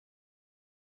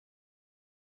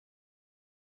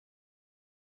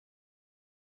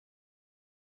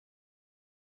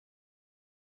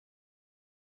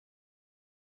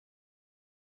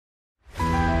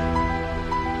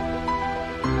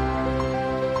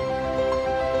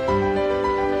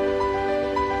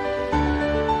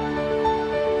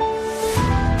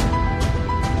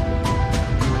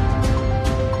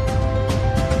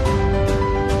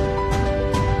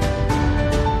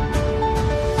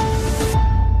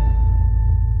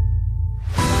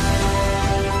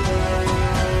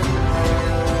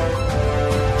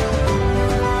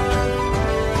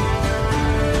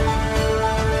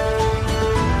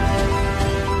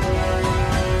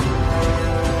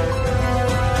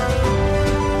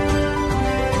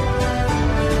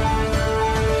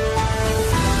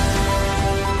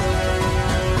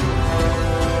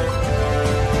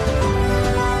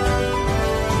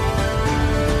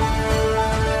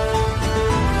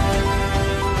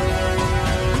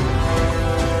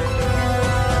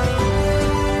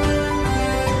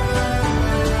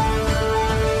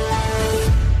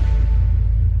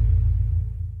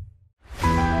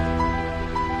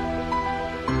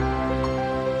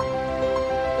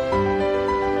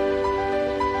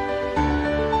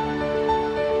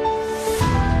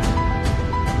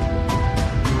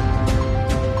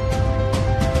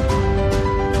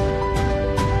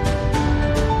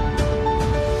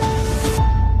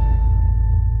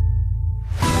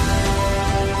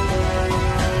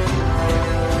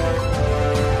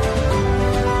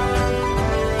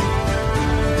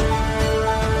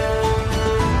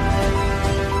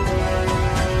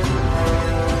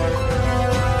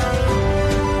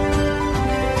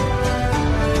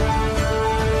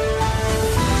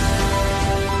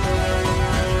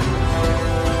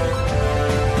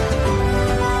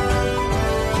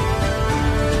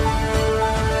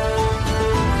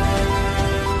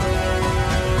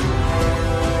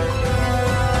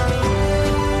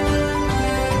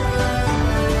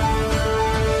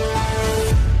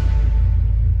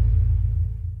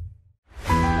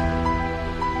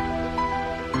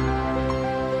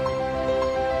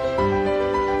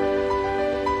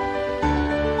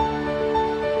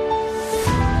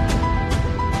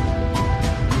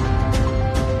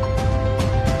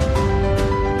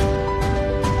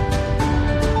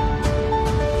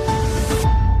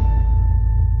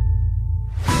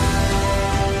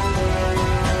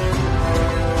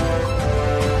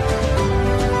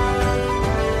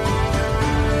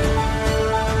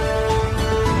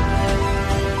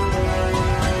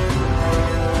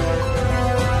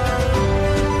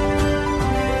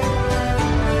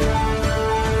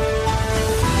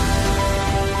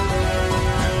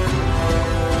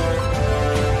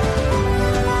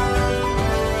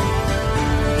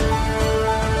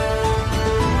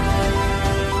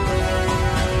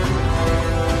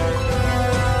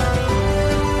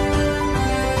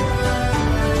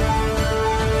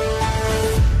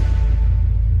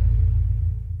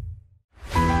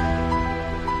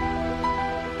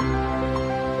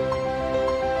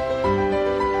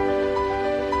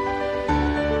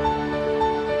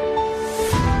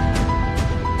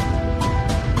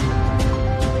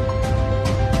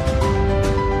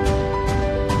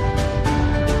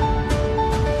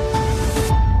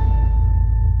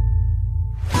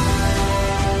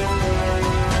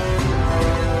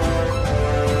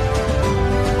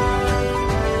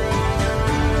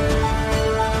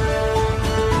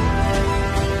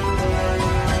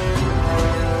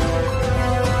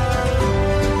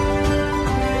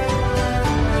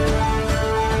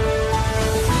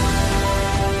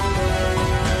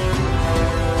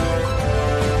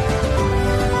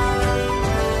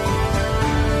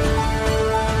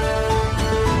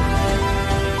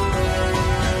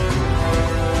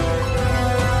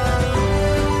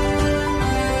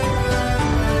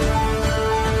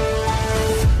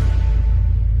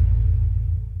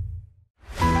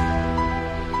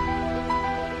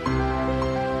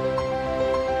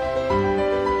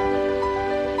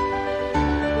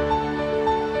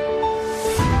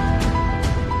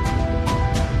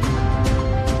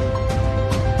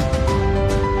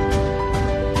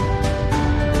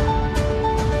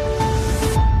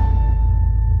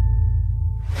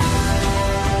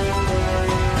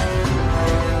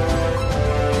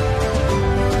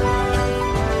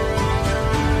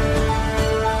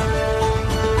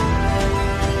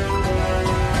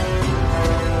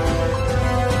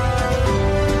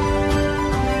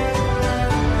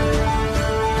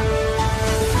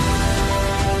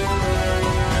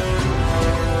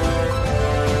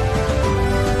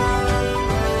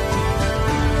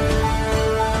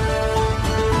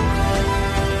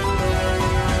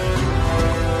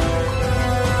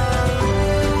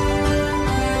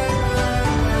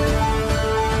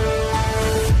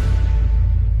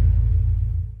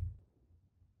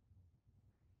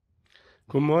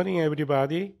Good morning,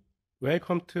 everybody.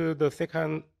 Welcome to the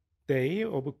second day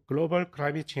of Global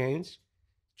Climate Change,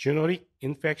 Zoonotic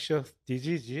Infectious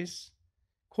Diseases,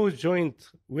 co-joint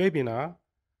webinar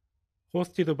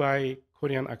hosted by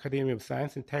Korean Academy of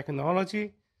Science and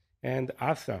Technology and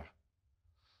AASSA.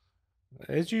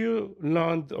 As you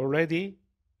learned already,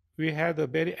 we had a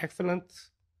very excellent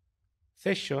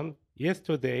session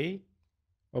yesterday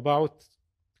about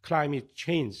climate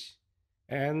change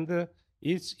and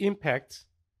its impact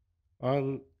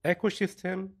on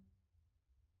ecosystem,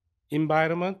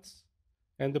 environment,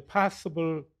 and the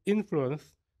possible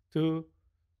influence to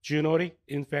zoonotic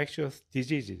infectious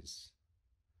diseases.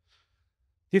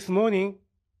 This morning,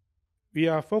 we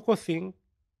are focusing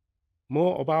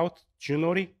more about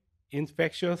zoonotic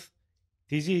infectious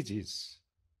diseases.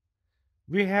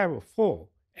 We have 4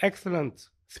 excellent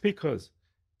speakers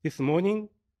this morning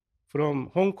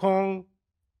from Hong Kong,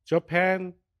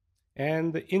 Japan,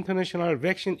 and the International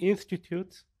Vaccine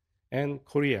Institute and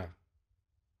Korea.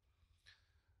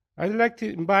 I'd like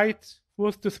to invite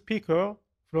first speaker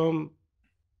from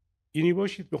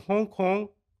University of Hong Kong,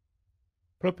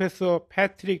 Professor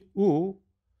Patrick Wu.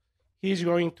 He's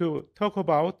going to talk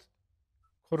about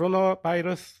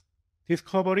coronavirus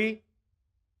discovery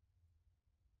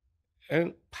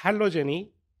and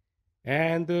phylogeny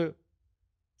and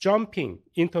jumping,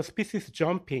 interspecies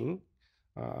jumping,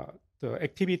 the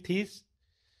activities.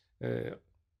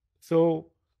 So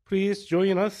please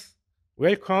join us.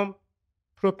 Welcome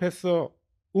Professor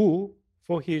Wu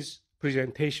for his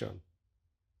presentation.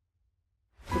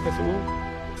 Professor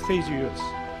Wu, stage yours.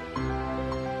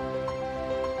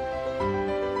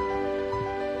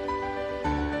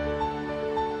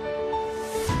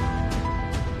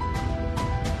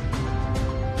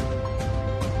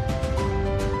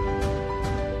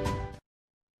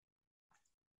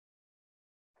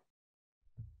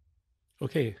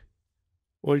 Okay,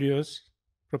 all yours,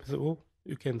 Professor Wu,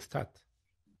 you can start.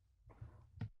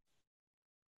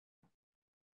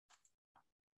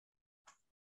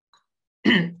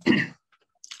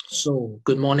 So,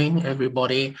 good morning,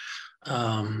 everybody.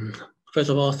 First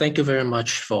of all, thank you very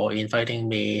much for inviting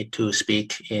me to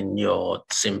speak in your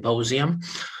symposium.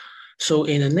 So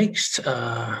in the next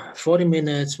 40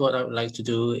 minutes, what I would like to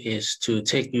do is to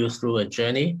take you through a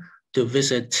journey to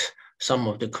visit some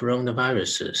of the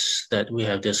coronaviruses that we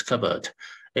have discovered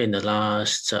in the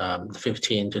last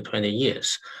 15 to 20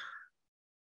 years.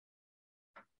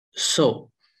 So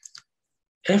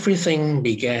everything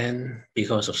began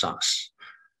because of SARS.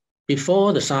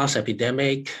 Before the SARS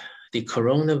epidemic, the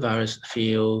coronavirus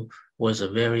field was a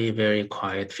very, very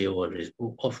quiet field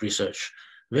of research.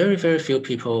 Very, very few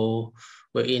people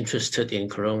were interested in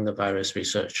coronavirus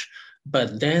research.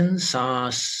 But then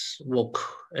SARS woke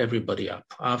everybody up.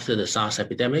 After the SARS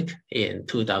epidemic in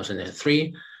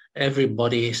 2003,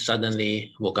 everybody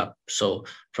suddenly woke up. So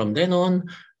from then on,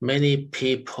 many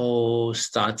people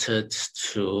started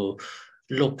to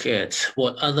look at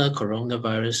what other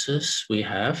coronaviruses we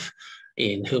have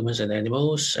in humans and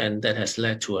animals, and that has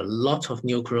led to a lot of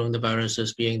new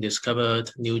coronaviruses being discovered,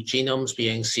 new genomes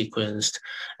being sequenced,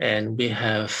 and we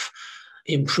have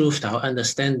improved our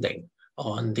understanding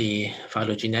on the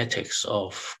phylogenetics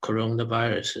of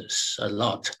coronaviruses a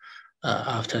lot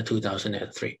after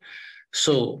 2003.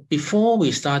 So before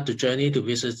we start the journey to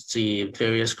visit the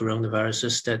various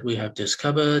coronaviruses that we have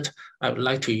discovered, I would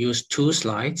like to use 2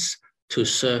 slides to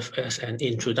serve as an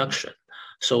introduction,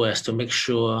 so as to make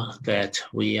sure that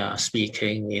we are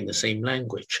speaking in the same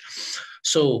language.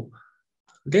 So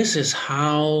this is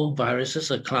how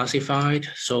viruses are classified.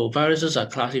 So viruses are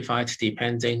classified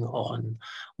depending on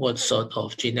what sort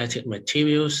of genetic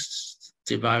materials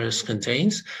the virus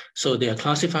contains. So they are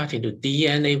classified into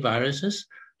DNA viruses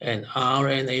and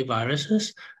RNA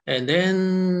viruses, and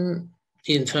then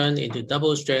in turn into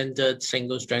double-stranded,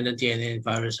 single-stranded DNA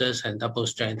viruses and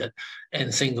double-stranded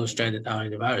and single-stranded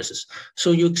RNA viruses.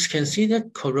 So you can see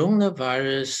that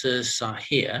coronaviruses are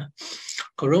here.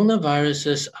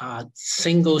 Coronaviruses are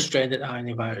single-stranded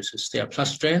RNA viruses. They are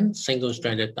plus-strand,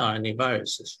 single-stranded RNA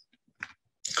viruses.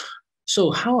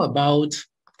 So how about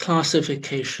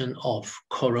classification of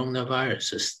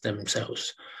coronaviruses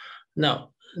themselves?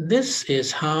 Now, this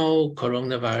is how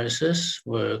coronaviruses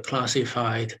were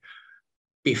classified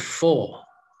before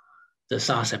the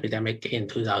SARS epidemic in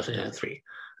 2003.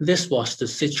 This was the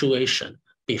situation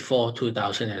before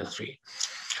 2003.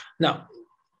 Now,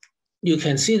 you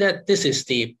can see that this is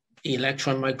the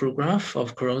electron micrograph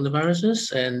of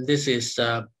coronaviruses, and this is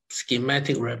a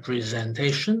schematic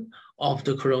representation of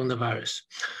the coronavirus.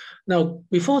 Now,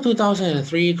 before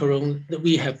 2003,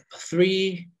 we have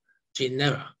 3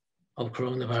 genera of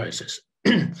coronaviruses.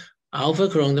 alpha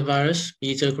coronavirus,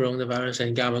 beta coronavirus,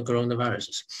 and gamma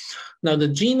coronaviruses. Now, the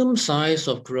genome size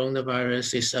of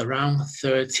coronavirus is around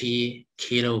 30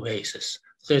 kilobases,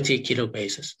 30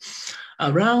 kilobases.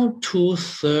 Around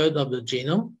 2/3 of the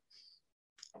genome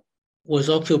was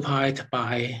occupied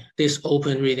by this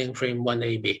open reading frame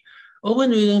 1AB.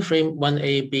 Open reading frame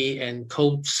 1AB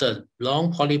encodes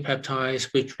long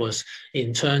polypeptides, which was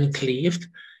in turn cleaved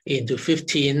into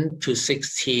 15 to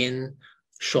 16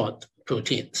 short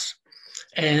proteins.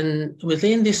 And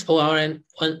within this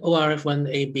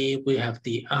ORF1AB, we have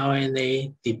the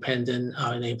RNA-dependent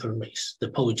RNA polymerase, the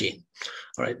PO gene.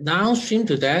 All right, downstream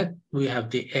to that, we have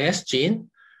the S gene,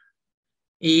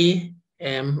 E,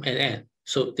 M, and N.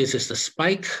 So this is the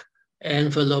spike,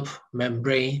 envelope,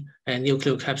 membrane, and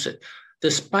nucleocapsid.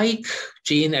 The spike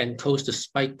gene encodes the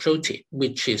spike protein,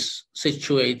 which is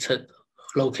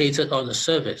located on the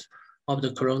surface of the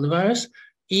coronavirus.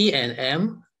 E and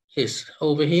M is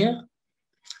over here.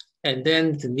 And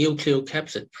then the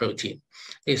nucleocapsid protein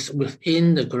is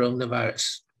within the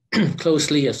coronavirus,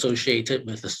 closely associated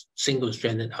with the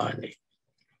single-stranded RNA.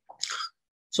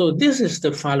 So this is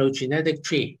the phylogenetic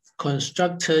tree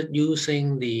constructed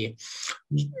using the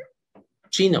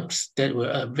genomes that were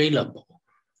available,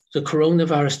 the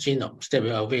coronavirus genomes that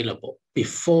were available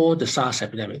before the SARS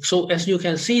epidemic. So as you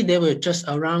can see, there were just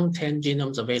around 10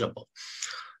 genomes available.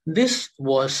 This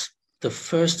was the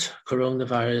first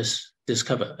coronavirus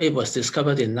discovered. It was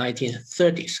discovered in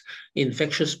 1930s,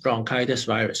 infectious bronchitis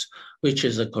virus, which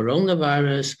is a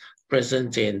coronavirus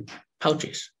present in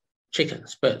poultries,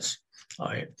 chickens, birds. All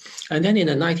right. And then in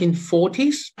the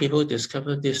 1940s, people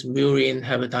discovered this murine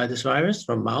hepatitis virus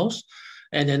from mouse.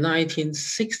 And in the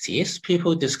 1960s,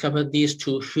 people discovered these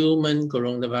two human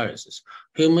coronaviruses,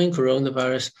 human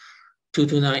coronavirus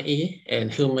 229E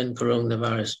and human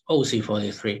coronavirus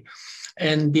OC43.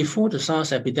 And before the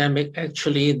SARS epidemic,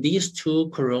 actually, these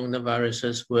two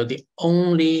coronaviruses were the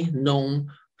only known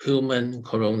human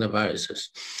coronaviruses.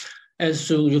 And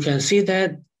so you can see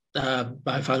that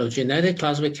by phylogenetic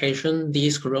classification,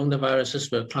 these coronaviruses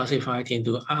were classified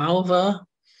into alpha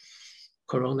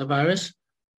coronavirus,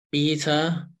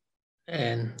 beta,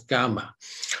 and gamma.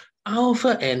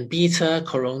 Alpha and beta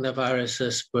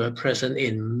coronaviruses were present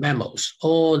in mammals.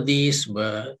 All these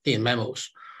were in mammals.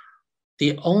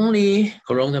 The only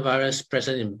coronavirus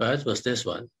present in birds was this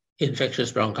one,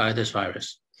 infectious bronchitis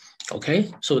virus.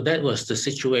 Okay, so that was the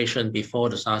situation before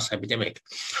the SARS epidemic.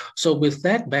 So with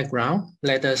that background,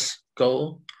 let us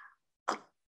go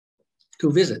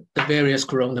to visit the various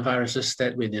coronaviruses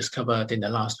that we discovered in the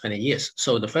last 20 years.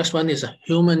 So the first one is a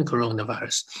human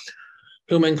coronavirus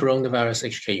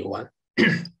HKU1.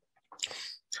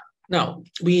 Now,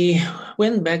 we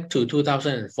went back to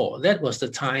 2004. That was the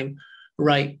time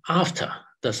right after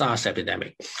the SARS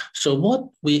epidemic.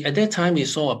 So at that time, we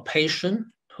saw a patient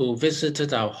who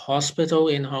visited our hospital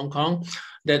in Hong Kong.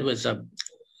 That was a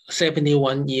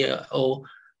 71-year-old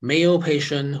male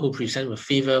patient who presented with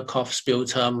fever, cough,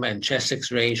 sputum, and chest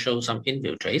X-ray showed some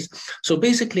infiltrates. So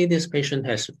basically, this patient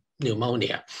has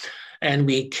pneumonia. And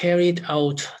we carried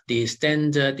out the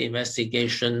standard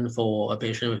investigation for a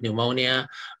patient with pneumonia.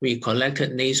 We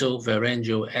collected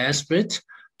nasopharyngeal aspirate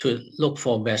to look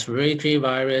for respiratory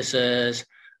viruses,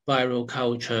 viral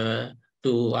culture,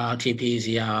 do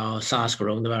RT-PCR, SARS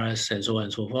coronavirus, and so on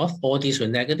and so forth. All these were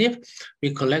negative.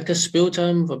 We collected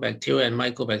sputum for bacterial and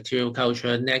mycobacterial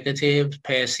culture, negative,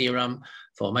 pair serum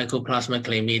for mycoplasma,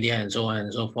 chlamydia, and so on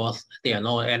and so forth. They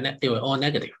were all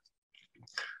negative.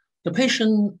 The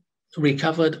patient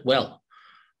recovered well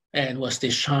and was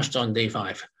discharged on day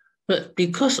 5. But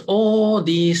because all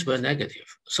these were negative,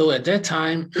 so at that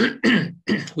time,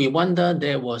 we wondered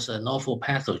there was a novel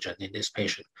pathogen in this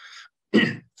patient.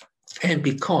 And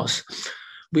because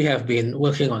we have been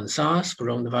working on SARS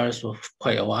coronavirus for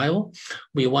quite a while,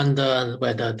 we wonder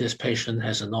whether this patient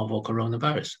has a novel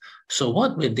coronavirus. So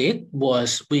what we did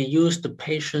was we used the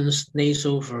patient's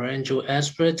nasopharyngeal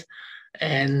aspirate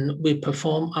and we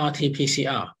performed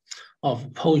RT-PCR of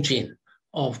whole gene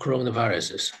of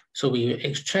coronaviruses. So we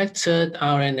extracted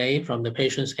RNA from the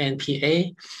patient's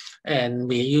NPA, and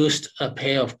we used a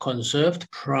pair of conserved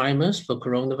primers for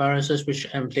coronaviruses, which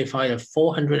amplified a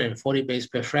 440 base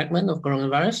pair fragment of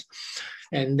coronavirus.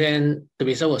 And then the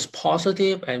result was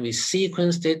positive, and we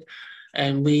sequenced it.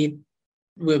 And we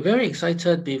were very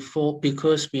excited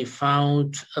because we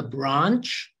found a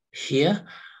branch here,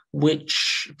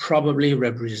 which probably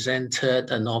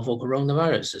represented a novel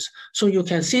coronaviruses. So you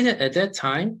can see that at that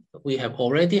time, we have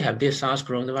already have this SARS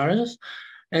coronavirus.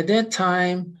 At that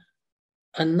time,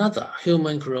 another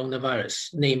human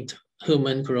coronavirus named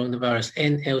human coronavirus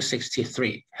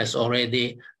NL63 has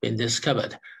already been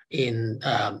discovered. in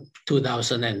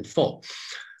 2004.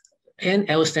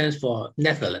 NL stands for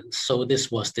Netherlands. So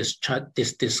this was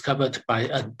discovered by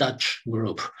a Dutch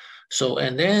group. So,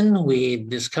 and then we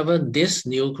discovered this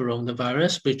new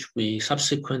coronavirus, which we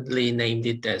subsequently named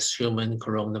it as human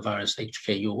coronavirus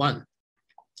HKU1.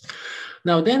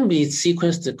 Now then we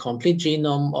sequenced the complete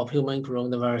genome of human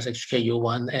coronavirus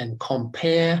HKU1 and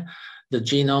compare the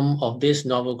genome of this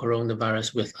novel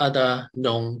coronavirus with other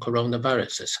known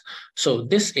coronaviruses. So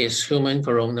this is human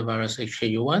coronavirus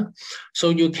HKU1. So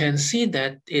you can see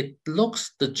that it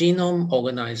looks, the genome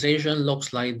organization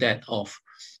looks like that of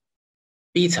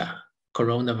beta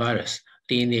coronavirus,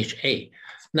 lineage A.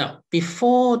 Now,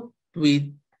 before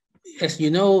we, as you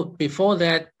know, before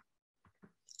that,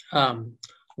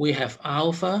 we have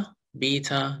alpha,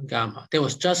 beta, gamma. There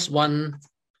was just one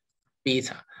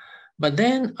beta. But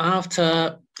then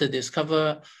after the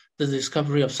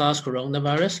discovery of SARS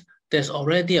coronavirus, there's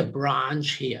already a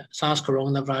branch here. SARS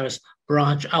coronavirus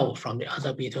branch out from the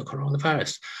other beta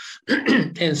coronavirus.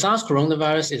 And SARS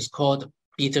coronavirus is called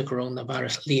beta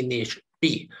coronavirus lineage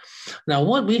B. Now,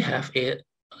 what we have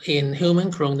in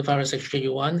human coronavirus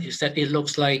HKU1 is that it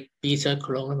looks like beta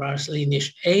coronavirus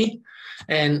lineage A.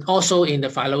 And also in the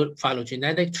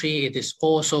phylogenetic tree, it is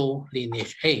also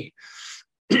lineage A.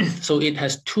 So it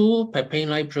has two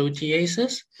papain-like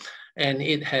proteases, and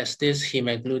it has this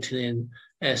hemagglutinin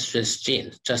estrase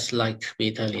gene, just like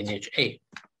beta lineage A.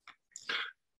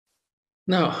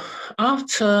 Now,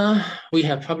 after we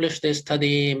have published this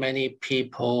study, many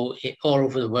people all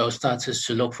over the world started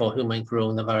to look for human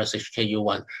coronavirus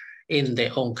HKU1 in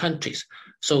their own countries.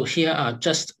 So here are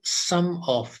just some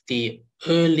of the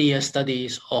earlier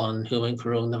studies on human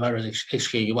coronavirus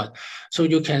HKU1. So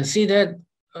you can see that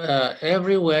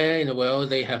everywhere in the world,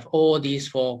 they have all these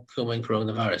four human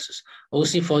coronaviruses: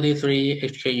 OC43,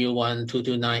 HKU1,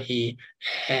 229E,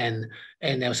 and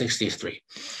NL63.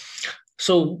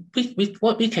 So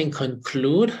what we can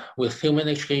conclude with human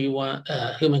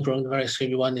HKU1, human coronavirus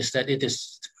HKU1 is that it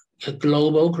is a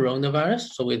global coronavirus.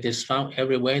 So it is found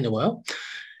everywhere in the world.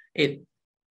 It's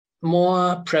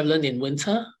more prevalent in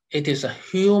winter. It is a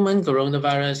human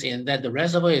coronavirus in that the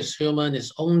reservoir is human,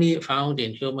 is only found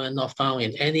in human, not found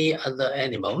in any other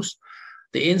animals.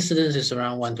 The incidence is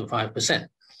around 1 to 5%.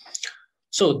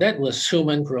 So that was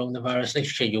human coronavirus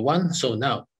HKU1. So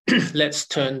now let's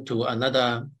turn to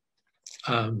another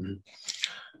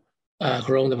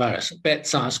coronavirus, bat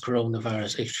SARS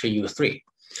coronavirus HKU3.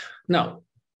 Now,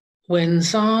 when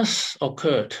SARS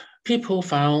occurred, people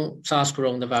found SARS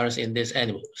coronavirus in this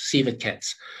animal, civet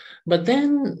cats. But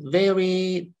then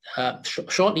very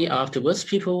shortly afterwards,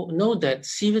 people know that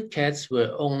civet cats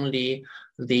were only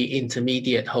the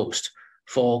intermediate host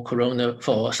for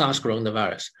SARS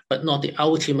coronavirus, but not the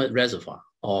ultimate reservoir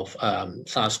of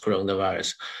SARS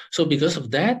coronavirus. So because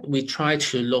of that, we try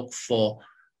to look for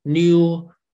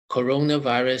new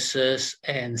coronaviruses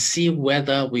and see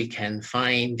whether we can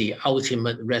find the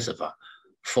ultimate reservoir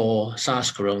for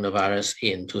SARS coronavirus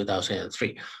in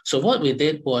 2003. So what we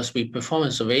did was we performed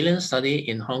a surveillance study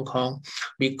in Hong Kong.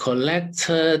 We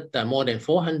collected more than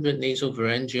 400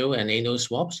 nasopharyngeal and anal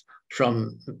swabs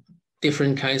from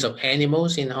different kinds of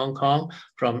animals in Hong Kong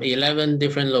from 11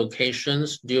 different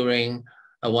locations during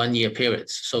a 1-year period.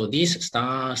 So these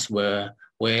stars were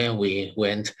where we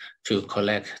went to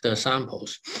collect the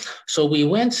samples. So we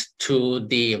went to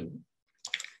these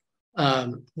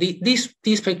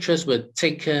pictures were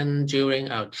taken during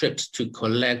our trips to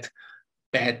collect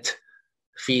bat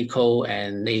fecal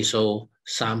and nasal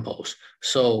samples.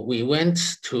 So we went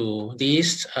to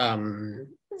these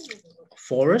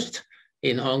forests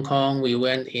in Hong Kong. We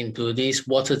went into these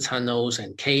water tunnels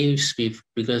and caves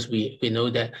because we know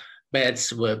that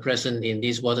bats were present in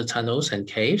these water tunnels and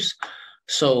caves.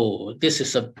 So this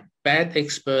is a bat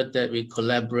expert that we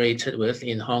collaborated with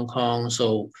in Hong Kong.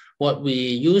 So what we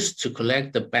used to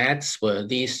collect the bats were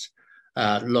these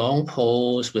long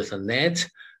poles with a net.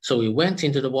 So we went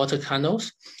into the water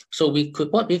tunnels. So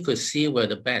what we could see were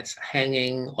the bats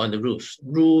hanging on the roofs,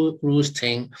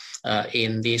 roosting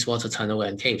in these water tunnel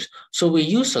and caves. So we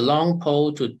used a long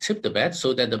pole to tip the bat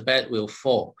so that the bat will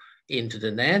fall into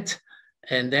the net,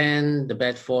 and then the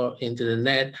bat fall into the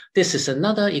net. This is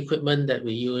another equipment that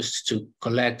we use to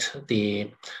collect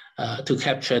to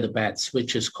capture the bats,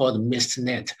 which is called a mist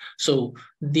net. So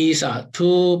these are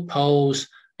two poles,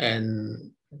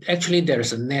 and actually there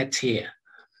is a net here,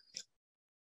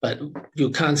 but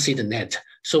you can't see the net.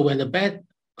 So when the bat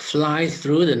flies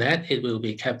through the net, it will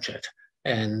be captured.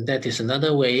 And that is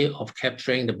another way of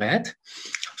capturing the bat.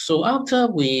 So after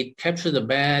we captured the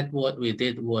bat, what we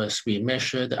did was we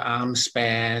measured the arm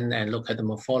span and look at the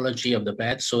morphology of the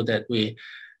bat so that we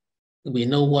we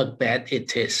know what bat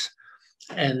it is.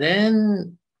 And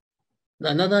then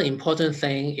another important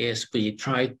thing is we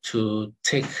try to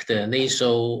take the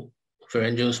nasal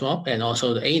pharyngeal swab and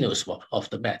also the anal swab of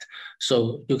the bat.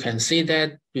 So you can see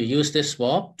that we use this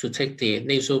swab to take the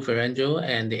nasal pharyngeal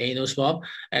and the anal swab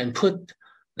and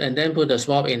then put the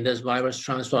swab in this virus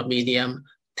transport medium,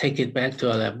 take it back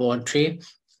to a laboratory.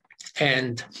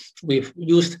 And we've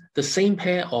used the same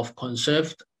pair of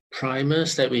conserved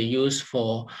primers that we use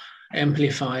for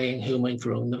amplifying human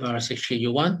coronavirus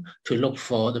HKU1 to look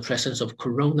for the presence of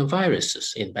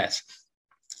coronaviruses in bats.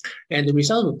 And the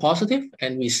results were positive,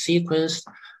 and we sequenced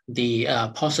the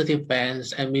positive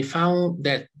bands, and we found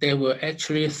that there were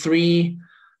actually 3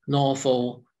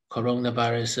 novel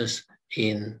coronaviruses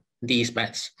in these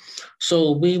bats.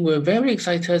 So we were very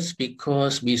excited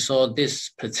because we saw this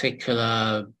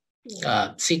particular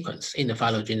sequence in the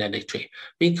phylogenetic tree,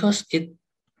 because it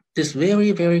is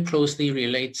very, very closely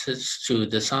related to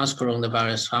the SARS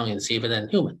coronavirus found in civet and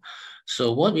human.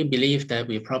 So what we believe that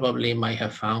we probably might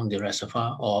have found the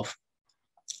reservoir of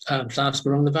SARS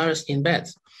coronavirus in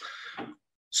bats.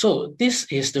 So this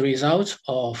is the result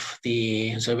of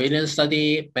the surveillance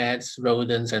study, bats,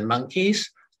 rodents, and monkeys.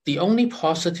 The only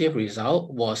positive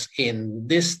result was in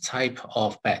this type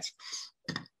of bat,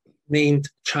 named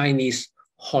Chinese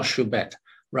horseshoe bat,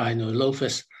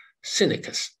 Rhinolophus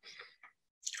sinicus.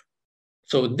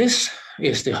 So this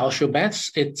is the horseshoe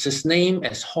bats. Its name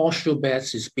as horseshoe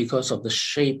bats is because of the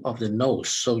shape of the nose.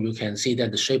 So you can see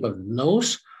that the shape of the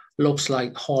nose looks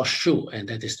like horseshoe, and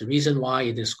that is the reason why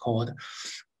it is called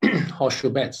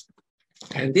horseshoe bats.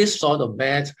 And this sort of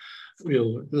bat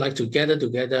will like to gather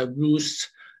together, roost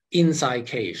inside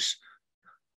caves,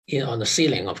 on the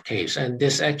ceiling of caves. And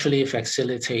this actually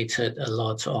facilitated a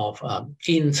lot of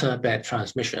inter-bat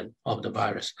transmission of the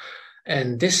virus.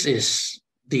 And this is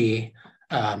the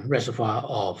reservoir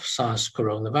of SARS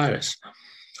coronavirus.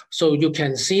 So you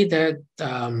can see that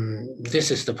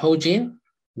this is the PO gene,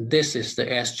 this is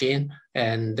the S gene,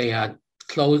 and they are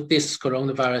close. This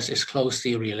coronavirus is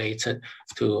closely related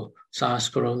to SARS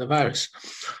coronavirus.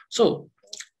 So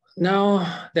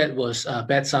now that was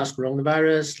bat SARS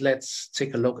coronavirus, let's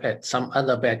take a look at some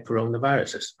other bat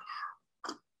coronaviruses.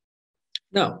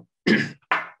 Now,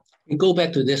 we go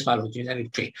back to this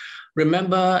phylogenetic tree.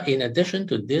 Remember, in addition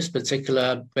to this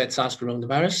particular bat SARS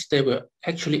coronavirus, there were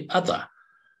actually other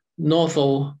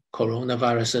novel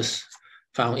coronaviruses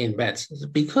found in bats.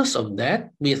 Because of that,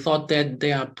 we thought that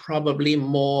there are probably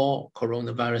more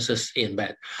coronaviruses in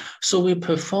bats. So we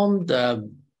performed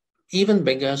even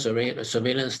bigger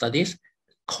surveillance studies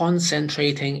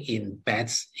concentrating in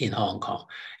bats in Hong Kong,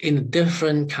 in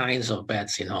different kinds of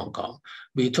bats in Hong Kong.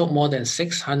 We took more than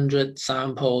 600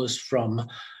 samples from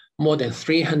more than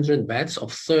 300 bats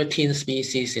of 13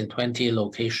 species in 20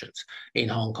 locations in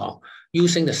Hong Kong,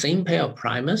 using the same pair of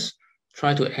primers,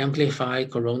 try to amplify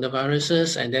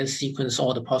coronaviruses and then sequence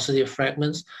all the positive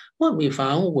fragments. What we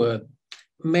found were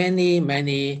many,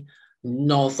 many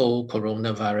novel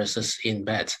coronaviruses in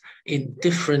bats, in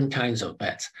different kinds of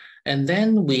bats. And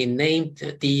then we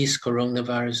named these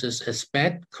coronaviruses as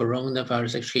bat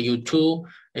coronavirus HKU2,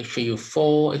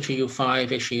 HKU4, HKU5,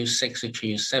 HKU6,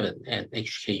 HKU7, and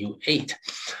HKU8.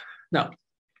 Now,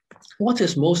 what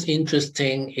is most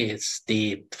interesting is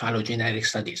the phylogenetic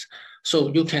studies.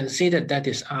 So you can see that that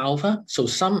is alpha. So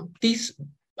these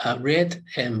red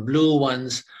and blue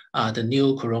ones are the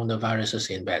new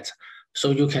coronaviruses in bats. So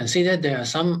you can see that there are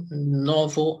some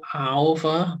novel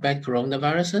alpha bat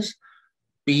coronaviruses,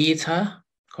 beta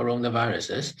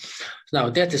coronaviruses. Now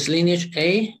that is lineage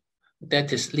A,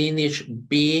 that is lineage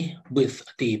B with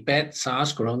the bat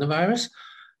SARS coronavirus.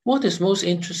 What is most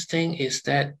interesting is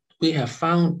that we have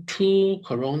found 2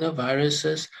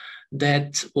 coronaviruses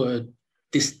that were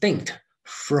distinct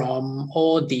from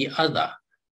all the other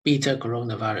beta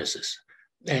coronaviruses.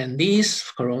 And these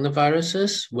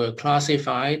coronaviruses were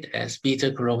classified as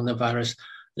beta coronavirus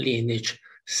lineage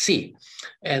C.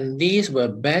 And these were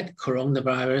bat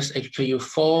coronavirus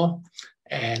HKU4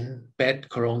 and bat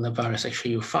coronavirus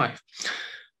HKU5.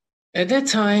 At that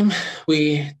time,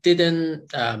 we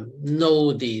didn't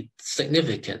know the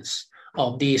significance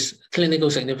of these, clinical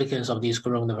significance of these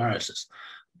coronaviruses.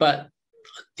 But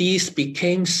these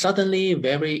became suddenly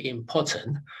very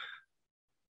important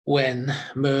when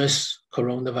MERS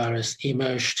coronavirus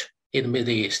emerged in the Middle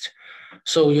East.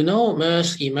 So you know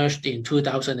MERS emerged in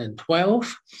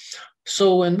 2012.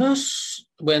 So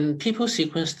when people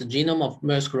sequenced the genome of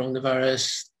MERS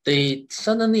coronavirus, they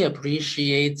suddenly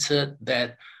appreciated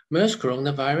that MERS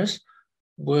coronavirus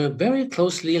were very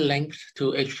closely linked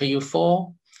to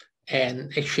HKU4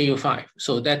 and HKU5.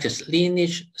 So that is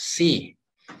lineage C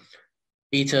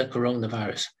beta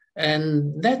coronavirus.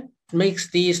 And that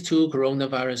makes these two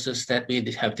coronaviruses that we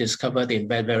have discovered in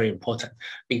bat very important,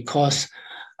 because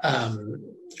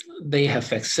they have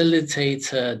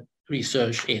facilitated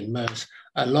research in MERS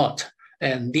a lot.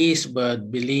 And these were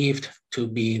believed to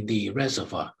be the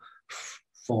reservoir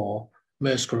for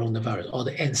MERS coronavirus, or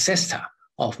the ancestor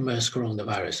of MERS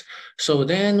coronavirus. So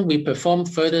then we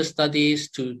performed further studies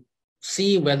to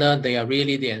see whether they are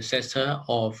really the ancestor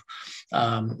of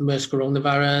MERS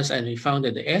coronavirus, and we found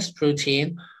that the S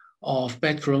protein of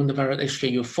bat coronavirus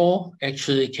HKU4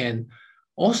 actually can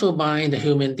also bind the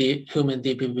human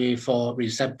DPP4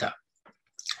 receptor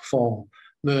for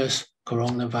MERS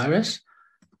coronavirus.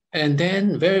 And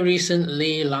then very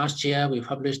recently, last year, we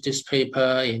published this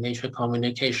paper in Nature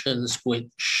Communications,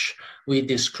 which we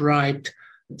described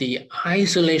the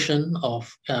isolation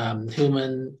of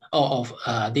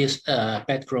this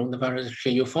bat coronavirus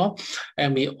HKU4.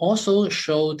 And we also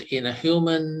showed in a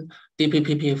human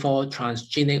DPP4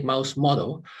 transgenic mouse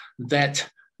model that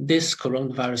this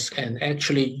coronavirus can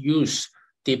actually use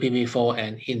DPP4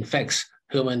 and infects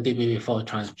human DPP4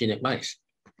 transgenic mice.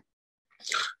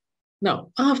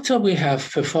 Now, after we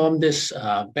have performed this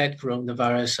bat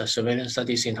coronavirus surveillance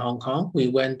studies in Hong Kong, we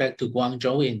went back to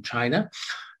Guangzhou in China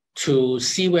to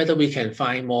see whether we can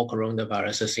find more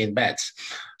coronaviruses in bats.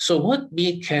 So what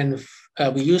we can,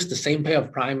 we used the same pair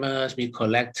of primers, we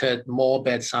collected more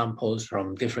bat samples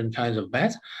from different kinds of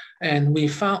bats, and we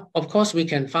found, of course, we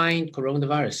can find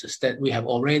coronaviruses that we have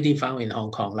already found in Hong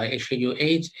Kong, like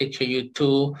HKU8,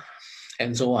 HKU2,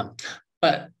 and so on.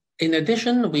 But in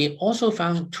addition, we also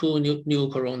found two new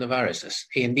coronaviruses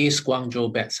in these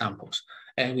Guangzhou bat samples,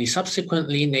 and we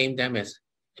subsequently named them as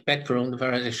bat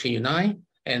coronavirus HKU9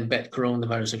 and bat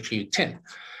coronavirus HKU10.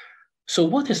 So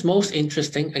what is most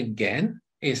interesting, again,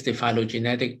 is the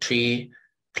phylogenetic tree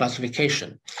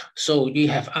classification. So you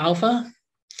have alpha,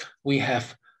 we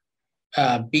have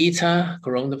beta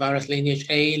coronavirus lineage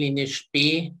A, lineage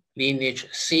B, lineage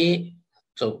C,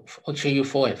 so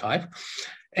HKU4 and 5.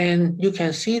 And you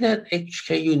can see that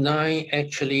HKU9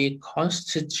 actually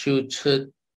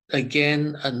constituted,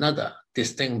 again, another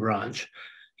distinct branch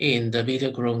in the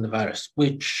beta coronavirus,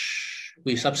 which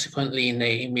we subsequently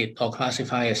name it or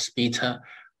classify as beta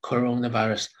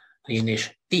coronavirus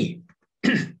lineage D.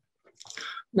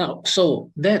 Now,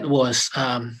 so that was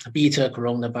beta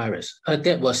coronavirus.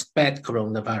 That was bat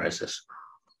coronaviruses.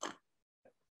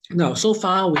 Now, so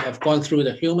far we have gone through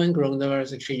the human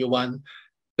coronavirus HKU1,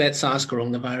 bat SARS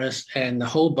coronavirus, and a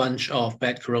whole bunch of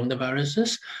bat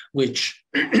coronaviruses, which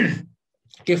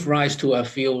give rise to a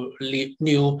few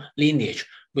new lineage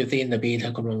within the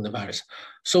beta coronavirus.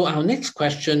 So our next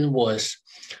question was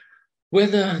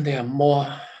whether there are more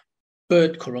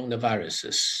bird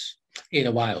coronaviruses in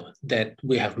the wild that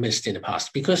we have missed in the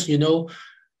past. Because, you know,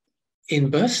 in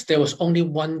birds, there was only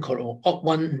one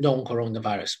known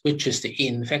coronavirus, which is the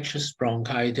infectious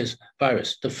bronchitis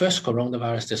virus, the first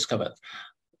coronavirus discovered.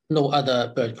 No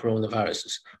other bird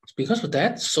coronaviruses. Because of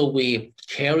that, so we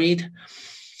carried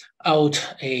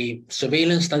out a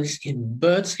surveillance studies in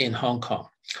birds in Hong Kong.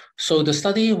 So the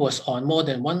study was on more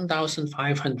than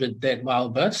 1,500 dead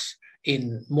wild birds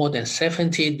in more than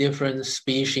 70 different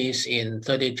species in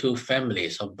 32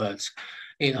 families of birds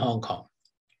in Hong Kong.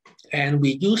 And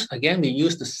we used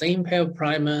the same pair of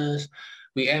primers.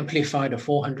 We amplified the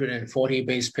 440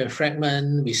 base pair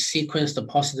fragment. We sequenced the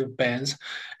positive bands.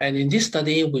 And in this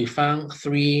study, we found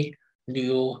 3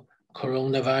 new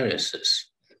coronaviruses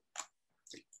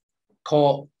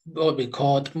called what we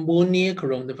called Moonier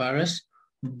coronavirus,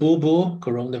 Boo-boo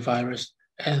coronavirus,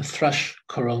 and Thrush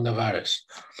coronavirus.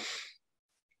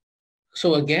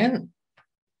 So again,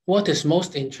 what is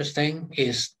most interesting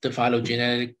is the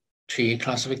phylogenetic tree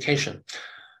classification.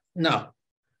 Now,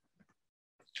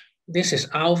 this is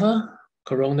alpha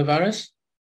coronavirus,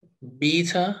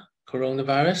 beta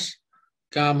coronavirus,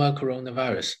 gamma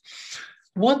coronavirus.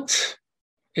 What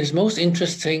is most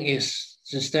interesting is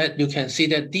that you can see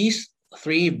that these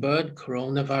 3 bird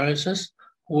coronaviruses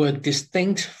were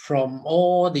distinct from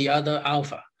all the other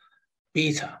alpha,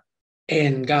 beta,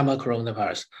 and gamma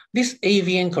coronavirus. This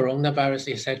avian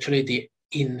coronavirus is actually the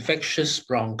infectious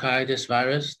bronchitis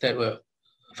virus that were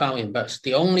found in birds,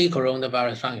 the only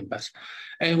coronavirus found in birds.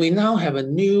 And we now have a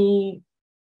new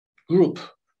group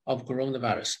of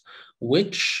coronavirus,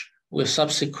 which will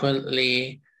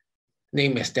subsequently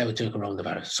named as Delta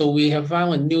coronavirus. So we have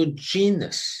found a new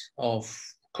genus of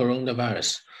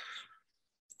coronavirus.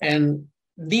 And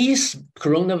these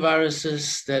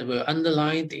coronaviruses that were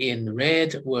underlined in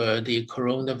red were the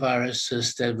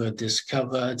coronaviruses that were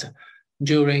discovered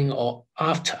during or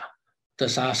after the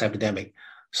SARS epidemic.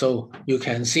 So you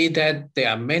can see that there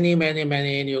are many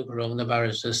new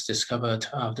coronaviruses discovered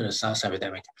after the SARS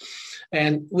epidemic.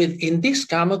 And within this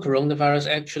gamma coronavirus,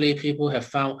 actually people have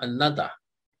found another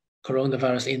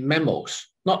coronavirus in mammals.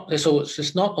 So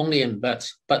it's not only in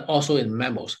birds, but also in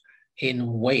mammals,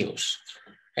 in whales.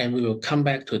 And we will come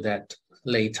back to that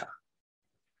later.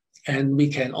 And we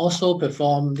can also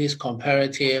perform these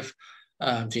comparative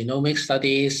genomic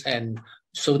studies, and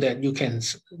so that you can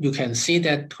see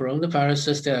that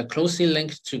coronaviruses that are closely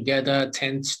linked together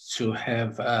tend to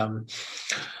have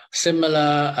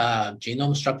similar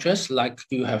genome structures, like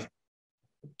you have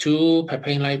two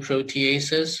papain-like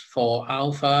proteases for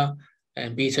alpha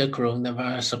and beta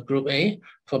coronavirus subgroup A.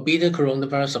 For beta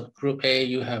coronavirus subgroup A,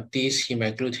 you have these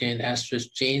hemagglutinin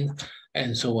estrus gene,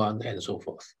 and so on and so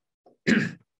forth.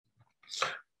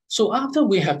 So after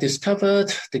we have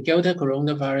discovered the Delta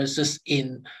coronaviruses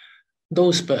in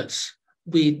those birds,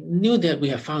 we knew that we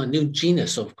have found a new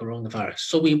genus of coronavirus.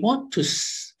 So we want to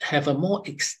have a more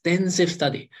extensive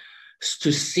study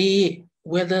to see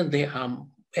whether there are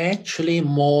actually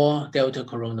more Delta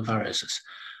coronaviruses,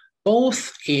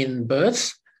 both in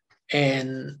birds,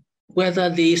 and whether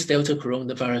these Delta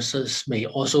coronaviruses may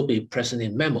also be present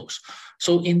in mammals.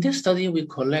 So in this study, we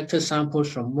collected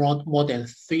samples from more than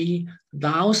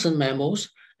 3,000 mammals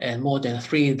and more than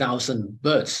 3,000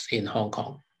 birds in Hong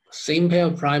Kong, same pair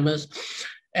of primers.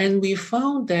 And we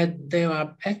found that there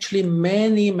are actually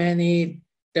many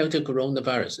Delta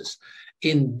coronaviruses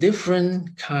in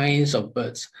different kinds of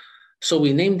birds. So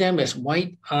we named them as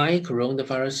white-eye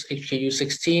coronavirus,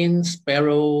 HKU16,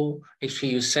 sparrow,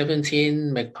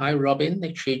 HKU17, magpie robin,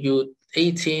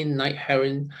 HKU18, night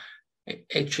heron,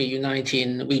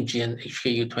 HKU19, Wingian,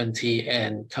 HKU20,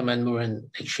 and common murren,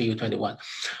 HKU21.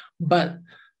 But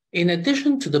in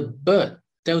addition to the bird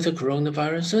Delta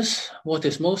coronaviruses, what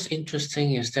is most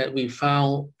interesting is that we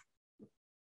found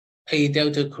a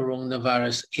Delta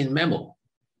coronavirus in mammal,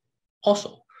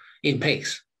 also in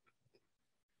pigs.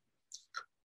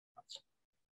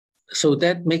 So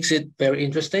that makes it very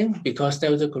interesting, because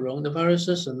Delta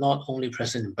coronaviruses are not only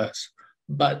present in birds,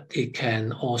 but it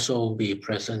can also be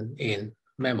present in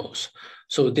mammals.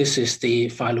 So this is the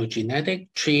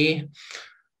phylogenetic tree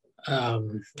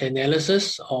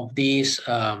analysis of these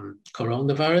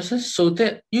coronaviruses. So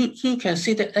that you can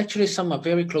see that actually some are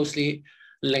very closely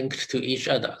linked to each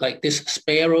other. Like this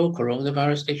sparrow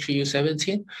coronavirus,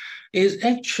 HKU17, is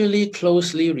actually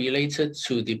closely related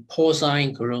to the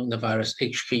porcine coronavirus,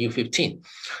 HKU15.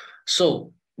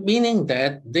 So meaning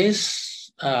that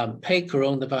this pig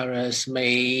coronavirus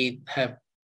may have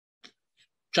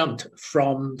jumped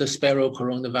from the sparrow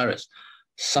coronavirus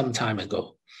some time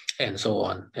ago, and so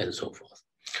on and so forth.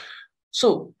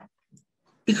 So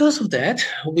because of that,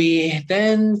 we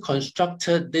then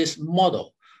constructed this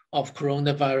model of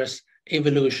coronavirus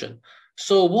evolution.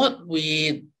 So what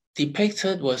we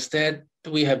depicted was that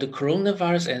we have the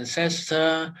coronavirus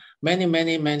ancestor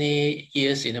many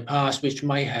years in the past, which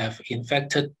might have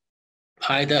infected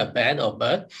either a bat or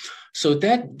bird. So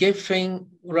that giving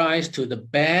rise to the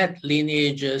bat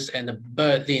lineages and the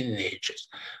bird lineages.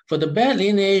 For the bat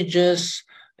lineages,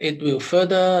 it will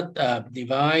further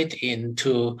divide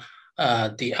into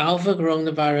the alpha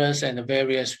coronavirus and the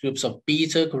various groups of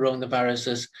beta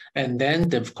coronaviruses, and then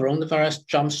the coronavirus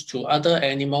jumps to other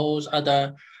animals,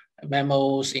 other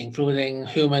mammals, including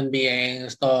human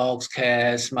beings, dogs,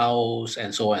 cats, mouse,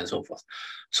 and so on and so forth.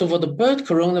 So for the bird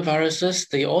coronaviruses,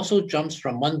 they also jump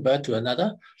from one bird to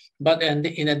another, but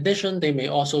in addition, they may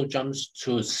also jump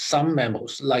to some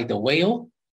mammals, like the whale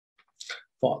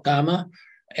for gamma,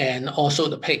 and also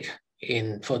the pig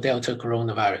for Delta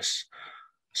coronavirus.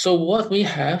 So what we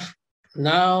have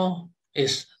now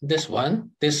is this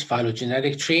one, this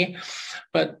phylogenetic tree.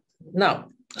 But now,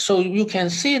 so you can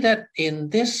see that in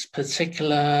this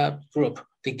particular group,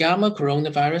 the gamma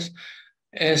coronavirus,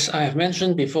 as I have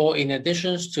mentioned before, in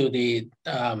addition to the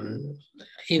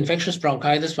infectious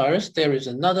bronchitis virus, there is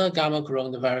another gamma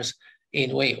coronavirus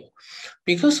in whale.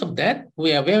 Because of that,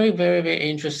 we are very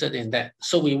interested in that.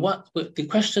 So the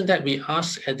question that we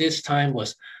asked at this time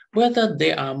was whether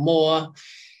there are more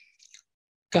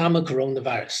gamma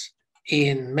coronavirus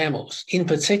in mammals, in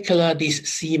particular these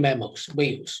sea mammals,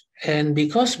 whales. And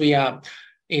because we are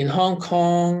in Hong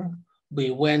Kong,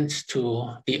 we went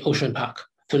to the ocean park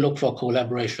to look for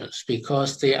collaborations,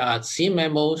 because there are sea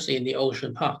mammals in the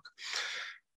ocean park.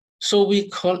 So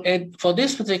for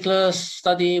this particular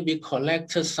study, we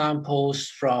collected samples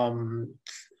from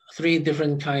 3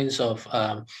 different kinds of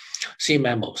sea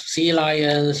mammals: sea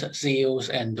lions, seals,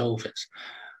 and dolphins.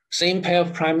 Same pair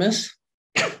of primers.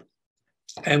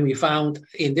 And we found,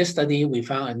 in this study, we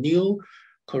found a new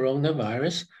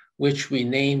coronavirus, which we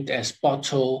named as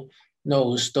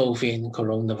bottlenose dolphin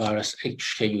coronavirus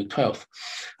HKU12.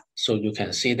 So you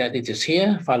can see that it is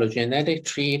here, phylogenetic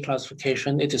tree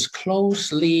classification. It is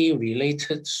closely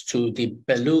related to the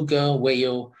beluga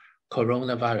whale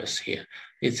coronavirus here.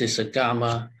 It is a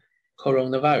gamma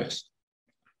coronavirus.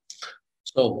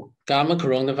 So gamma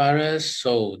coronavirus,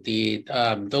 so the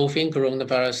dolphin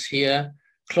coronavirus here,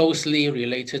 closely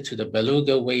related to the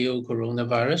beluga whale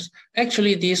coronavirus.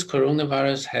 Actually, this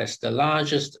coronavirus has the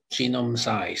largest genome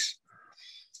size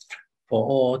for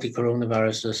all the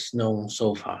coronaviruses known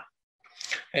so far.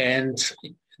 And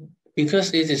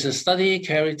because it is a study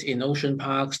carried in ocean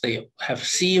parks, they have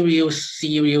serial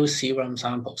serum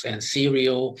samples and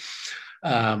serial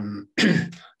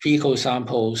fecal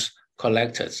samples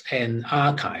collected and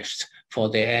archived for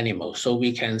the animals. So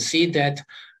we can see that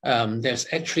there's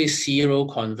actually zero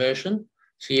conversion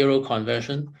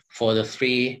for the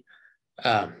 3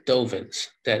 dolphins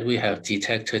that we have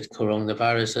detected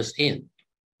coronaviruses in.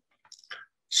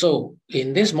 So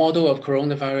in this model of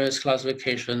coronavirus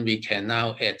classification, we can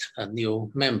now add a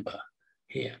new member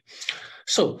here.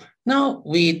 So now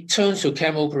we turn to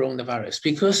camel coronavirus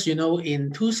because, you know,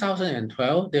 in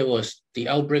 2012, there was the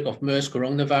outbreak of MERS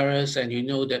coronavirus, and you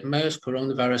know that MERS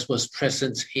coronavirus was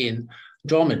present in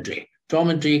dromedary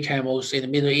camels in the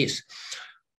Middle East.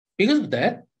 Because of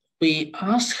that, we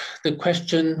asked the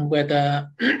question whether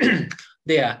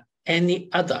there are any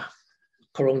other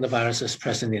coronaviruses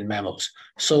present in mammals.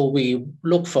 So we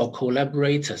look for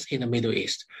collaborators in the Middle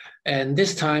East. And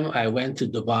this time I went to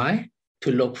Dubai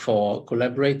to look for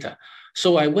collaborator.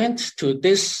 So I went to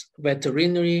this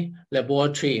veterinary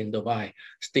laboratory in Dubai,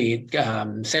 the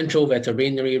Central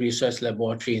Veterinary Research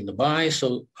Laboratory in Dubai.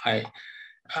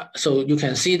 So you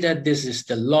can see that this is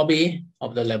the lobby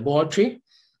of the laboratory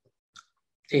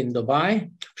in Dubai,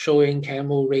 showing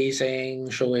camel racing,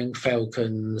 showing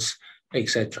falcons,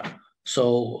 etc.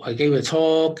 So I gave a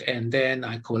talk, and then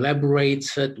I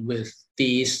collaborated with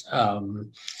these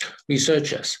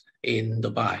researchers in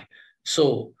Dubai.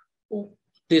 So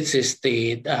this is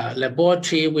the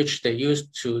laboratory which they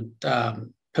used to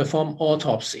perform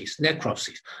autopsies,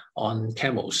 necropsies on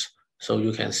camels. So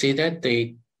you can see that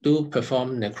they do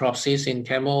perform necropsies in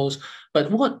camels. But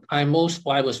what I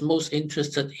was most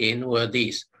interested in were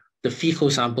these, the fecal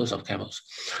samples of camels.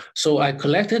 So I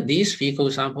collected these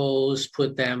fecal samples,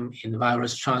 put them in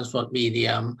virus transport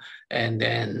medium, and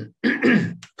then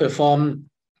perform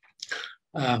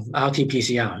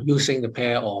RT-PCR using the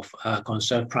pair of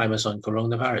conserved primers on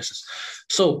coronaviruses.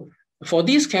 So for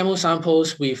these camel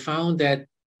samples, we found that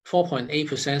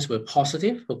 4.8% were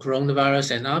positive for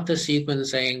coronavirus, and after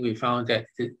sequencing, we found that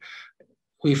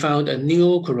we found a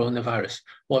new coronavirus,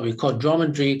 what we call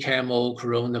dromedary camel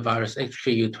coronavirus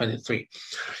HKU23,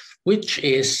 which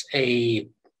is a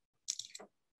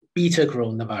beta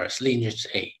coronavirus, lineage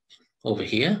A, over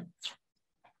here.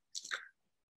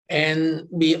 And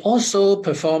we also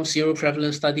performed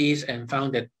seroprevalence studies and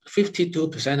found that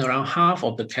 52%, around half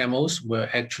of the camels, were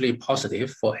actually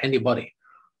positive for antibody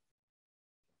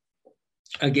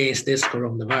against this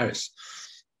coronavirus.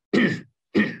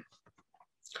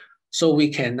 So we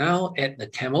can now add the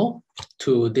camel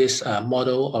to this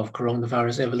model of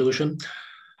coronavirus evolution.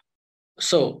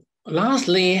 So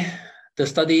lastly, the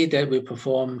study that we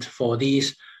performed for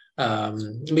these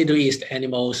Middle East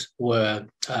animals were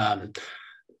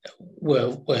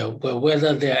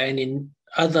whether there are any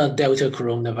other Delta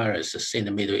coronaviruses in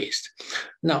the Middle East.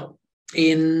 Now,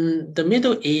 in the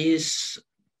Middle East,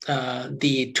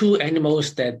 the 2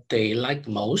 animals that they liked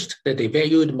most, that they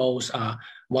valued most, are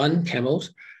 1,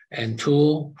 camels, and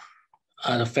 2,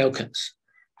 the falcons.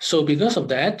 So because of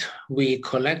that, we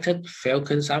collected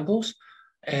falcon samples.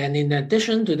 And in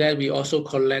addition to that, we also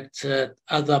collected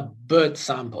other bird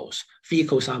samples,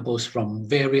 fecal samples from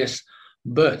various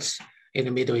birds in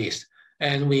the Middle East.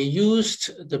 And we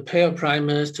used the pair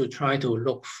primers to try to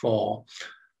look for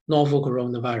novel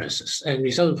coronaviruses. And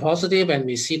results were positive, and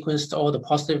we sequenced all the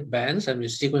positive bands, and we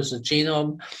sequenced the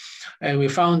genome. And we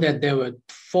found that there were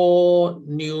 4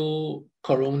 new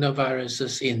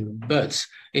coronaviruses in birds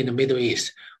in the Middle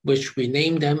East, which we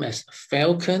named them as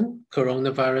falcon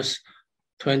coronavirus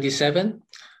 27,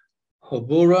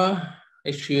 Hobura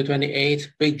HKU28,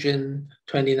 pigeon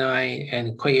 29,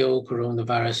 and quail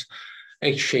coronavirus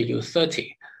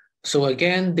HKU30. So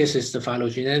again, this is the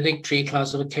phylogenetic tree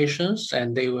classifications,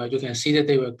 and you can see that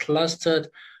they were clustered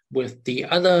with the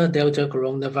other Delta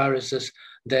coronaviruses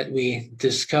that we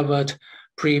discovered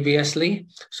previously.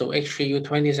 So HKU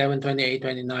 27, 28,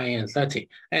 29, and 30.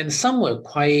 And some were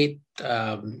quite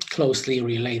closely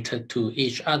related to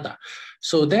each other.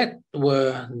 So that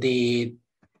were the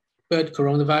bird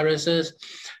coronaviruses.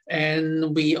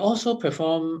 And we also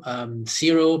perform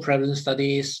seroprevalence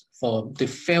studies for the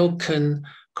falcon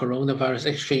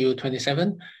coronavirus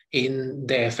HKU27 in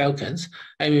their falcons.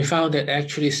 And we found that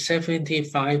actually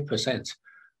 75%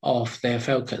 of their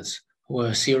falcons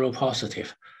were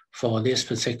seropositive for this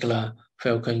particular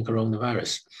falcon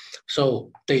coronavirus.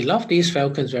 So they love these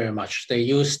falcons very much. They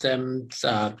use them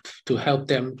to help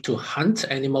them to hunt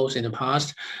animals in the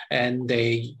past, and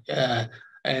they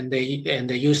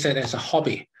use that as a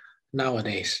hobby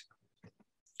nowadays.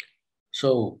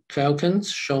 So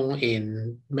falcons shown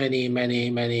in many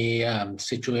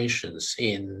situations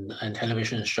in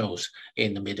television shows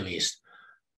in the Middle East.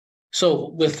 So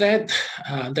with that,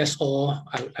 that's all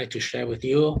I would like to share with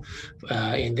you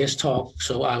in this talk.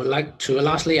 So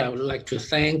lastly, I would like to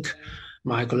thank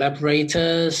my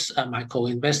collaborators, my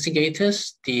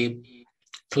co-investigators, the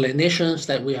clinicians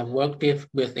that we have worked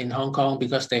with in Hong Kong,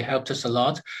 because they helped us a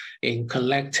lot in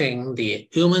collecting the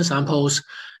human samples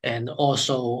and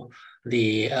also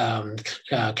the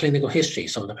clinical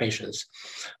histories of the patients.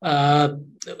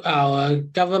 Our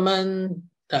government,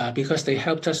 because they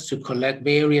helped us to collect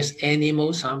various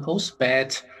animal samples,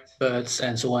 bats, birds,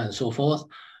 and so on and so forth.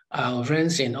 Our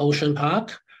friends in Ocean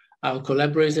Park, our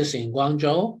collaborators in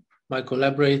Guangzhou, my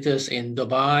collaborators in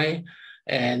Dubai,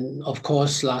 and of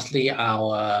course, lastly,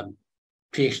 our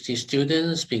PhD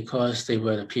students, because they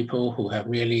were the people who have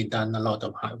really done a lot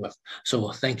of hard work.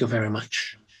 So thank you very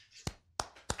much.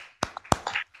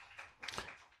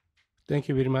 Thank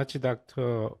you very much,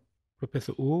 Dr.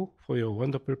 Professor Wu, for your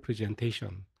wonderful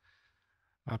presentation.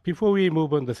 Before we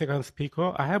move on to the second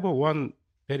speaker, I have one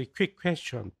very quick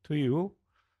question to you.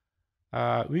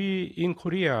 We in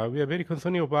Korea, we are very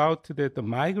concerned about that the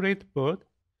migrant bird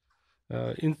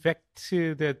infect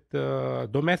that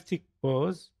domestic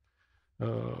birds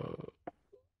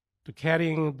to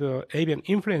carrying the avian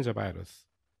influenza virus.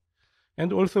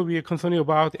 And also we are concerned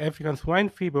about African swine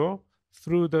fever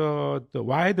through the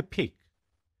wild pig.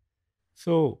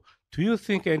 So do you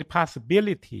think any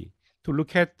possibility to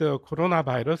look at the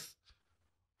coronavirus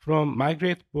from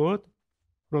migrant bird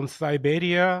from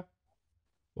Siberia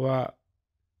or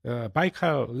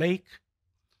Baikal Lake,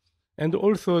 and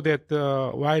also that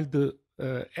wild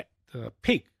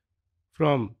pig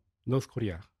from North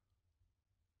Korea?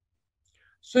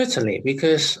 Certainly,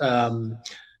 because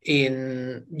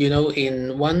in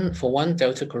one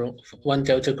Delta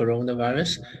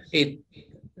coronavirus, it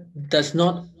does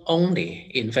not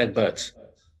only infect birds,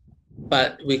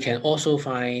 but we can also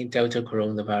find Delta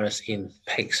coronavirus in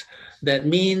pigs. That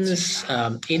means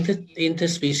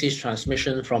interspecies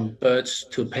transmission from birds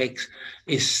to pigs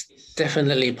is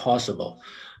definitely possible.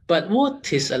 But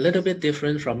what is a little bit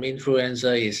different from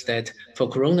influenza is that for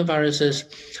coronaviruses,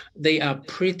 they are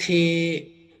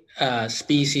pretty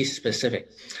species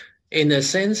specific, in the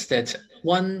sense that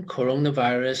one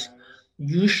coronavirus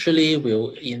usually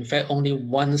will infect only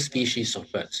one species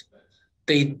of birds.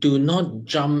 They do not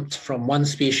jump from one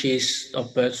species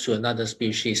of birds to another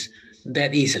species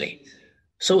that easily.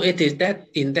 So it is that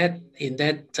in that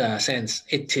sense,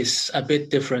 it is a bit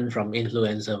different from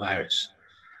influenza virus.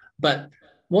 But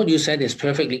what you said is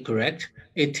perfectly correct.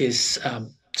 It is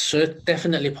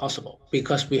definitely possible,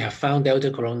 because we have found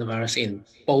Delta coronavirus in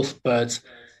both birds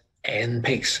and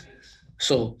pigs.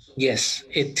 So yes,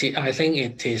 I think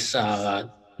it is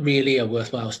really a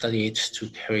worthwhile study to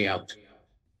carry out.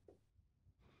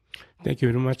 Thank you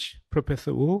very much,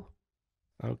 Professor Wu.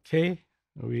 Okay,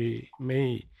 we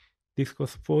may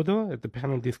discuss further at the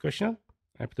panel discussion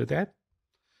after that.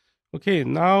 Okay,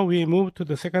 now we move to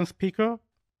the second speaker,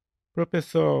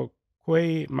 Professor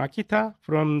Koei Makita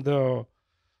from the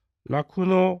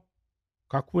Rakuno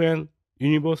Gakuen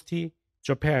University,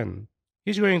 Japan.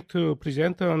 He's going to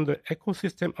present on the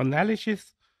ecosystem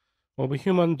analysis of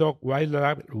human dog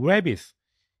wildlife rabies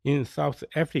in South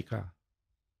Africa.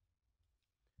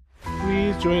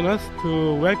 Please join us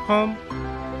to welcome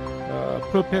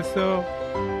Professor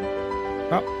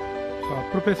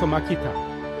Makita.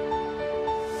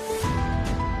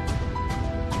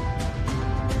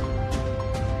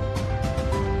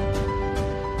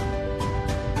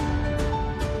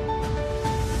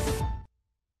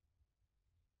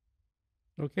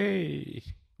 Okay,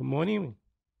 good morning.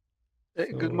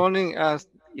 Good morning.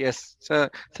 Yes, so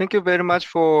thank you very much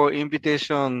for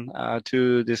invitation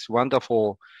to this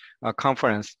wonderful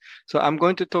conference. So I'm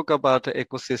going to talk about the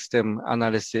ecosystem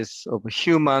analysis of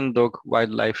human dog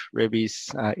wildlife rabies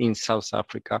in South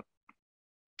Africa.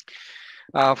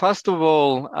 First of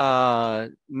all,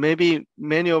 maybe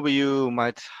many of you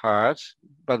might heard,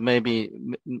 but maybe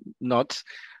not,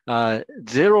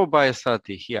 0 by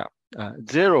 30 here.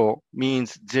 Zero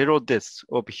means zero deaths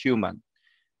of human.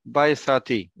 By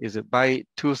 30 is by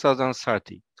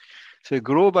 2030. So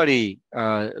globally,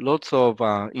 lots of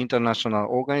international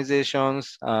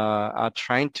organizations are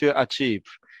trying to achieve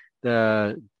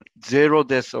the zero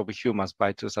deaths of humans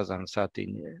by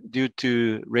 2030 due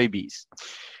to rabies.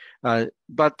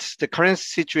 But the current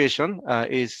situation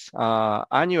is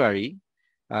annually,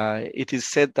 it is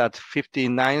said that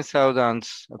 59,000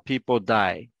 people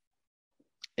die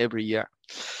every year.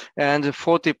 And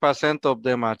 40% of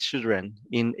them are children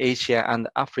in Asia and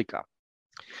Africa.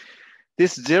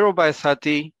 This 0 by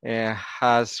 30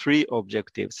 has three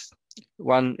objectives.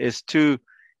 One is to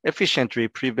efficiently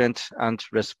prevent and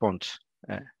respond.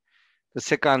 The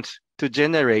second, to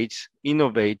generate,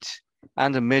 innovate,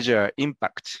 and measure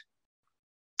impact.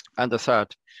 And the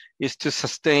third is to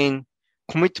sustain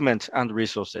commitment and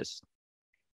resources.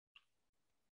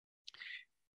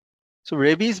 So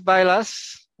rabies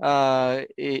virus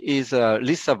is a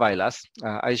Lissa virus.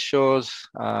 I showed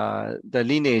the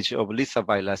lineage of Lissa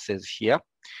viruses here.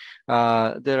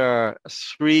 There are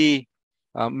three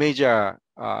major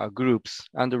groups,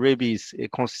 and the rabies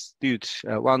constitutes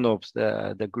one of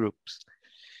the groups.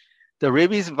 The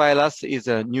rabies virus is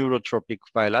a neurotropic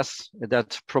virus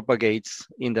that propagates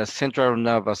in the central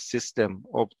nervous system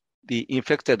of the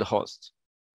infected host.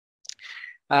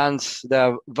 And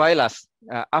the virus,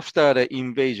 after the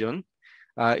invasion,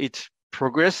 it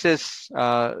progresses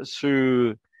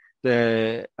through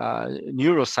the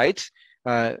neurocyte,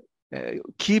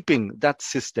 keeping that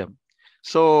system.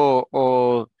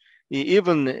 So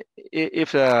even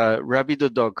if a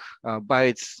rabid dog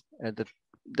bites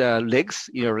the legs,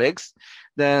 your legs,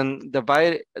 then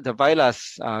the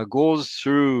virus goes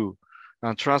through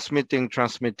transmitting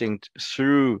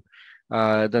through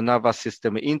the nervous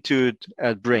system into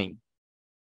the brain.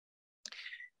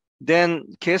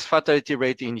 Then case fatality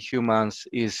rate in humans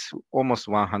is almost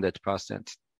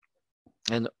 100%.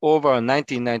 And over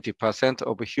 90%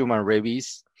 of human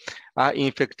rabies are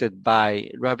infected by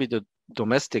rabid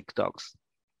domestic dogs.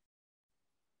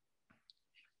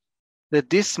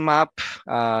 This map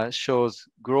shows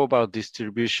global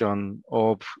distribution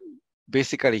of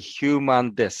basically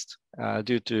human deaths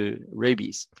due to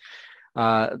rabies.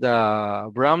 The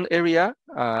brown area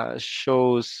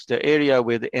shows the area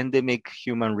with endemic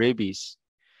human rabies,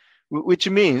 which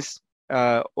means,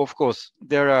 of course,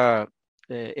 there are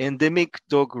endemic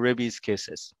dog rabies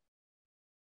cases.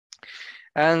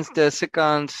 And the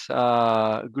second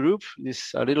group,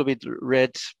 this a little bit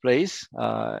red place,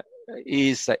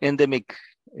 is endemic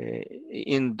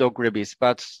in dog rabies,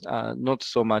 but not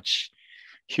so much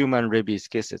human rabies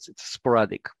cases. It's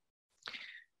sporadic.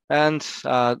 And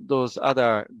those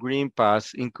other green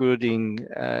parts, including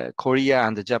Korea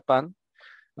and Japan,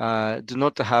 do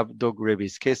not have dog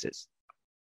rabies cases.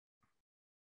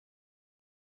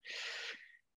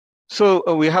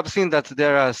 So we have seen that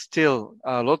there are still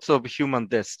lots of human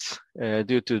deaths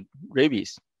due to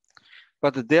rabies,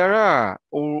 but there are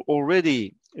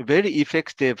already very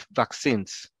effective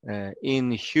vaccines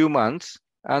in humans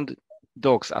and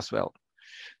dogs as well.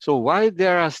 So why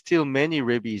there are still many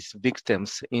rabies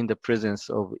victims in the presence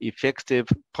of effective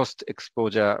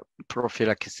post-exposure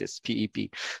prophylaxis, PEP?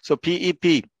 So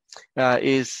PEP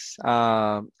is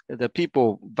the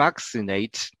people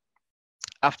vaccinate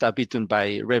after bitten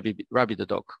by rabid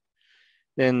dog.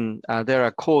 Then there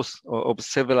are course of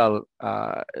several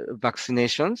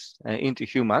vaccinations into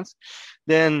humans.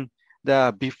 Then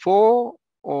before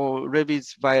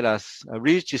rabies virus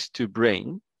reaches to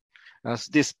brain,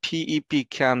 this PEP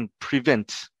can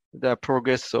prevent the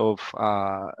progress of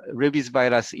rabies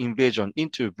virus invasion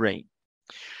into brain.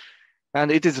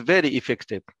 And it is very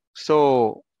effective.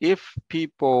 So if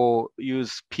people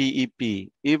use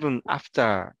PEP even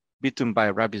after bitten by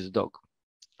rabies dog,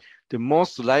 the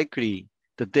most likely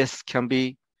the death can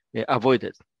be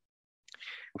avoided.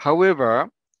 However,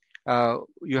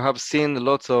 you have seen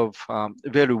lots of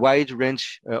very wide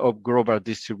range of global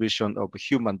distribution of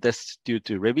human deaths due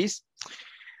to rabies.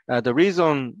 The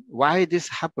reason why this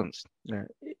happens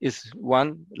is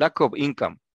one, lack of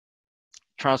income,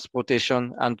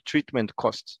 transportation, and treatment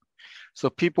costs. So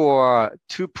people are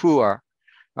too poor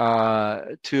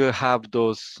to have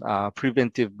those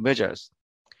preventive measures.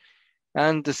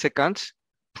 And the second,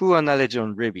 poor knowledge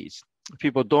on rabies.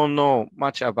 People don't know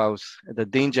much about the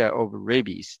danger of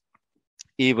rabies,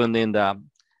 even in the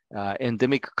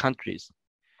endemic countries.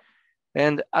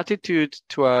 And attitude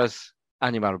towards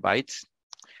animal bites.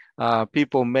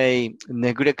 People may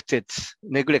neglect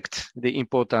the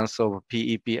importance of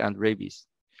PEP and rabies.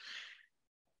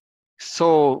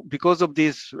 So because of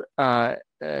these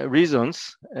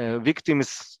reasons,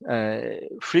 victims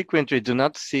frequently do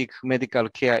not seek medical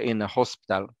care in a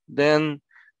hospital. Then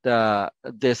the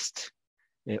death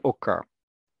occur.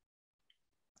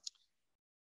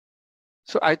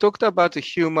 So I talked about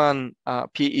human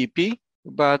PEP,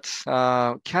 but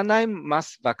canine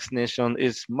mass vaccination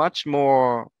is much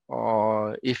more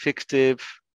effective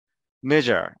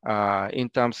measure in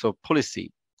terms of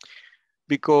policy,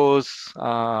 because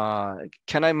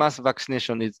canine mass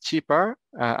vaccination is cheaper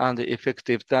and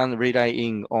effective than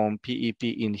relying on PEP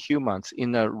in humans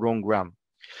in the long run.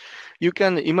 You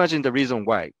can imagine the reason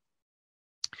why.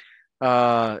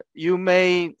 You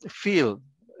may feel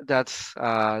that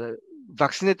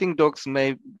vaccinating dogs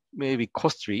may be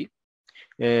costly,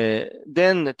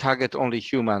 then target only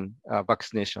human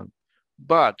vaccination.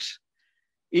 But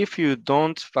if you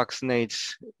don't vaccinate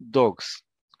dogs,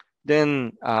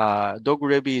 then dog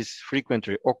rabies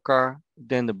frequently occur,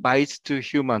 then the bites to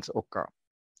humans occur.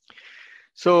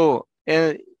 So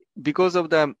because of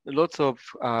the lots of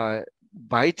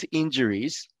bite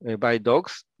injuries by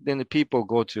dogs, then the people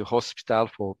go to hospital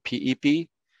for PEP.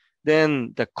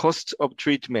 Then the cost of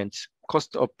treatment,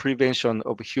 cost of prevention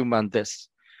of human deaths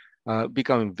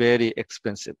becoming very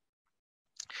expensive.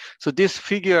 So this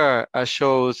figure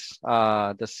shows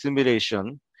the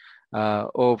simulation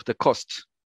of the cost.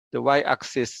 The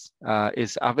y-axis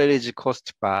is average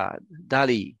cost per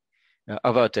daily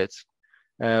averted,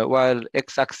 while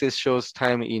x-axis shows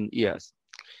time in years.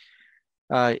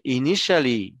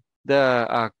 Initially,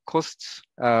 the costs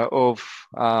of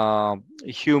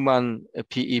human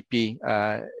PEP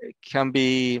can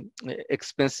be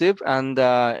expensive, and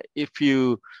if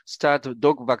you start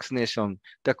dog vaccination,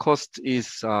 the cost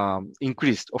is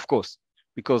increased, of course,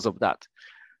 because of that.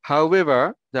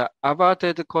 However, the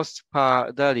averted cost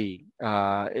per daily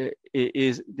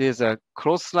there's a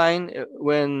cross line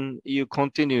when you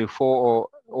continue 4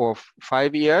 or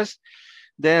 5 years,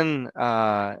 then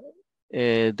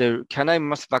the canine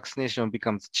mass vaccination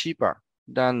becomes cheaper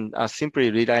than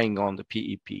simply relying on the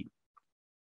PEP.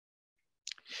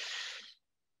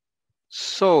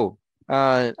 So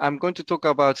I'm going to talk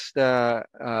about the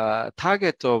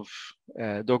target of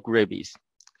dog rabies.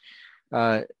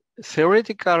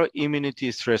 Theoretical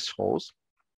immunity thresholds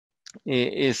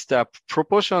is the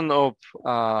proportion of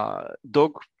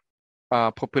dog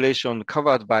population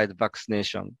covered by the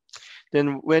vaccination.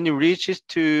 Then when you reach it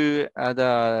to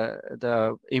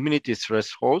the immunity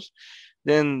thresholds,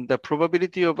 then the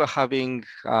probability of having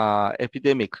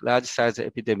epidemic, large size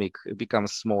epidemic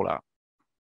becomes smaller.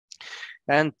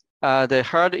 And the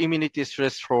herd immunity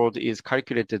threshold is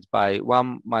calculated by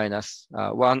 1 minus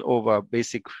 1 over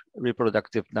basic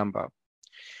reproductive number.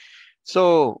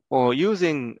 So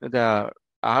using the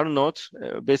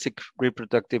R0 basic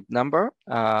reproductive number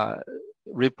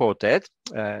reported,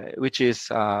 which is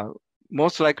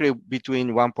most likely between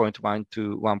 1.1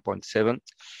 to 1.7,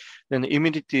 then the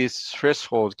immunity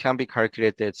threshold can be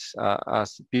calculated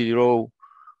as below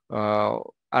around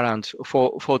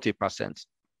 40%.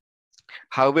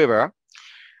 However,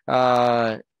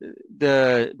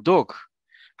 the dog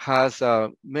has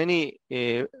many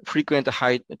frequent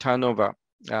high turnover.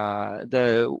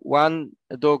 The one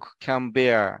dog can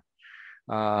bear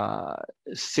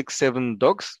 6-7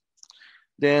 dogs.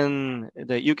 Then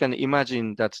you can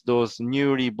imagine that those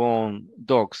newly born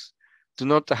dogs do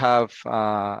not have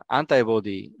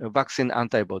antibody, vaccine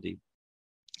antibody.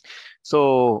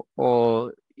 So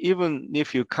even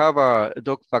if you cover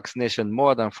dog vaccination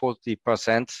more than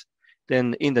 40%,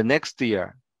 then in the next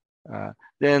year,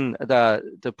 then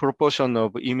the proportion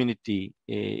of immunity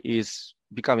is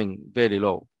becoming very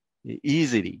low,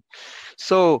 easily.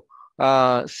 So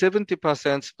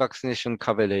 70% vaccination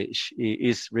coverage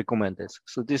is recommended.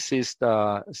 So this is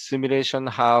the simulation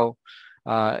how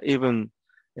even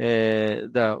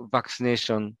the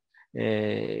vaccination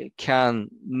can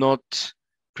not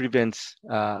prevent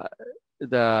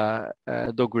the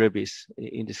dog rabies.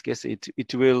 In this case,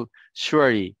 it will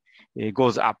surely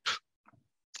goes up.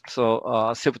 So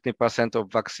 70%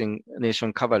 of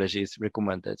vaccination coverage is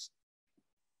recommended.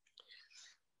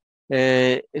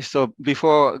 So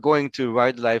before going to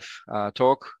wildlife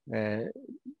talk, the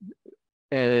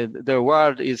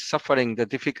world is suffering the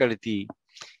difficulty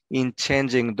in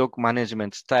changing dog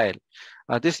management style.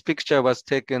 This picture was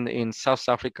taken in South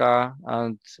Africa,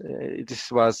 and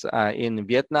this was in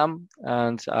Vietnam,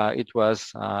 and it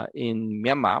was in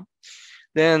Myanmar.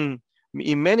 Then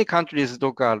in many countries,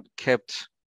 dogs are kept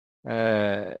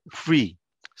free,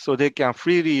 so they can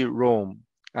freely roam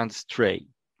and stray.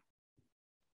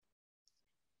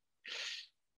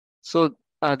 So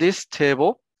this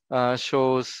table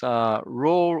shows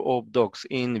role of dogs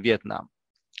in Vietnam.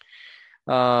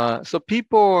 So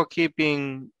people are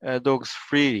keeping dogs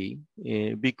freely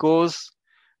because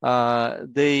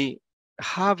they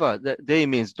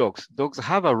means dogs. Dogs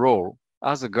have a role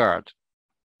as a guard.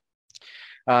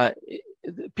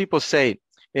 People say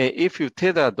if you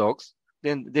tether dogs,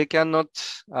 then they cannot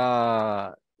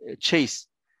chase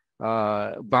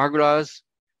burglars,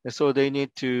 so they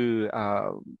need to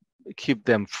keep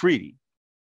them free.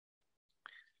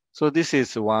 So this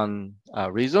is one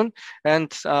reason.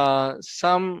 And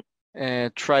some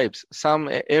tribes, some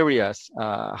areas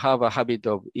have a habit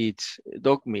of eat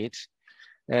dog meat,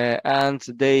 and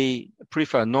they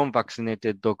prefer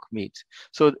non-vaccinated dog meat.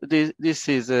 So this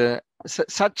is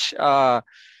such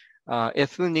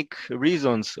ethnic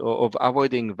reasons of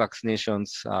avoiding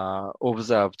vaccinations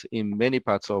observed in many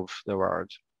parts of the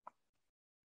world.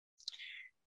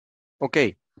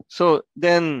 Okay, so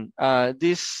then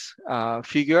this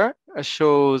figure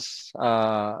shows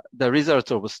the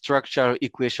result of structural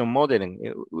equation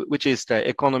modeling, which is the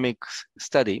economic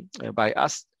study by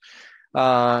us.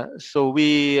 So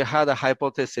we had a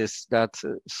hypothesis that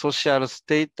social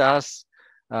status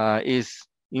is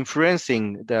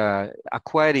influencing the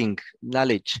acquiring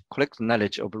knowledge, correct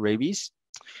knowledge of rabies.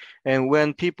 And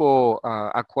when people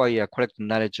acquire correct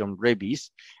knowledge on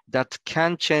rabies, that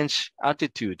can change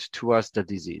attitude towards the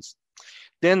disease.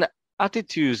 Then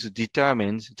attitudes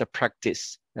determine the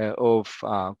practice of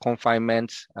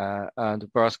confinement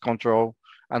and birth control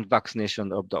and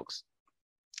vaccination of dogs.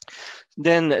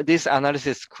 Then this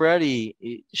analysis clearly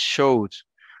showed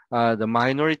the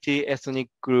minority ethnic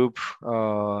group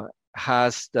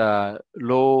has the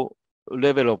low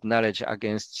level of knowledge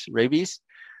against rabies,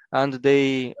 and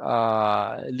they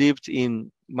lived in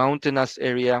mountainous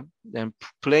area, and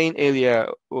plain area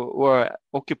were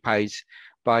occupied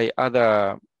by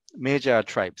other major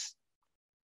tribes,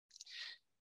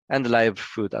 and live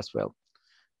food as well.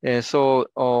 So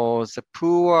the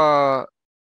poor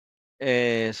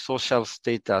social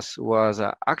status was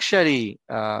actually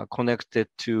connected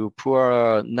to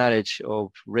poor knowledge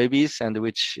of rabies, and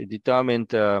which determined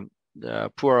the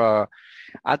poor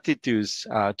attitudes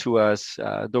towards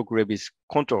dog rabies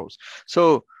controls.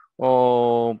 So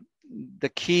the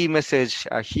key message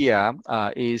here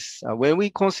is when we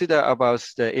consider about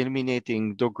the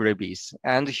eliminating dog rabies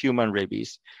and human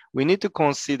rabies, we need to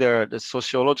consider the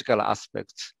sociological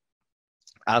aspects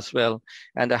as well,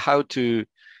 and how to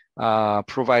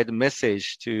provide a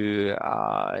message to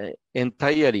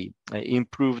entirely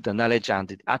improve the knowledge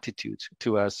and attitude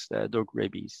towards dog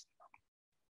rabies.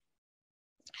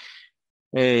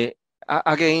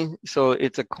 Again, so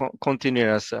it's a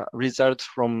continuous result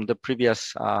from the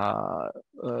previous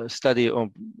study of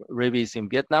rabies in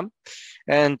Vietnam.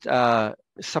 And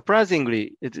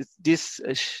surprisingly, this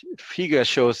figure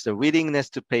shows the willingness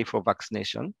to pay for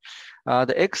vaccination.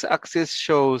 The x-axis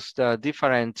shows the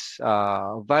different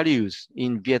values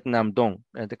in Vietnam dong,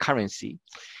 the currency.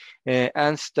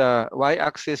 And the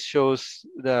y-axis shows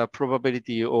the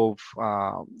probability of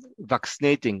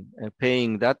vaccinating,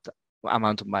 paying that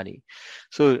amount of money.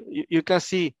 So you can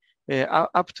see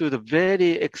up to the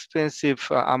very expensive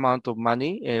amount of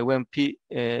money when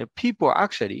people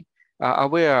actually are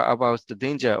aware about the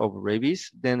danger of rabies,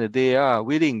 then they are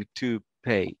willing to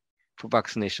pay for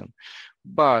vaccination.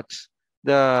 But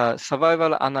the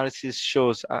survival analysis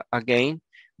shows again,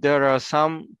 there are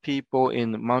some people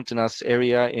in mountainous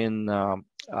area in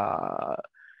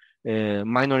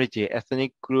minority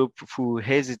ethnic group who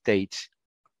hesitate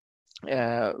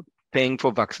paying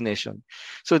for vaccination.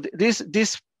 So this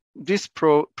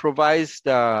provides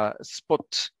the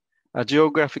spot,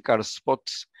 geographical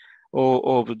spots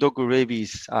of dog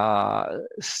rabies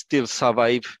still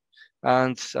survive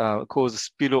and cause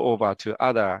spillover to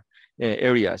other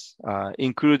areas,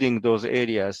 including those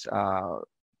areas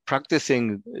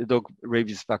practicing dog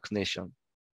rabies vaccination.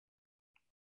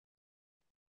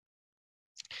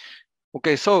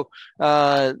 Okay, so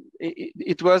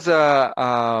it was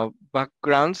a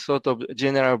background, sort of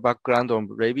general background on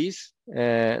rabies.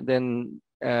 Then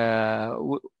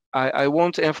I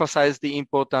want to emphasize the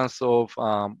importance of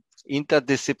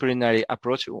interdisciplinary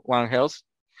approach, One Health,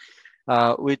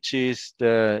 which is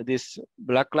this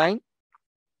black line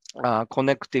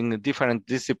connecting different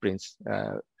disciplines,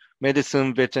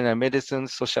 medicine, veterinary medicine,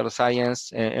 social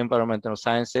science, environmental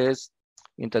sciences,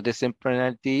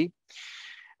 interdisciplinarity.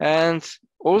 And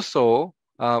also,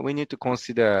 we need to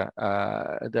consider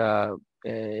the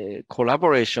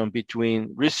collaboration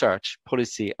between research,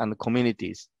 policy, and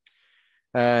communities.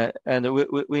 And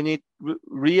we need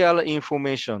real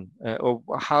information of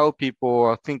how people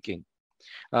are thinking.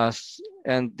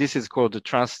 And this is called the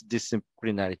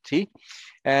transdisciplinarity.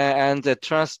 And the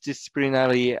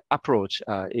transdisciplinary approach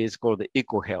is called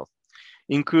eco-health,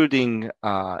 including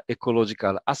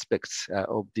ecological aspects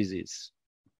of disease.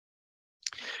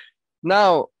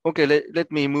 Now, okay,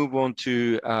 let me move on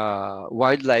to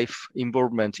wildlife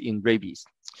involvement in rabies.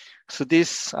 So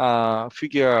this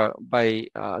figure by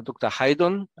Dr.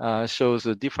 Haydon shows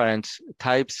the different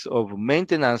types of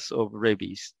maintenance of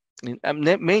rabies,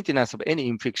 maintenance of any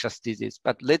infectious disease.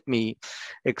 But let me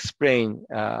explain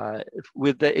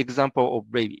with the example of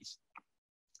rabies.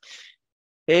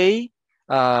 Here,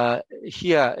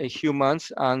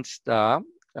 humans and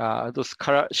those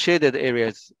shaded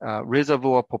areas,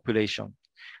 reservoir population.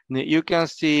 You can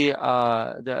see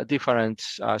the different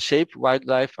shape,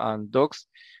 wildlife and dogs.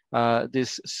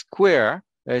 This square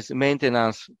is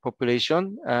maintenance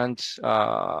population, and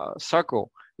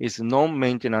circle is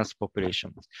non-maintenance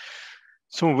population.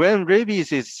 So when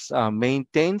rabies is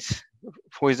maintained,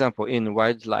 for example, in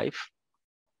wildlife,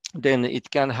 then it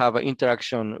can have an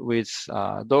interaction with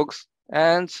dogs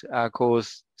and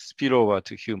cause spillover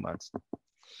to humans.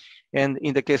 And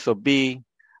in the case of B,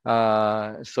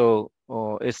 it's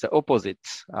the opposite.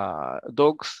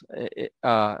 Dogs,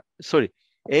 sorry,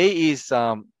 A is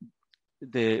when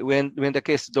the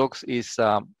case dogs is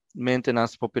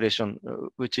maintenance population,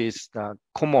 which is the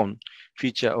common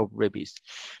feature of rabies.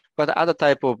 But other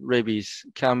type of rabies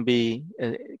can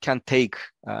take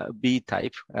B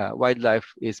type.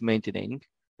 Wildlife is maintaining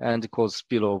and cause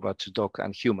spillover to dog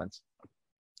and humans.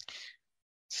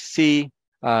 C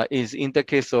is in the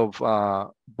case of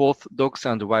both dogs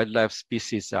and wildlife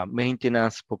species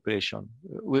maintenance population,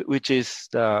 which is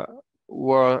the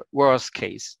worst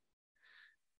case.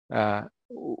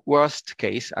 Worst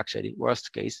case.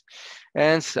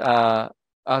 And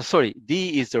sorry,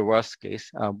 D is the worst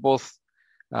case. Both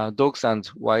dogs and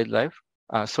wildlife.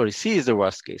 Sorry, C is the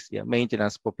worst case. Yeah,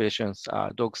 maintenance populations,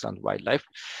 dogs and wildlife.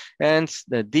 And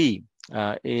the D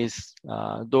is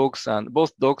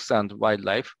both dogs and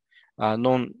wildlife,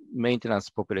 non-maintenance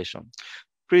population.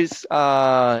 Please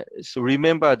so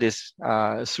remember this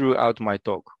throughout my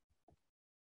talk.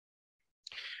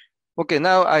 Okay,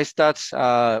 now I start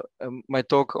my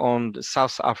talk on the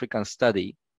South African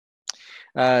study.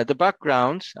 The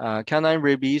background, canine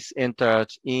rabies entered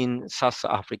in South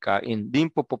Africa in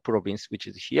Limpopo province, which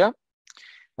is here,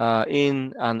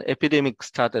 in an epidemic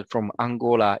started from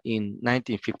Angola in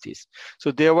 1950s.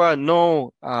 So there were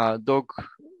no dog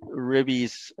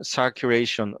rabies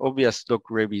circulation, obvious dog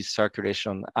rabies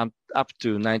circulation up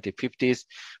to 1950s,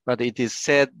 but it is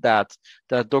said that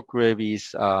the dog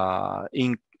rabies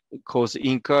caused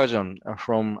incursion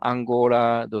from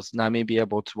Angola, those Namibia,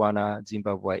 Botswana,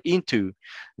 Zimbabwe into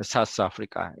South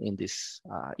Africa in this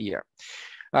year.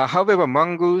 However,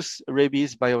 mongoose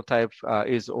rabies biotype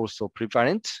is also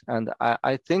prevalent, and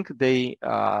I think they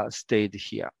stayed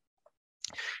here.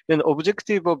 Then the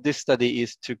objective of this study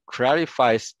is to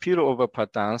clarify spillover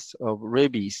patterns of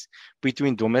rabies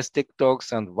between domestic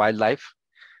dogs and wildlife,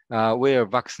 where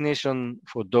vaccination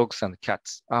for dogs and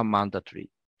cats are mandatory.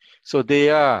 So they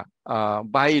are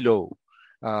by law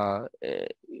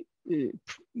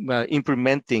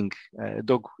implementing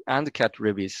dog and cat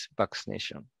rabies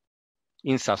vaccination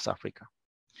in South Africa.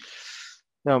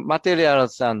 Now,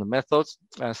 materials and methods.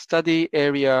 Study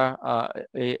area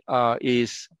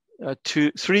is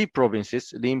 3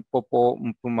 provinces: Limpopo,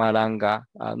 Mpumalanga,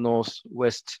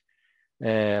 Northwest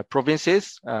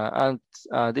provinces, and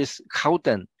this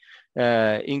Gauteng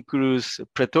includes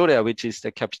Pretoria, which is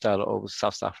the capital of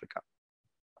South Africa.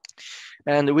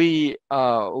 And we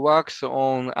worked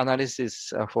on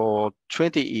analysis for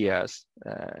 20 years.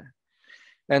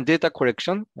 And data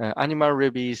collection, animal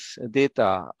rabies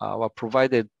data were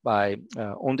provided by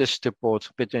On-the-Spot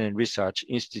Veterinary Research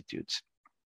Institute,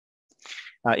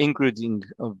 including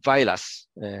virus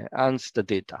and the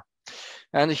data.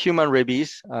 And human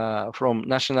rabies from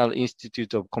National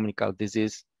Institute of Communicable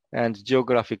Disease, and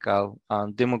geographical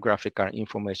and demographical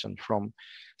information from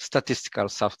Statistical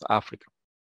South Africa.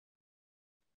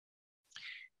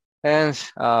 And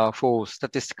for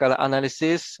statistical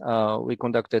analysis, we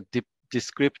conducted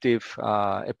descriptive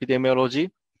epidemiology,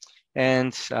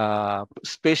 and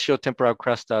spatio-temporal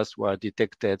clusters were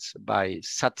detected by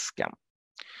SAT-SCAN.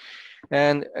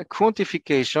 And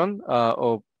quantification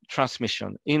of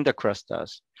transmission in the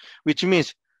clusters, which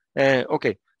means,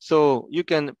 okay, so you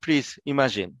can please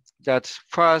imagine that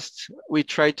first we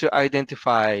try to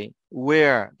identify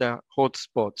where the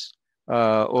hotspots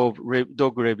of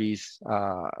dog rabies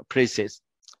places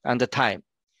and the time.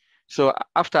 So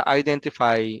after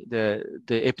identify the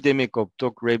epidemic of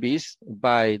dog rabies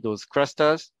by those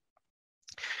clusters,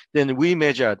 then we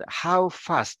measured how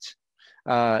fast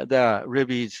the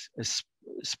rabies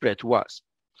spread was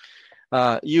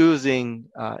using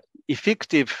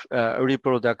effective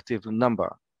reproductive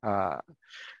number.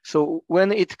 So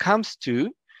when it comes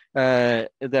to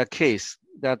the case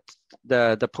that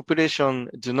the population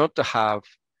do not have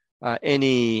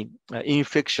any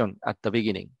infection at the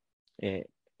beginning,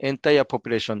 entire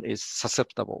population is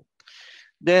susceptible,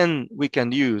 then we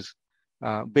can use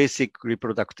basic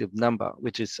reproductive number,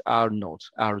 which is R0,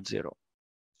 R0.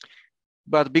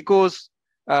 But because,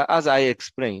 as I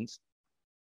explained,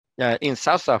 in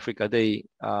South Africa, they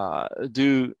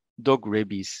do dog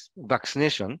rabies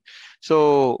vaccination.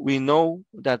 So we know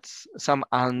that some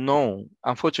unknown,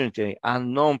 unfortunately,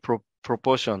 unknown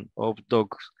proportion of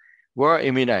dogs were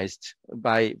immunized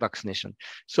by vaccination.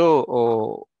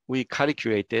 So we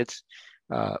calculated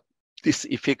this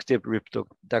effective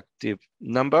reproductive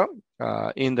number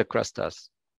in the clusters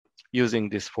using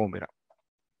this formula.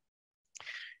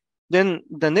 Then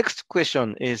the next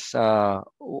question is,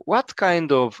 what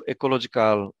kind of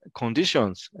ecological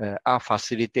conditions are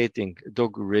facilitating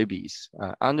dog rabies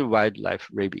and wildlife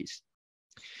rabies?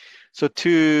 So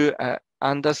to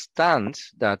understand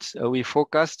that, we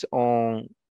focused on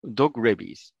dog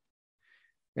rabies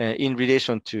in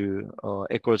relation to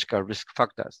ecological risk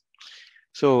factors.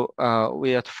 So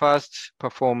we at first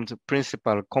performed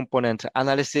principal component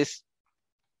analysis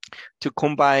to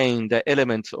combine the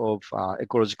elements of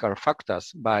ecological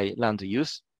factors by land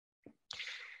use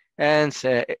and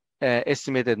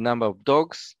estimated number of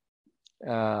dogs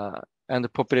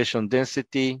and population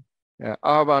density,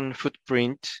 urban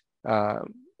footprint,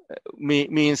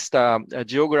 means the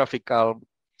geographical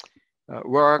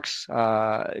works,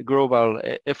 global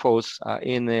efforts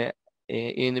in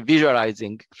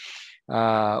visualizing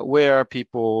where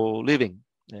people living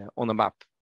on a map,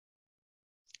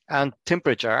 and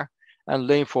temperature and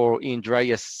rainfall in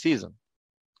driest season.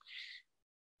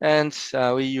 And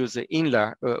we use the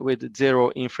INLA with zero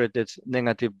inflated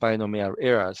negative binomial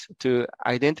errors to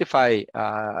identify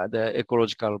the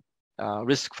ecological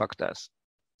risk factors.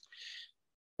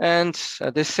 And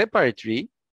separately,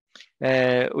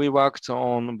 we worked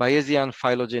on Bayesian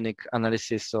phylogenetic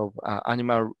analysis of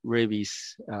animal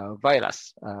rabies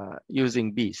virus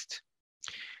using BEAST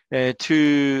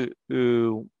to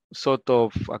sort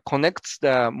of connects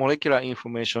the molecular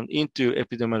information into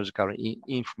epidemiological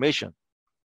information.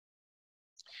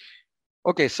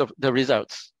 Okay, so the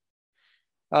results.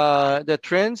 The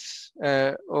trends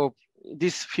of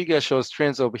this figure shows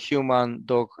trends of human,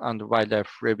 dog, and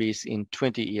wildlife rabies in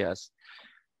 20 years.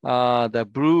 The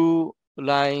blue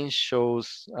line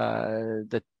shows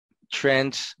the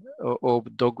trend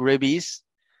of dog rabies.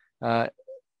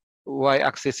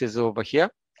 Y-axis is over here,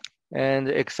 and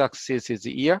the x-axis is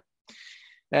the year,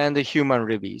 and the human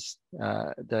rabies,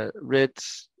 the red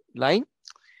line,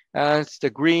 and the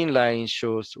green line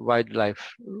shows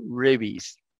wildlife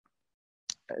rabies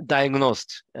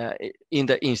diagnosed in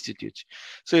the institute.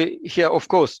 So here, of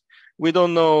course, we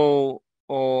don't know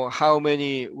how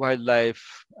many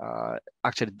wildlife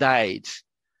actually died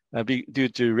due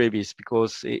to rabies,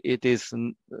 because it is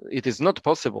not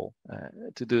possible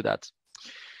to do that.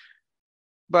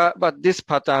 But this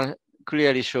pattern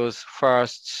clearly shows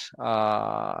first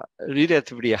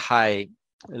relatively high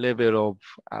level of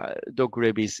dog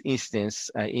rabies incidence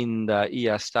in the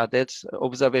year started.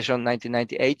 Observation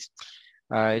 1998,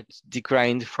 it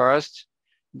declined first.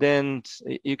 Then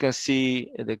you can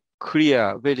see the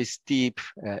clear, very steep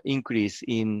increase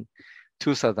in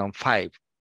 2005.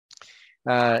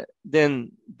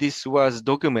 Then this was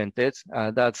documented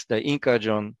that the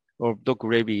incursion of dog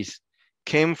rabies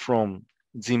came from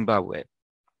Zimbabwe.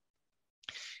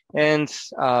 And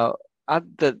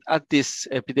at this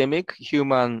epidemic,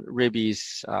 human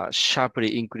rabies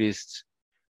sharply increased,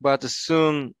 but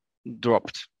soon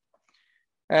dropped.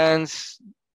 And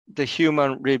the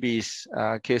human rabies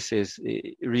cases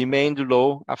remained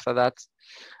low after that.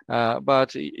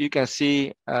 But you can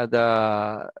see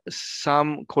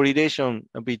some correlation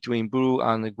between blue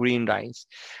and green lines,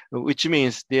 which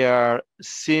means there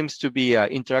seems to be an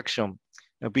interaction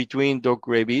between dog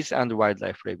rabies and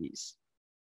wildlife rabies.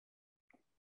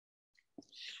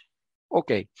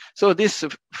 Okay, so this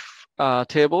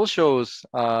table shows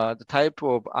the type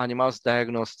of animals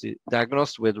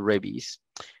diagnosed with rabies.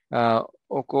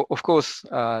 Of course,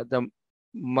 the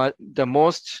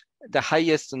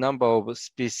highest number of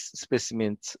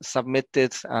specimens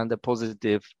submitted and the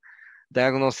positive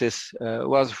diagnosis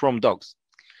was from dogs.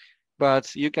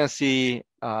 But you can see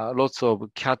lots of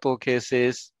cattle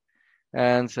cases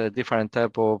and different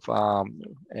type of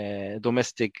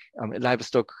domestic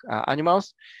livestock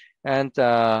animals. and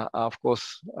of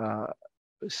course,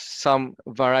 some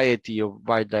variety of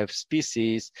wildlife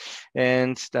species,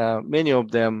 and many of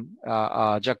them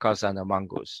are jackals and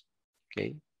mongoose.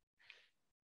 Okay.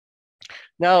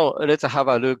 Now let's have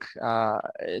a look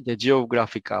the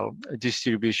geographical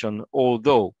distribution.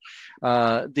 Although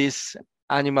these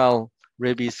animal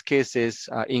rabies cases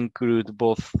include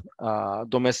both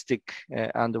domestic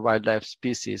and wildlife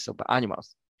species of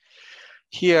animals.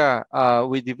 Here,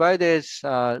 we divided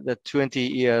the 20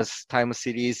 years time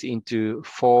series into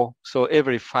 4. So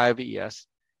every 5 years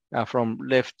from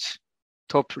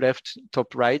top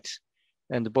right,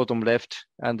 and the bottom left,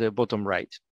 and the bottom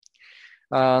right.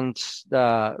 And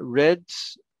the red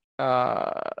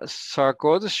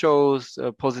circle shows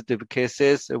positive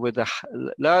cases, with the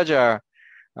larger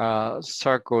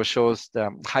circle shows the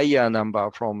higher number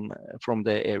from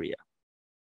the area,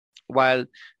 while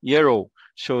yellow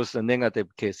shows the negative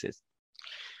cases.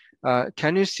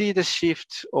 Can you see the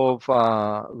shift of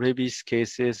rabies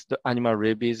cases, the animal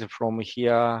rabies, from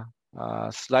here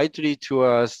slightly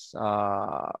towards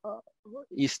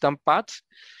eastern part?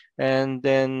 And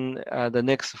then the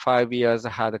next 5 years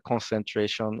had a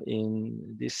concentration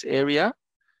in this area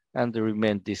and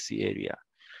remained this area.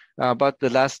 But the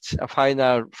last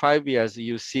final 5 years,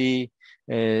 you see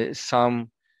some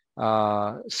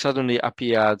suddenly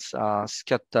appeared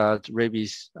scattered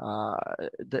rabies,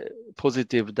 the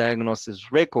positive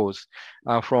diagnosis records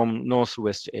from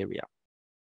northwest area.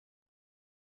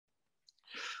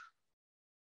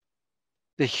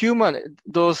 The human,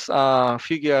 those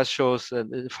figures shows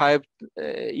 5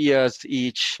 years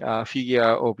each figure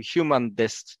of human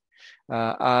deaths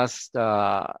as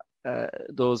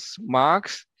those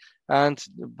marks, and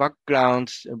the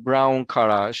background brown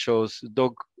color shows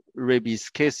dog rabies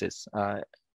cases.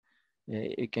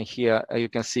 You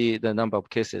can see the number of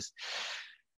cases.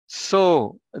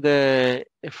 So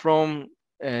from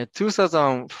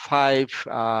 2005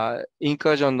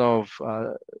 incursion of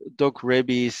dog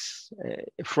rabies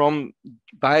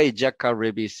by jackal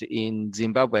rabies in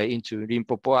Zimbabwe into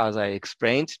Limpopo, as I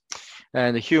explained,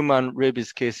 and human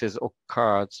rabies cases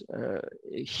occurred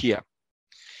here.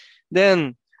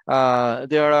 Then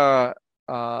there are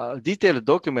detailed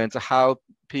documents how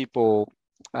people,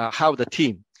 how the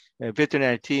team,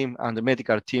 veterinary team and the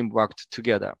medical team worked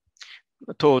together,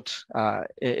 taught,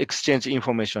 exchange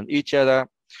information each other,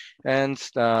 and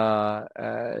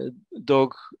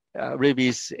dog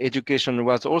rabies education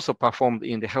was also performed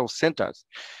in the health centers.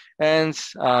 And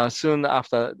soon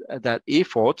after that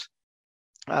effort,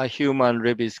 human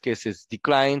rabies cases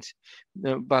declined,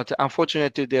 but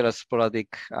unfortunately there are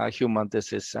sporadic human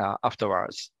deaths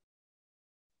afterwards.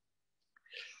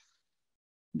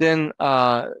 Then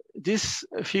this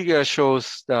figure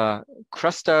shows the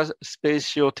clusters,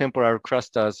 spatio-temporal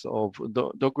clusters of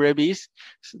dog rabies.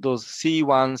 Those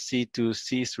C1, C2,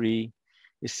 C3,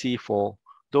 C4.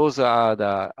 Those are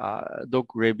the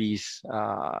dog rabies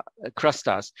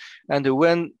clusters. And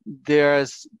when there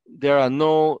are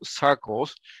no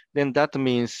circles, then that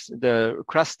means the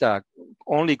cluster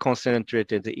only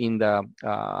concentrated in the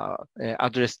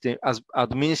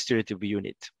administrative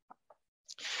unit.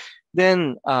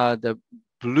 Then the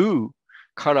blue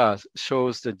color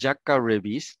shows the jackal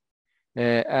rabies,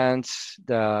 and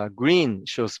the green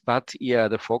shows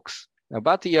bat-eared fox.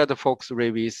 Bat-eared fox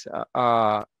rabies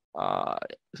are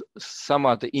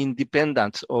somewhat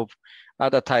independent of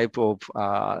other type of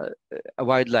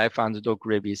wildlife and dog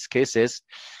rabies cases.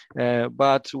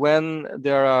 But when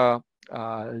there are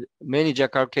many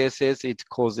jackal cases, it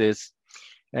causes,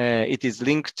 it is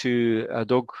linked to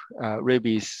dog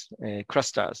rabies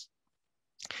clusters.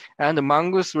 And the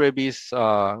mongoose rabies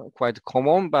are quite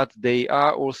common, but they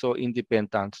are also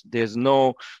independent. There's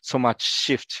no so much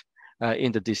shift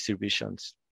in the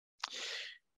distributions.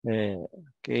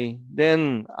 Okay,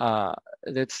 then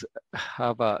let's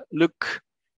have a look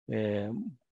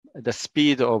the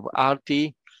speed of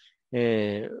RT,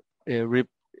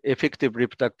 effective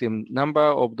reproductive number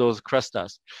of those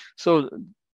clusters. So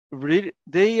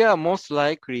they are most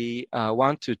likely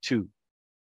 1 to 2.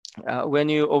 When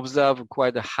you observe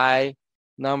quite a high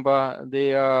number,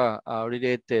 they are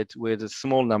related with a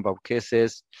small number of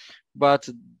cases, but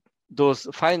those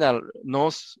final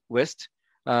northwest,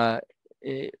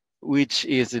 which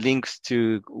is linked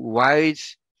to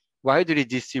widely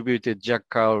distributed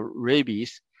jackal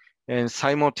rabies, and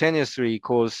simultaneously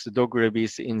caused dog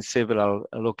rabies in several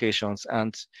locations,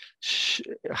 and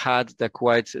had the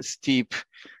quite steep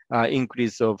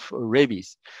increase of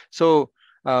rabies. So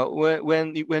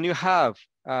when you have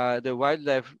the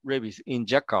wildlife rabies in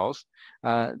jackals,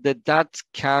 that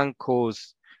can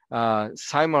cause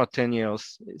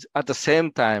simultaneous, at the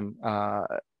same time,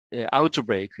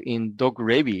 outbreak in dog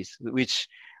rabies, which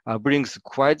brings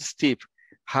quite steep,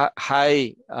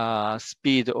 high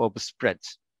speed of spread.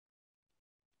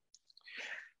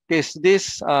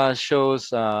 This shows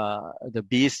the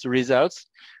beast results.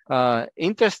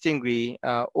 Interestingly,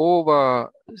 over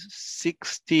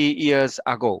 60 years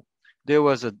ago, there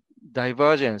was a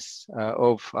divergence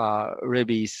of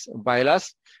rabies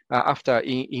virus after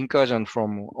incursion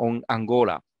from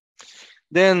Angola.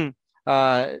 Then,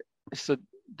 so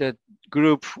the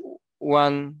group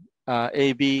 1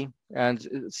 AB,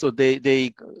 and so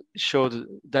they showed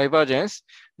divergence.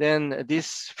 Then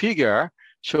this figure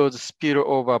shows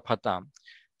spillover pattern.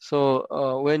 So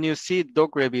when you see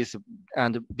dog rabies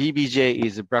and BBJ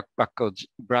is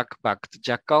black-backed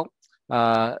jackal,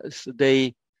 so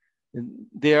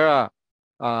there are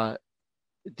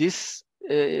this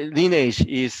lineage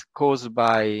is caused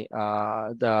by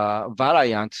the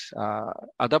variant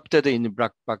adopted in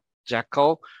black-backed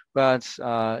jackal, but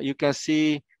you can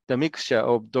see the mixture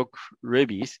of dog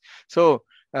rabies, so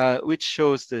which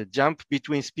shows the jump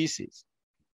between species.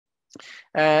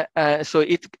 So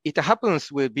it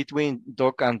happens between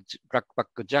dog and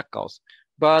black-backed jackals,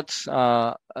 but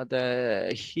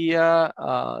here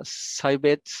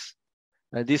civet,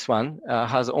 this one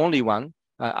has only one.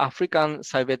 African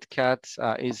civet cat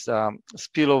is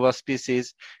spillover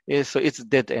species, so it's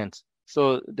dead end.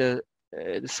 So the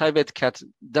civet cat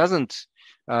doesn't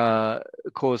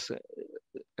cause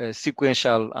a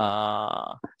sequential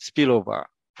spillover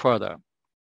further.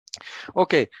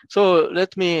 Okay, so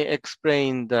let me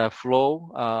explain the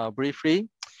flow briefly.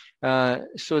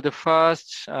 So the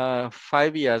first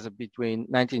 5 years between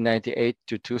 1998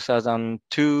 to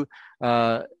 2002,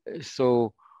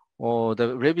 so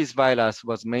the rabies virus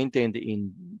was maintained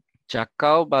in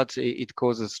jackal, but it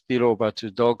causes spillover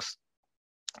to dogs.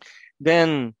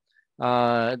 Then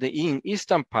in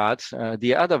eastern parts,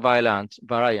 the other variant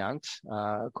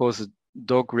causes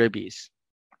dog rabies.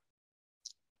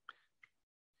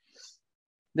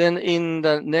 Then in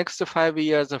the next 5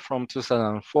 years from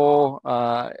 2004,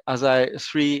 as I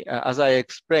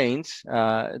explained,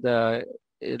 the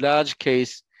large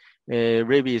case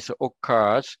rabies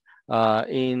occurred by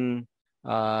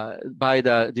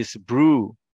this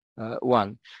blue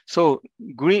one. So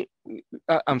blue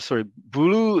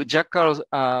jackal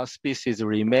species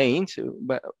remained,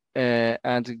 but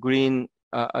and green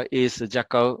is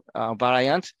jackal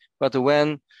variant. But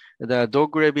when the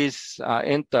dog rabies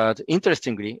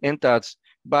interestingly entered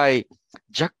by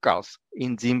jackals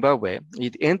in Zimbabwe,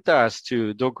 it enters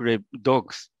to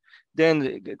dogs, then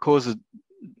it causes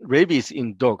rabies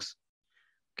in dogs.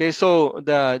 Okay, so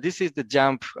this is the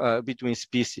jump between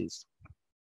species.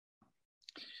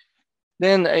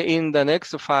 Then in the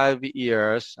next 5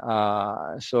 years,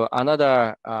 so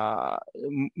another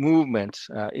movement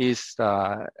is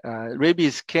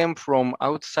rabies came from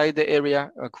outside the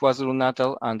area,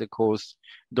 KwaZulu-Natal, and caused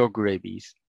dog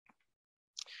rabies.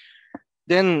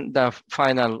 Then the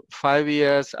final 5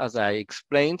 years, as I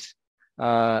explained,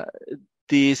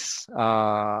 this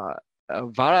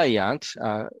variant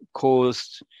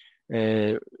caused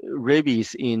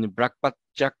rabies in black-backed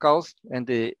jackals, and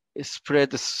they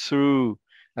spread through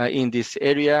in this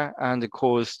area and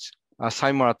caused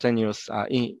simultaneous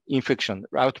infection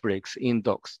outbreaks in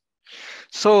dogs.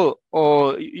 So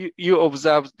you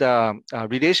observe the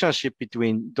relationship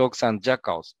between dogs and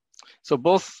jackals. So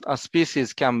both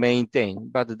species can maintain,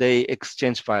 but they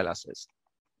exchange viruses.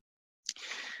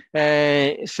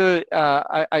 So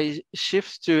I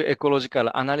shift to ecological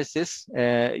analysis.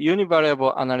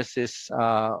 Univariable analysis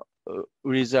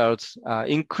results,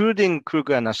 including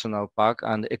Kruger National Park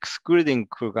and excluding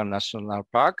Kruger National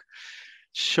Park,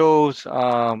 shows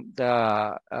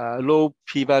the low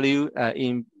p-value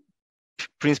in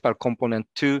principal component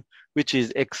 2, which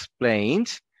is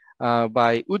explained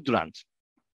by woodland,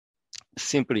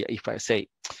 simply if I say,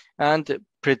 and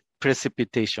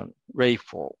precipitation,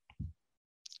 rainfall.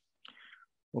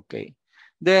 Okay,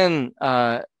 then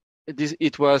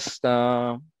it was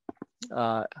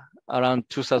around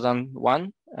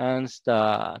 2001, and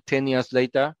 10 years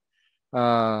later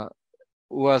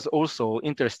was also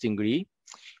interestingly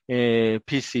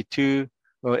PC2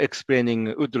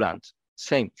 explaining woodland,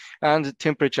 same, and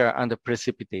temperature and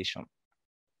precipitation.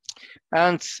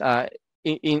 And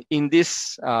in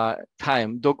this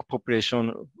time, dog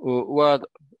population were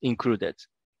included.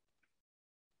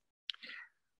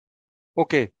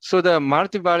 Okay, so the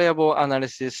multivariable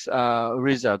analysis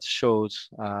result shows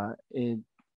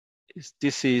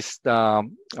this is the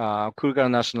Kruger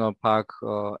National Park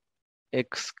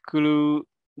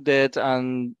excluded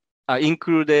and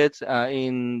included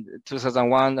in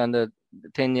 2001 and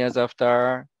 10 years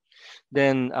after.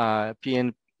 Then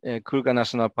PN Kruger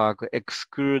National Park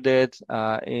excluded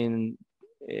in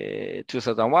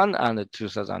 2001 and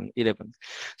 2011.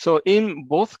 So in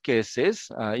both cases,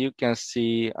 you can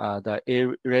see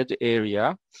the red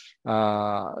area,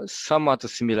 somewhat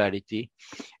similarity.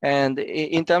 And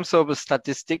in terms of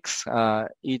statistics, the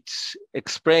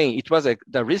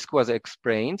risk was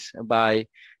explained by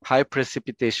high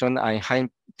precipitation and high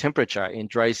temperature in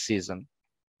dry season,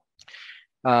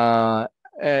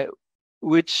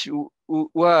 which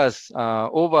was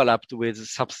overlapped with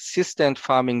subsistent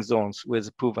farming zones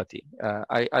with poverty.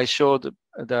 I showed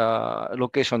the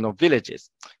location of villages.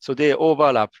 So they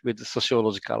overlap with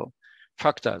sociological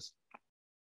factors.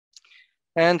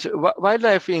 And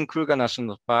wildlife in Kruger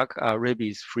National Park are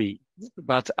rabies-free,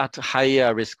 but at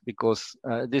higher risk because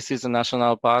this is a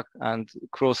national park and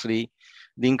closely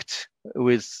linked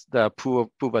with the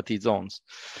poverty zones.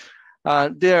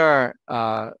 There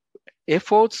are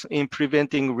efforts in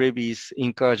preventing rabies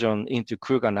incursion into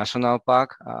Kruger National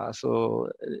Park. So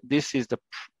this is the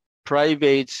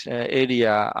private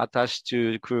area attached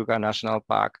to Kruger National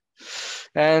Park.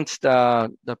 And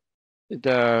the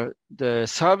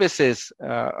services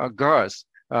guards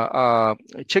are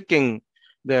checking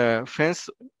the fence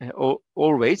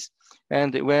always.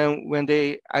 And when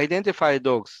they identify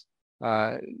dogs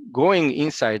going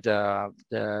inside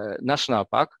the national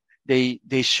park, they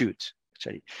shoot.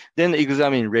 Actually, then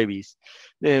examine rabies.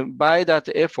 Then by that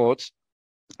effort,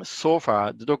 so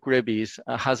far, the dog rabies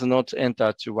has not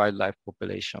entered to wildlife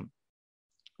population.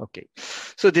 Okay,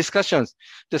 so discussions.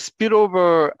 The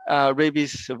spillover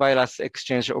rabies virus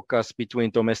exchange occurs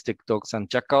between domestic dogs and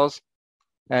jackals.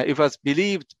 It was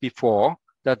believed before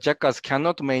that jackals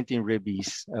cannot maintain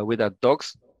rabies without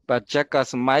dogs, but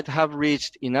jackals might have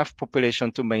reached enough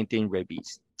population to maintain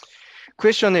rabies.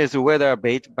 Question is whether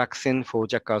bait vaccine for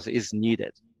jackals is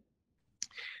needed.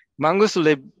 Mongoose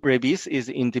rabies is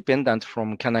independent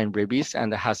from canine rabies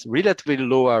and has relatively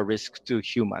lower risk to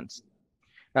humans.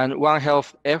 And One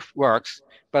Health F works,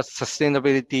 but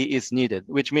sustainability is needed,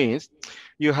 which means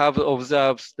you have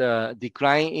observed the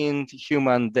decline in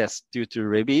human deaths due to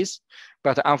rabies,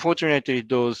 but unfortunately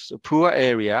those poor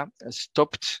areas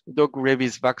stopped dog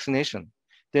rabies vaccination.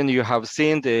 Then you have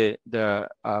seen the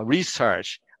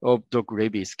research of dog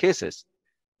rabies cases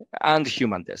and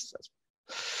human deaths.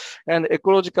 And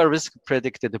ecological risk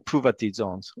predicted poverty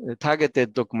zones,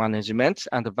 targeted dog management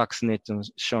and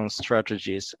vaccination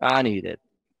strategies are needed.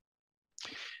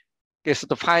 Okay, so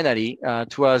finally,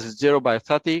 towards 0 by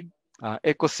 30,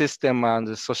 ecosystem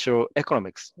and social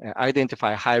economics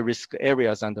identify high-risk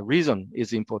areas, and the reason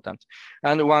is important.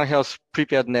 And One Health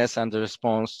preparedness and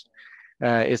response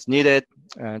is needed.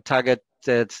 Targeted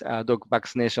dog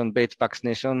vaccination, bait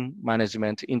vaccination,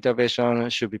 management intervention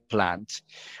should be planned.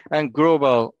 And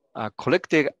global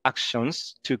collective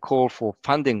actions to call for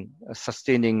funding,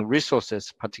 sustaining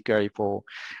resources, particularly for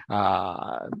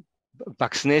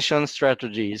vaccination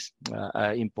strategies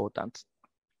are important.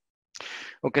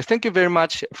 Okay, thank you very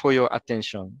much for your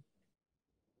attention.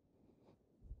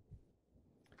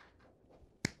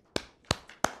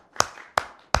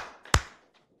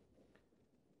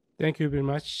 Thank you very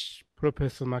much,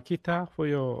 Professor Makita, for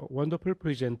your wonderful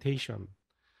presentation.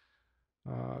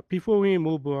 Before we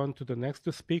move on to the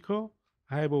next speaker,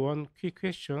 I have one quick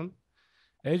question.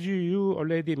 As you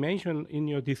already mentioned in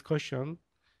your discussion,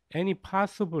 any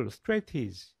possible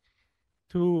strategies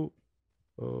to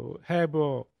have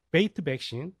a bait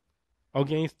vaccine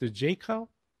against the jackal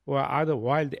or other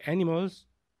wild animals,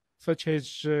 such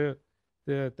as the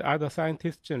other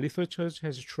scientists and researchers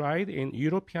has tried in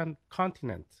European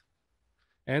continent?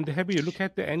 And have you looked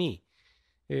at any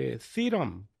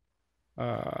serum,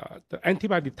 the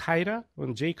antibody titer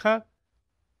on jackal,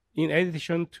 in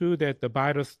addition to that, the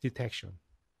virus detection?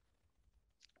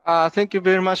 Thank you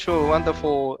very much for a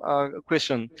wonderful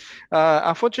question.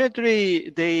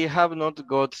 Unfortunately, they have not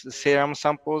got serum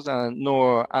samples and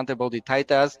nor antibody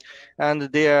titers,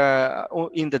 and they are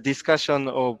in the discussion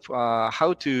of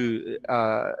how to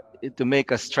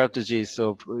make a strategies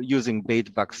of using bait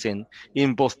vaccine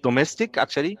in both domestic,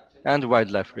 actually, and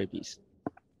wildlife rabies.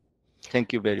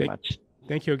 Thank you very much.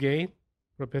 Thank you again,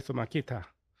 Professor Makita.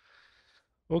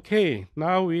 Okay,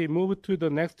 now we move to the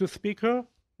next speaker,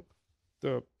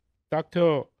 the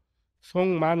Dr.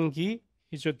 Song Man-gi.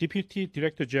 He's a Deputy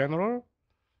Director General,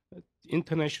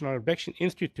 International Vaccine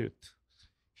Institute.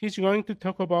 He's going to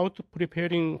talk about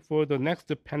preparing for the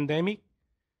next pandemic,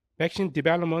 vaccine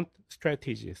development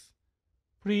strategies.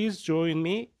 Please join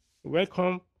me.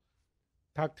 Welcome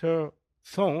Dr.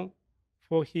 Song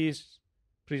for his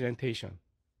presentation.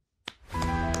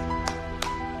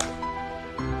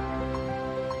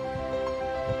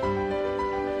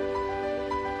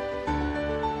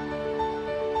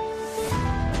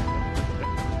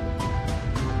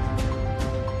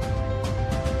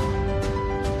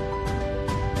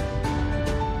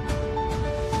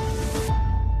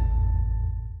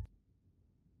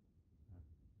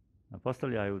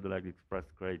 Firstly, I would like to express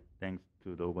great thanks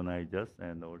to the organizers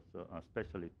and also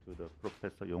especially to the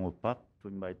Professor Yong-Ho Park to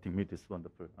inviting me this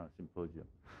wonderful symposium.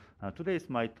 Today's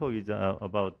my talk is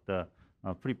about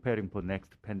preparing for next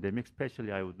pandemic.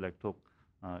 Especially, I would like to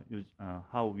talk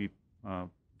how we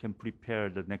can prepare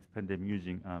the next pandemic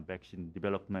using vaccine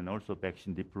development, also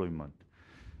vaccine deployment.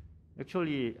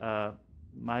 Actually,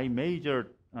 my major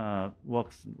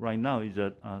works right now is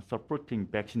supporting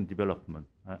vaccine development.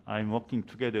 I'm working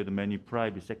together with many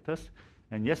private sectors.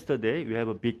 And yesterday, we have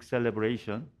a big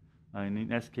celebration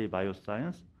in SK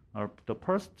Bioscience. The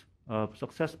first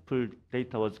successful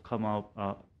data was come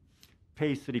out,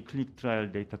 phase 3 clinical trial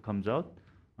data comes out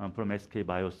from SK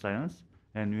Bioscience.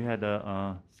 And we had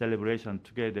a celebration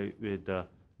together with the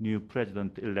new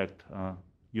president-elect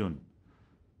Yoon.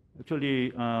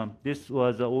 Actually, this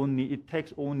was it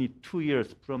takes only 2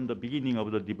 years from the beginning of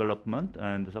the development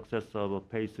and the success of a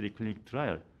phase 3 clinical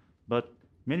trial. But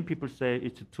many people say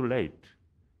it's too late.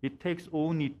 It takes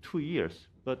only 2 years.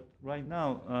 But right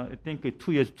now, I think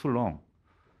 2 years is too long.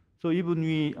 So even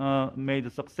we made a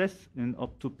success in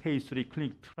up to phase 3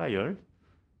 clinical trial,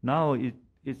 now it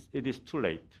is too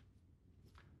late.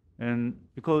 And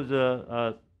because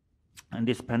in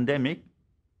this pandemic,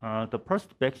 the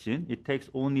first vaccine, it takes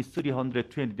only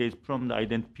 320 days from the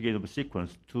identification of a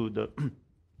sequence to the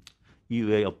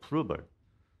EUA approval.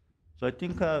 So I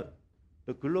think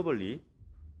globally,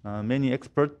 many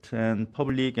experts and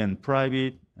public and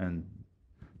private and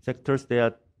sectors, they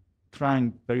are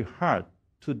trying very hard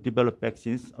to develop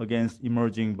vaccines against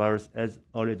emerging virus as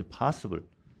early as possible.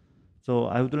 So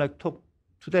I would like to talk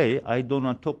today, I don't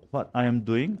want to talk what I am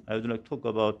doing. I would like to talk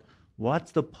about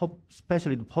what's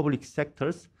especially the public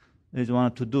sectors is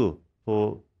want to do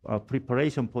for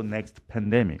preparation for next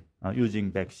pandemic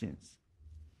using vaccines.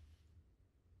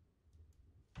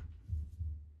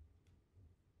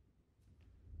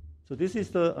 So this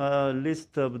is the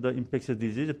list of the infectious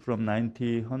disease from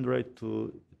 1900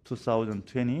 to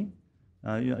 2020.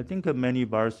 I think many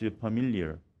viruses are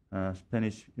familiar.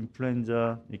 Spanish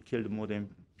influenza, it killed more than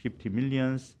 50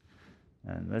 million,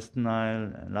 and West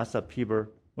Nile, and Lassa fever,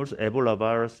 also Ebola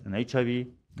virus, and HIV,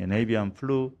 and avian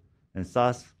flu, and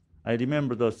SARS. I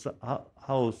remember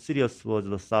how serious was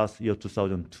the SARS year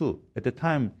 2002. At the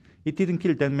time, it didn't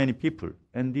kill that many people,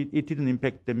 and it didn't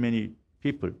impact that many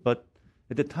people. But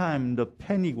at the time, the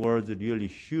panic was really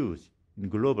huge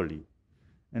globally.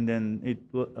 And then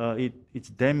its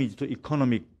damage to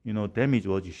economic, damage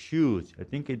was huge. I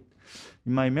think in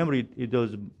my memory, it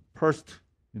was first,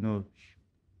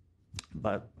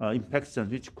 infection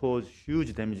which caused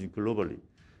huge damage globally.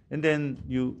 And then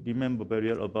you remember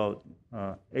very well about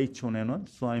H1N1,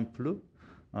 swine flu,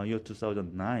 year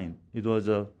 2009. It was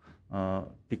a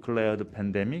declared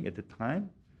pandemic at the time.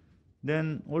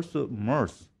 Then also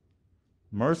MERS.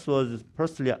 MERS was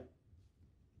firstly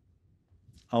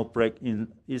outbreak in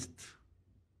East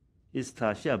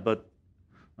Asia, but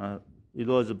it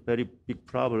was a very big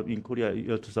problem in Korea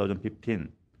year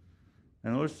 2015.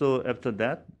 And also after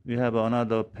that, we have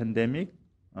another pandemic,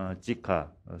 Zika,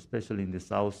 especially in the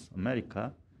South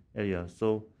America area.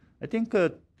 So I think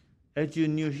as you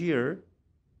knew here,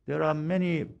 there are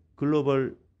many global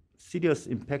serious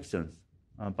infections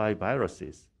by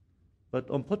viruses. But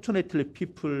unfortunately,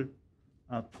 people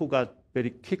forgot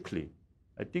very quickly.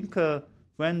 I think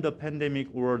when the pandemic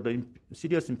or the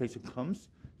serious infection comes,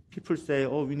 people say,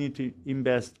 oh, we need to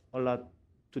invest a lot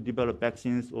to develop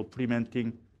vaccines or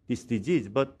preventing this disease.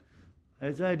 But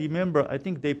as I remember, I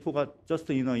think they forgot just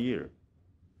in a year.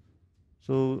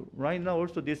 So right now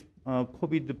also this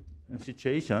COVID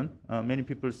situation, many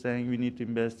people saying we need to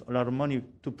invest a lot of money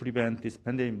to prevent this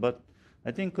pandemic. But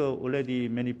I think already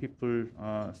many people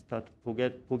start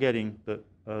forgetting the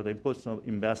importance of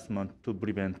investment to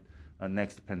prevent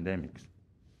next pandemics.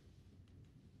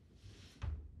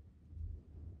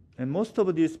 And most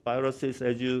of these viruses,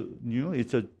 as you knew,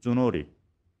 it's a zoonotic.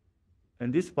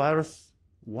 And this virus,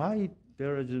 why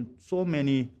there are so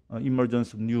many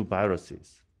emergence of new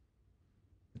viruses?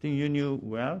 I think you knew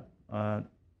well,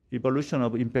 evolution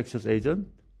of infectious agent.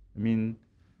 I mean,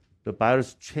 the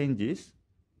virus changes,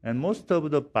 and most of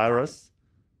the virus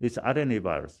is RNA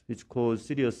virus, which cause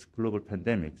serious global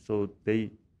pandemic. So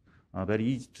they are very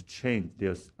easy to change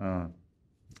their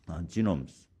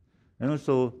genomes. And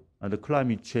also the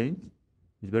climate change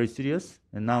is very serious.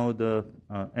 And now the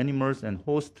animals and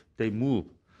hosts, they move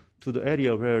to the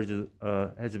area where it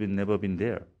has never been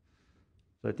there.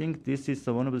 So I think this is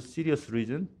one of the serious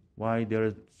reasons why there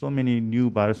are so many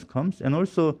new viruses comes. And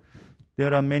also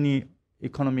there are many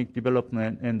economic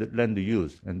development and land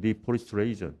use and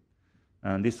deforestation.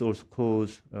 And this also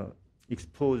causes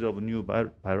exposure of new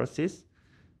viruses.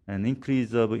 an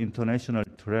increase of international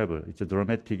travel. It's a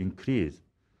dramatic increase.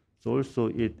 So also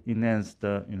it enhanced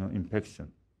the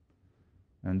infection.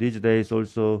 And these days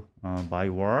also by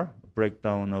war,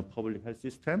 breakdown of public health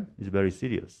system is very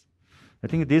serious. I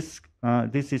think this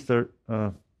is the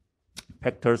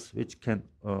factors which can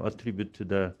attribute to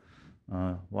the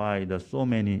why there's so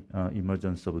many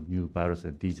emergence of new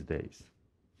viruses these days.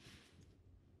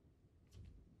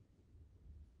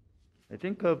 I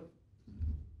think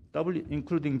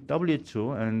including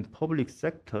WHO and public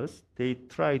sectors, they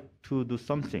try to do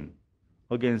something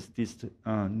against these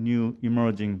new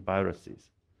emerging viruses.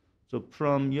 So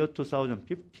from year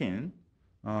 2015,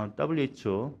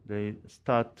 WHO, they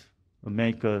start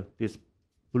make this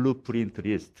blueprint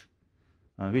list,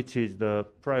 which is the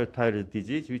prioritized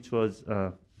disease, which was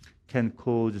can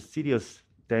cause serious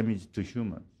damage to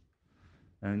humans.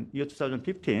 And year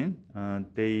 2015,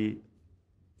 they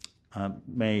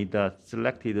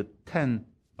selected 10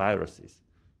 viruses,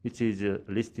 which is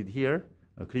listed here: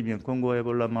 Crimean Congo,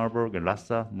 Ebola, Marburg, and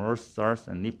Lassa, MERS, SARS,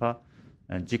 and Nipah,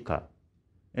 and Zika.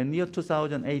 In year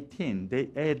 2018, they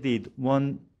added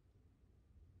one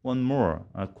more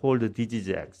called disease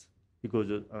X,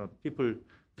 because people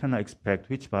cannot expect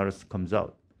which virus comes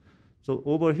out. So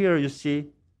over here you see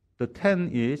the 10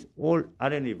 is all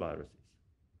RNA viruses.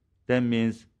 That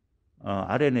means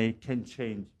RNA can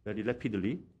change very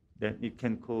rapidly. Then it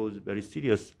can cause very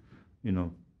serious,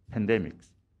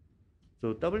 pandemics.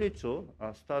 So WHO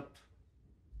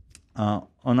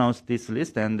announced this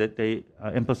list, and that they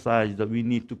emphasized that we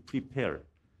need to prepare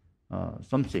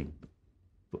something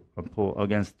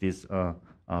against these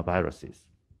viruses.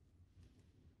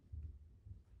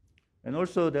 And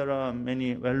also there are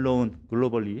many well-known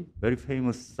globally, very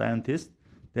famous scientists.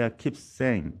 They keep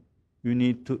saying you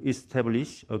need to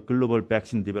establish a global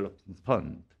vaccine development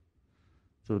fund.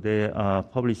 So they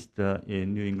published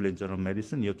in New England Journal of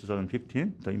Medicine, year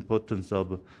 2015, the importance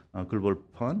of a global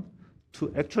fund.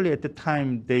 To actually, at the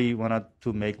time, they wanted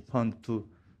to make fund to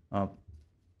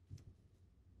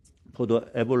for the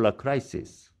Ebola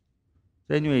crisis.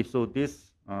 So anyway, so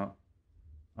this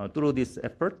through this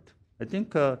effort, I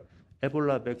think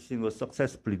Ebola vaccine was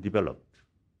successfully developed.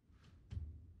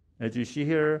 As you see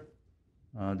here,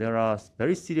 there are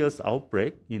very serious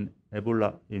outbreak in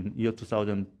Ebola in year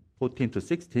 2014 to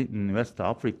 16 in West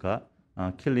Africa,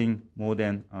 killing more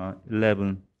than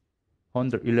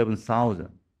 11,000.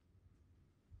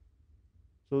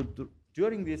 So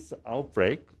during this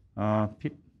outbreak,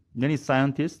 many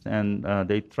scientists and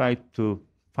they tried to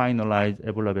finalize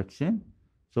Ebola vaccine.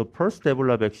 So first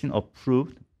Ebola vaccine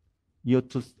approved year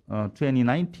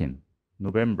 2019,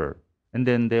 November. And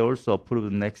then they also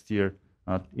approved next year,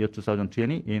 year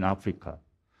 2020 in Africa.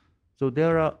 So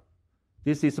there are,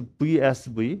 this is a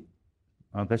VSV,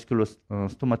 vascular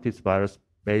stomatitis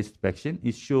virus-based vaccine.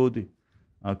 It showed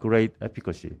a great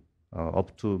efficacy,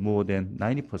 up to more than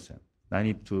 90%,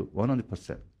 90 to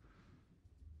 100%.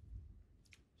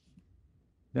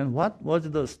 Then what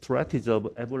was the strategy of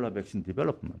Ebola vaccine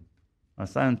development?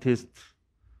 Scientists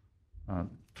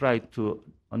tried to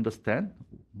understand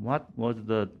what was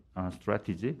the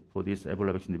strategy for this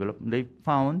Ebola vaccine development. They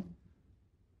found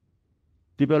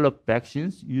developed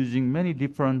vaccines using many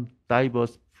different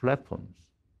diverse platforms.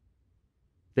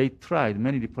 They tried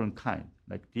many different kinds,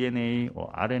 like DNA or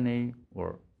RNA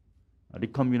or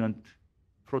recombinant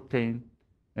protein,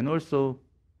 and also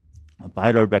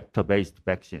viral vector-based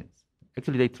vaccines.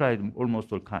 Actually, they tried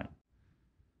almost all kinds.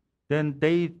 Then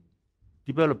they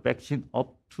developed vaccine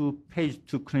up to phase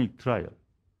 2 clinical trial.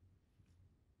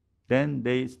 Then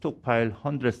they stockpile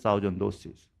 100,000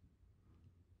 doses.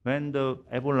 When the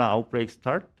Ebola outbreak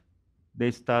start,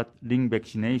 they start ring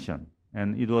vaccination,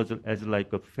 and it was as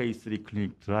like a phase 3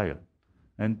 clinical trial.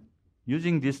 And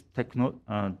using this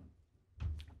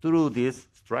through this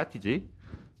strategy,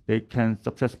 they can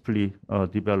successfully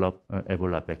develop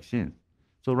Ebola vaccines.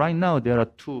 So right now there are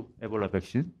 2 Ebola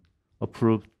vaccines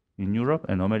approved in Europe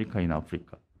and America and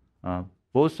Africa.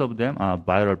 Both of them are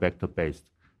viral vector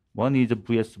based. One is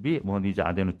VSV, one is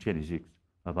adeno-26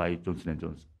 by Johnson &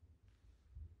 Johnson.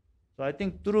 So I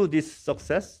think through this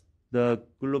success, the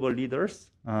global leaders,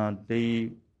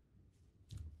 they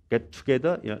get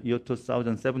together in year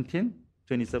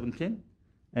 2017,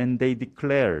 and they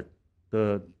declared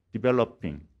the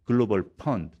developing global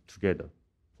fund together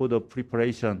for the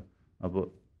preparation of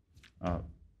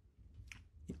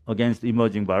against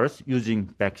emerging virus using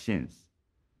vaccines.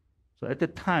 So at the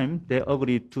time, they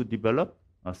agreed to develop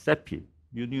CEPI.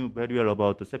 You knew very well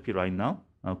about the CEPI right now,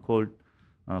 called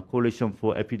Coalition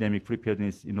for Epidemic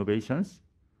Preparedness Innovations.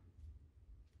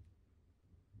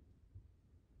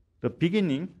 The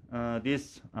beginning,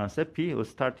 this CEPI was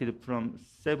started from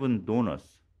 7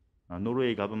 donors.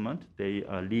 Norway government, they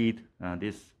lead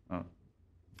this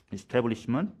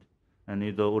establishment, and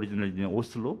it originated in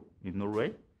Oslo, in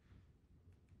Norway.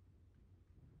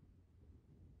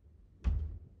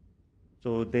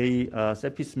 So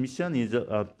CEPI's mission is,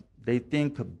 they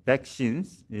think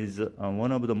vaccines is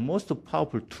one of the most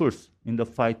powerful tools in the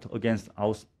fight against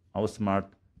outsmart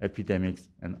epidemics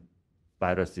and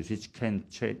viruses,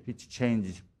 which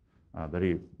change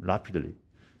very rapidly.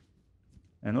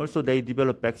 And also they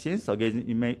develop vaccines against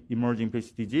emerging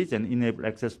infectious disease and enable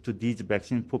access to these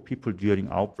vaccines for people during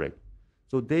outbreak.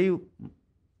 So they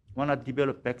want to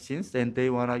develop vaccines and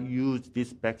they want to use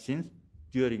these vaccines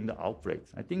during the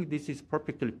outbreaks. I think this is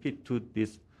perfectly fit to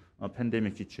this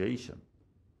pandemic situation.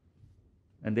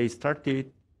 And they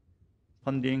started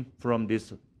funding from this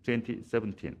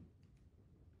 2017.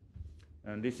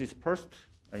 And this is first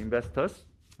investors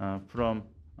from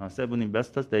 7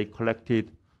 investors. They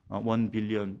collected $1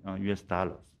 billion US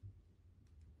dollars.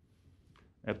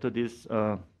 After this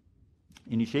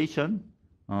initiation,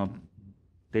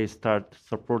 they start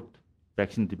support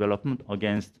vaccine development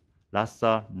against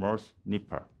Lassa, MERS,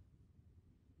 Nipah.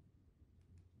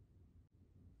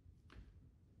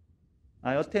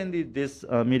 I attended this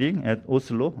meeting at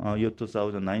Oslo, year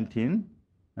 2019,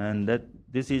 and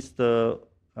this is the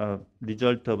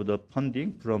result of the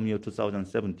funding from year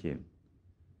 2017.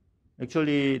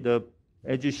 Actually,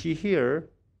 as you see here,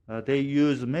 they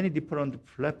use many different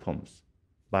platforms,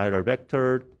 viral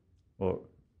vector, or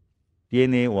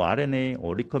DNA or RNA,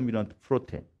 or recombinant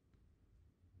protein.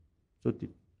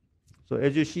 So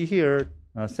as you see here,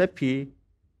 CEPI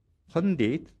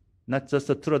funded not just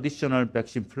a traditional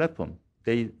vaccine platform.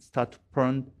 They start to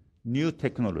fund new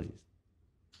technologies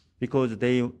because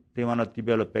they want to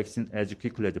develop vaccines as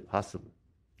quickly as possible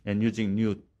and using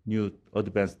new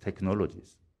advanced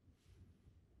technologies.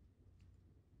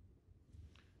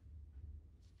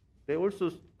 They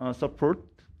also support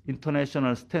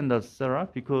international standard SERA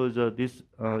because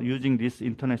using this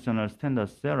international standard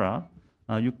SERA,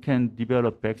 you can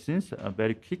develop vaccines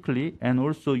very quickly, and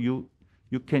also you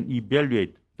can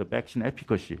evaluate the vaccine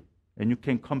efficacy, and you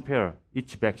can compare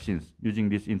each vaccines using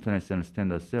this international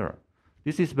standard SERA.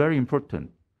 This is very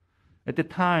important. At the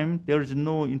time, there is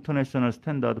no international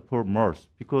standard for MERS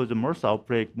because the MERS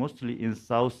outbreak mostly in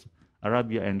South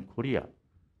Arabia and Korea,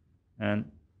 and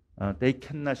they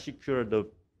cannot secure the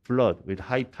blood with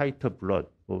high titer blood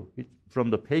from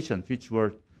the patients which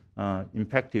were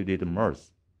infected with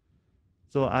MERS.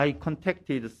 So I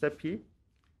contacted CEPI,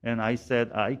 and I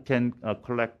said I can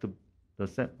collect the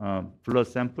blood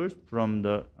samples from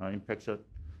the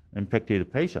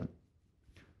infected patient.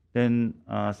 Then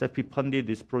CEPI funded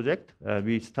this project.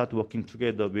 We started working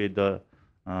together with the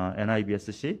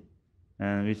NIBSC,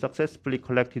 and we successfully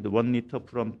collected 1 liter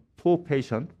from 4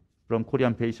 patients, from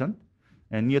Korean patients.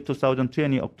 And year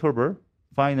 2020, October,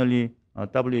 finally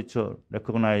WHO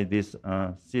recognized this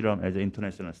serum as an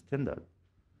international standard.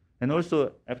 And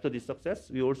also, after this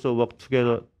success, we also worked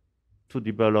together to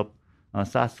develop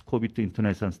SARS-CoV-2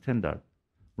 international standard.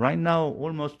 Right now,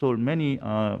 almost many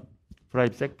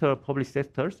private sector, public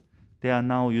sectors, they are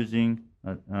now using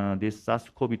this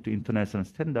SARS-CoV-2 international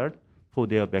standard for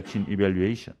their vaccine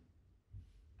evaluation.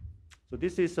 So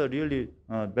this is a really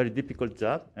very difficult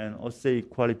job, and assay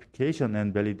qualification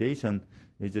and validation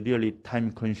is really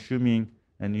time-consuming,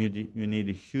 and you need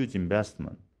a huge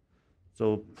investment.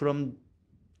 So from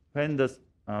when the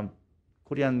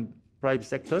Korean private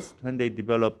sectors, when they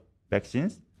develop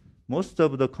vaccines, most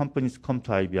of the companies come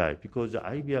to IBI because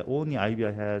only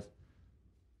IBI has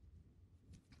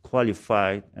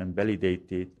qualified and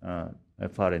validated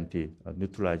FRNT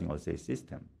neutralizing assay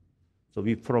system. So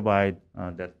we provide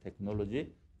that technology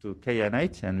to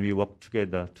KNH, and we work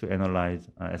together to analyze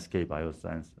SK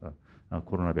Bioscience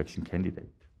corona vaccine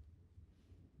candidate.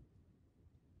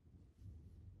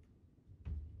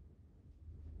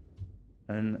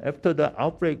 And after the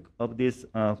outbreak of this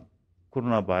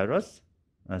coronavirus,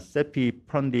 CEPI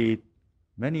funded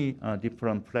many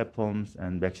different platforms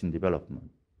and vaccine development.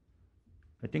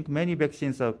 I think many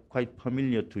vaccines are quite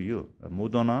familiar to you,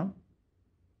 Moderna,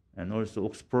 and also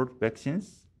Oxford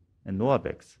vaccines, and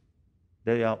Novavax.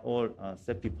 They are all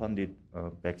CEPI-funded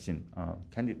vaccine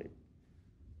candidates.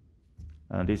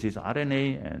 This is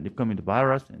RNA and recombinant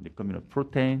virus and recombinant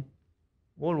protein.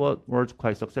 All were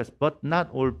quite successful, but not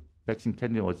all vaccine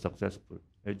candidate was successful.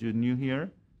 As you knew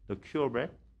here, the CureVac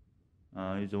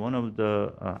is one of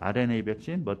the RNA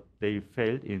vaccine, but they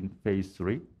failed in phase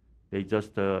 3. They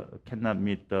just cannot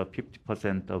meet the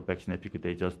 50% of vaccine efficacy.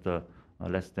 They just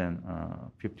less than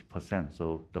 50%.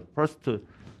 So the first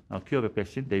CureVac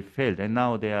vaccine, they failed, and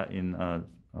now they are in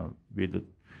with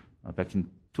vaccine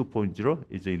 2.0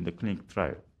 is in the clinical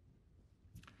trial.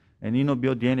 And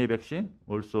InnoBio DNA vaccine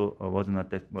also was not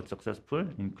that much successful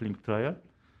in clinical trial.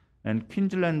 And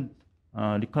Queensland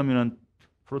recombinant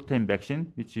protein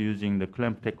vaccine, which is using the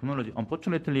clamp technology.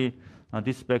 Unfortunately,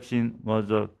 this vaccine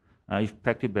was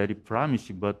effective, very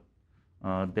promising, but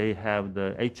they have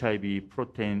the HIV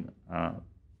protein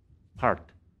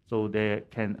part, so they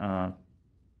can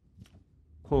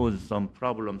cause some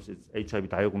problems with HIV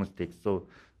diagnostics. So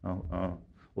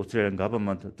Australian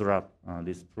government dropped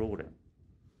this program.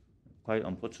 Quite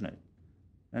unfortunate.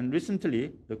 And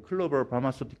recently, the Clover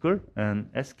Pharmaceutical and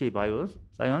SK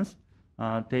Bioscience,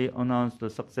 they announced the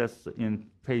success in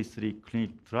phase 3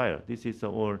 clinical trial. This is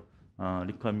all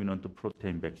recombinant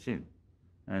protein vaccine.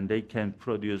 And they can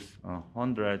produce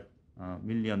 100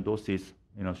 million doses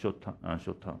in a short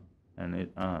term. And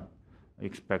it,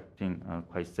 expecting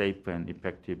quite safe and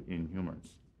effective in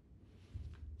humans.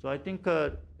 So I think,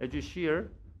 as you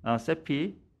hear,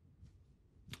 CEPI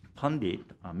funded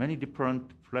many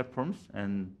different platforms,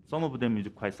 and some of them is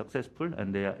quite successful,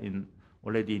 and they are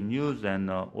already in use, and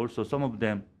also some of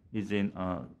them is in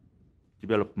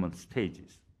development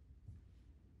stages.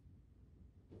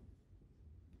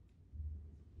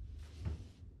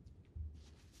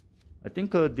 I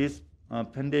think this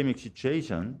pandemic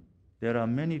situation, there are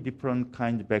many different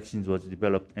kinds of vaccines was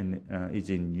developed and is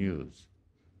in use.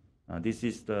 This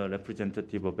is the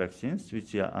representative of vaccines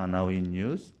which are now in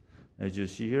use. As you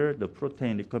see here, the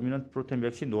recombinant protein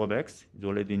vaccine, Novavax, is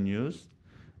already in use.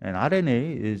 And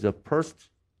RNA is the first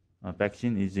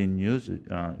vaccine is in use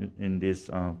in this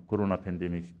corona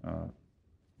pandemic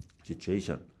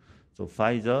situation. So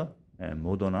Pfizer and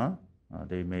Moderna,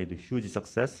 they made a huge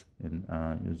success in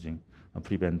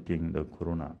preventing the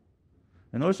corona.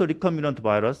 And also recombinant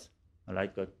virus,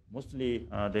 like mostly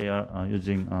they are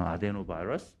using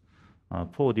adenovirus.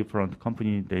 4 different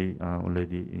companies, they are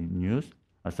already in use.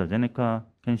 AstraZeneca,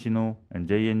 CanSino, and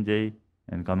J&J,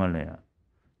 and Gamaleya.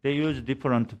 They use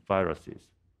different viruses,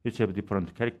 which have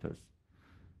different characters.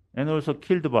 And also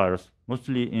killed virus,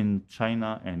 mostly in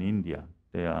China and India,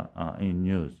 they are in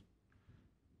use.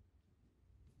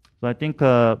 So I think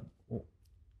for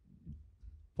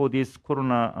this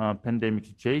corona pandemic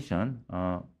situation,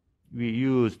 we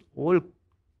used all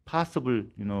possible,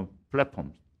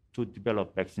 platforms to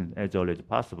develop vaccines as early as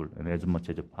possible and as much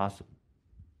as possible.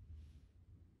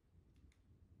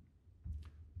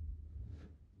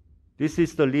 This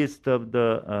is the list of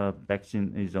the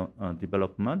vaccine is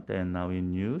development and now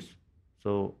in use.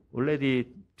 So already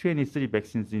 23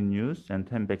 vaccines in use and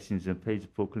 10 vaccines in phase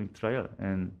 4 clinical trial.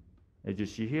 And as you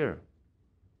see here,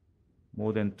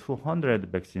 more than 200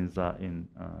 vaccines are in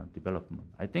development.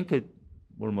 I think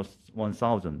almost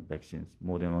 1,000 vaccines,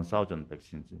 more than 1,000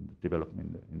 vaccines in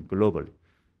development globally.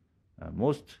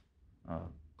 Most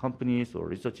companies or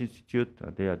research institutes,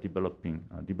 they are develop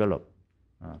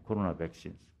corona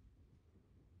vaccines.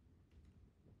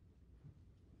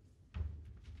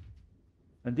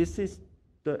 And this is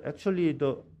actually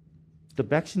the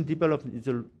vaccine development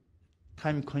is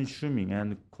time consuming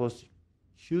and costs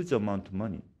huge amount of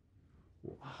money.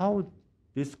 How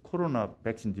this corona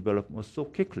vaccine development was so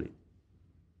quickly?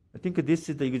 I think this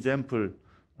is the example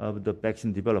of the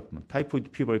vaccine development. Typhoid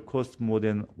fever costs more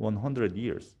than 100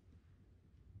 years.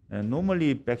 And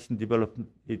normally vaccine development,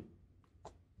 it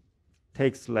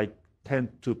takes like 10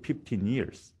 to 15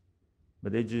 years.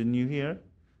 But as you knew here,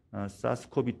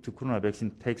 SARS-CoV-2 corona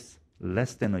vaccine takes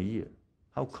less than a year.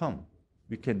 How come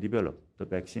we can develop the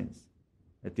vaccines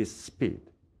at this speed?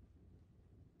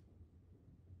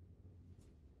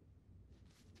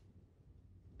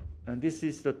 And this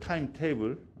is the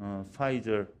timetable,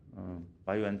 Pfizer,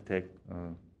 BioNTech,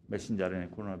 messenger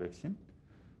RNA corona vaccine.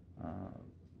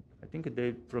 I think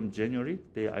from January,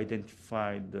 they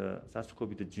identified the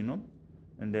SARS-CoV-2 genome,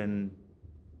 and then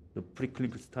the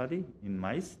preclinical study in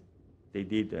mice, they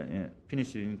did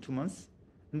finish it in 2 months,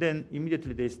 and then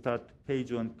immediately they start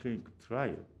phase 1 clinical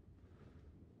trial.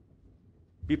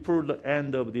 Before the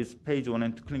end of this phase 1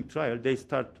 and clinical trial, they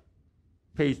start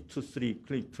phase 2, 3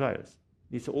 clinical trials.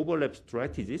 These overlap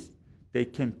strategies, they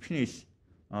can finish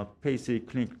phase 3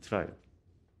 clinical trial.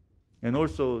 And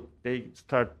also they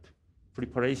start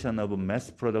preparation of mass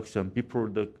production before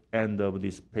the end of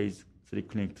this phase 3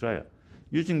 clinical trial.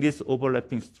 Using this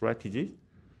overlapping strategy,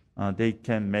 they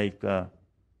can make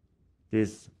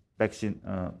this vaccine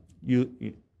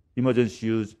emergency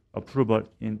use approval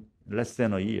in less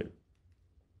than a year.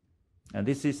 And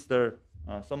this is the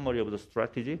summary of the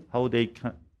strategy, how they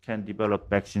can develop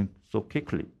vaccine so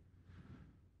quickly.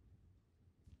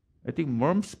 I think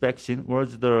mumps vaccine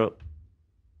was the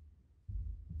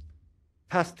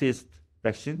fastest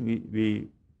vaccine we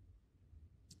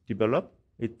develop.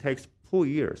 It takes 4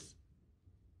 years.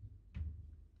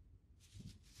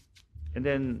 And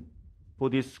then for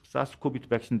this SARS-CoV-2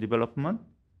 vaccine development,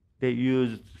 they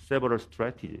used several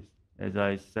strategies. As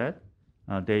I said,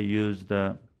 they used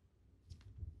the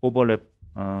overlap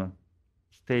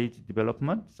stage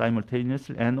development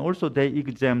simultaneously, and also they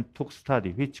exam tox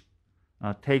study, which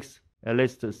takes at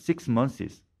least 6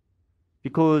 months,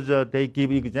 because they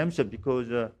give exemption because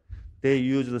they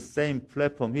use the same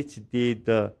platform which did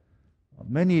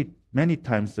many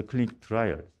times the clinical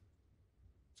trials.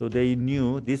 So they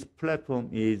knew this platform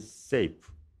is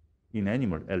safe in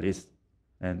animal at least,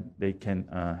 and they can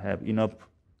have enough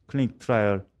clinical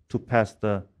trial to pass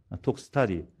the tox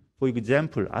study. For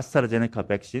example, AstraZeneca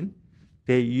vaccine,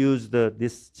 they used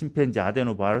this chimpanzee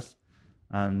adenovirus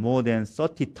and more than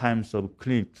 30 times of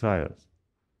clinical trials.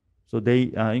 So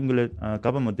they, English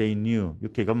government, they knew,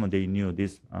 UK government, they knew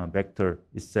this vector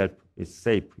itself is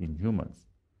safe in humans.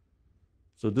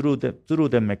 So through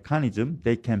the mechanism,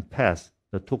 they can pass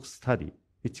the tox study,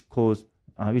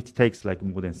 which takes like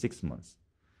more than 6 months.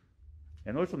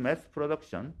 And also mass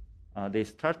production, they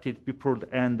started before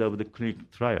the end of the clinical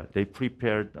trial. They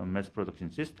prepared a mass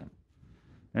production system.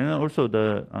 And also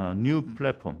the new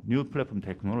platform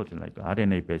technology, like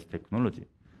RNA-based technology.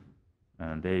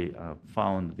 And they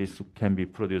found this can be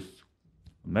produced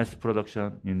mass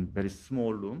production in very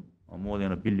small room, or more than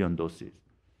 1 billion doses.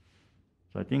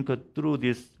 So I think through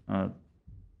this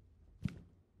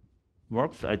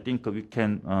works, I think we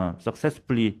can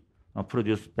successfully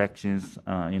produce vaccines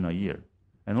in a year.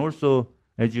 And also,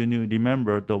 as you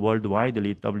remember, the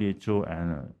worldwidely WHO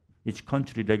and each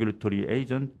country regulatory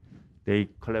agent, they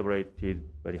collaborated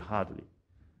very hardly.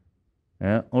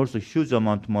 And also, huge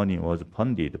amount of money was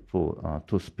funded for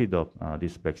to speed up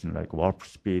this vaccine, like warp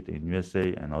speed in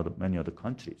USA and many other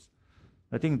countries.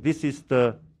 I think this is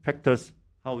the factors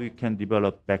how we can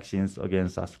develop vaccines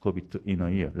against SARS-CoV-2 in a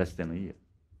year, less than a year.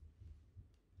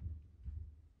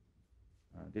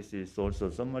 This is also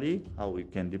a summary how we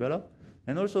can develop.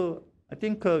 And also, I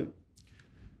think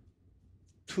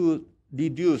to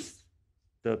reduce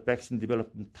the vaccine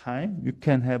development time, you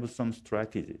can have some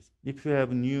strategies. If you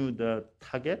have the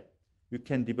target, you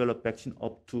can develop vaccine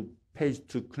up to phase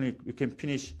 2 clinic. You can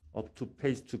finish up to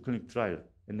phase 2 clinical trial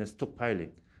and then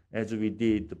stockpiling, as we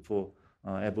did for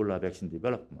Ebola vaccine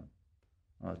development.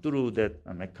 Through that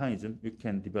mechanism, you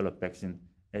can develop vaccine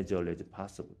as early as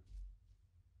possible.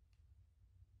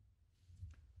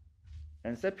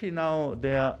 And CEPI now,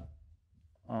 they are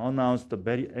announced a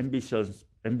very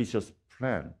ambitious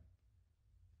plan.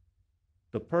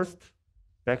 The first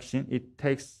vaccine, it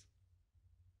takes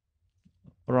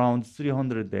around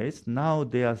 300 days. Now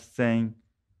they are saying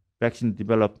vaccine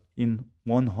developed in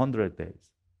 100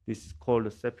 days. This is called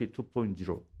CEPI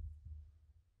 2.0.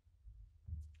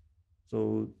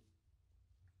 So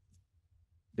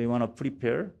they want to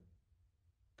prepare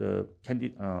the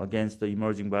against the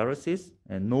emerging viruses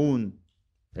and known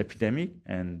epidemic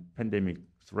and pandemic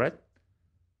threat,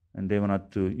 and they want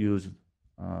to use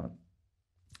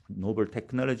novel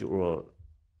technology or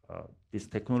this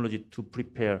technology to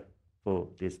prepare for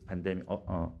this pandemic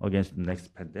against the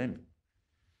next pandemic.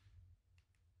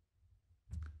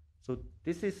 So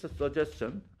this is a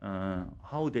suggestion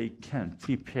how they can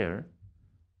prepare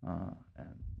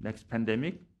next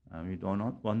pandemic with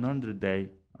 100-day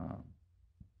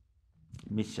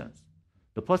missions.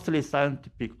 The firstly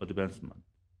scientific advancement,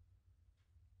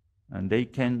 and they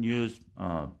can use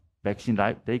vaccine.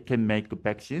 They can make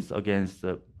vaccines against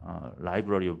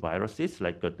library of viruses.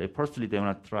 Like they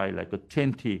want to try like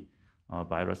 20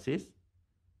 viruses,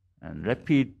 and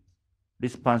rapid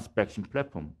response vaccine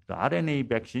platform. The RNA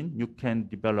vaccine, you can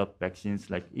develop vaccines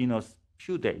like in a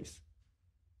few days.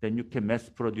 Then you can mass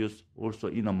produce also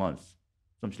in a month,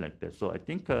 something like that. So I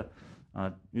think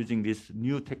using this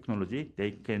new technology,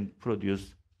 they can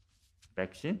produce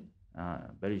vaccine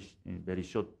in very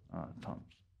short terms.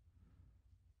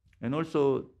 And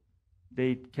also,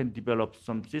 they can develop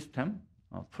some system,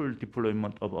 full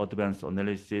deployment of advanced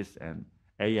analysis and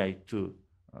AI to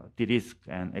de-risk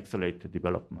and accelerate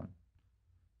development.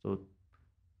 So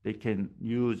they can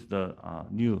use the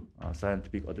new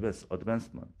scientific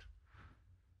advancement.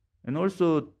 And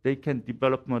also, they can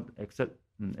develop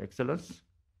excellence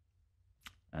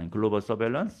and global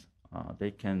surveillance.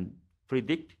 They can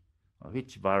predict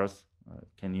which virus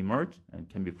can emerge and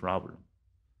can be problem.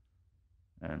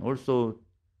 And also,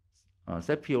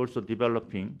 CEPI also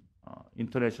developing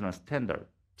international standard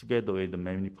together with the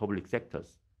many public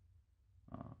sectors.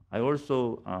 I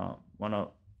also want to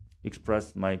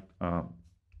express my, I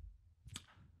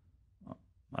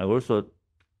also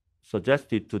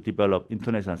suggested to develop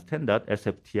international standard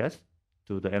SFTS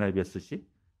to the NIBSC,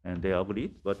 and they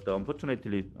agreed. But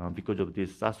unfortunately, because of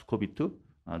this SARS-CoV-2,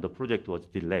 the project was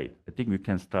delayed. I think we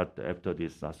can start after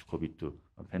this SARS-CoV-2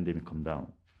 pandemic come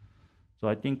down. So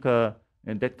I think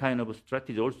and that kind of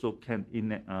strategy also can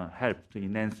help to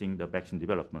enhancing the vaccine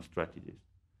development strategies.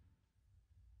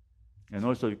 And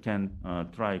also you can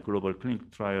try global clinical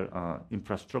trial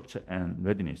infrastructure and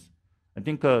readiness. I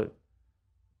think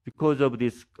because of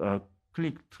this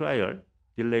clinical trial,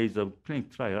 delays of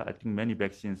clinical trial, I think many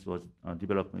vaccines was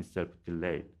development itself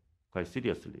delayed quite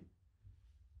seriously.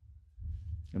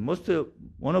 And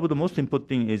one of the most important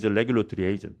thing is a regulatory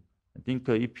agent. I think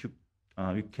if you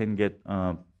can get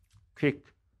quick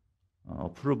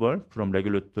approval from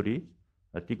regulatory,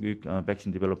 I think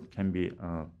vaccine development can be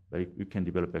we can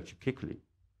develop vaccine quickly.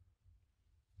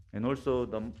 And also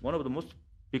one of the most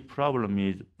big problem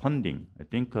is funding. I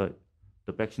think the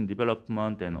vaccine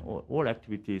development and all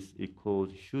activities, it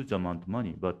costs huge amount of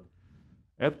money. But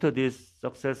after this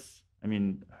success, I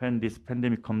mean, when this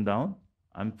pandemic come down,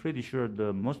 I'm pretty sure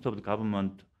most of the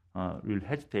government will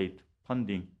hesitate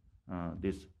funding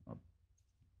this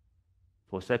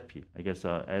for CEPI. I guess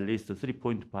at least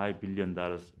 $3.5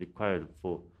 billion required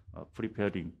for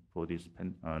preparing for this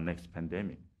next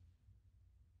pandemic.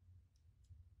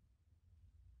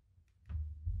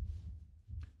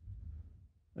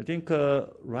 I think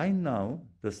right now,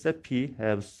 the CEPI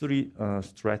have three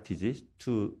strategies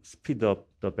to speed up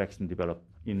the vaccine development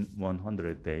in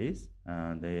 100 days.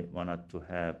 They wanted to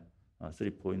have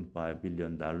 $3.5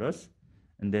 billion.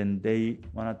 And then they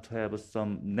wanted to have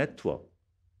some network,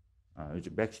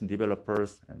 vaccine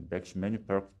developers and vaccine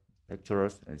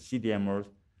manufacturers and CDMOs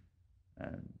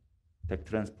and tech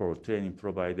transport training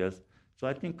providers. So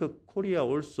I think Korea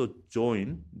also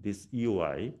joined this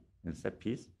EOI and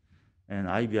CEPIs. And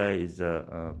IBI is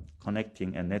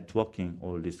connecting and networking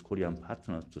all these Korean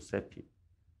partners to CEPI.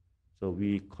 So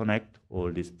we connect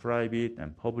all these private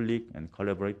and public and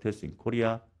collaborators in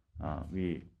Korea.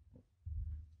 We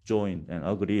joined and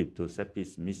agreed to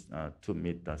CEPI's to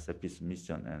meet the CEPI's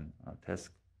mission and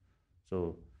task.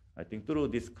 So I think through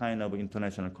this kind of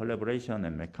international collaboration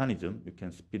and mechanism, we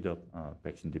can speed up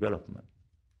vaccine development.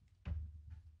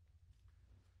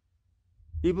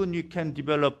 Even you can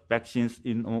develop vaccines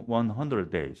in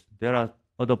 100 days, there are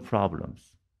other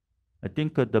problems. I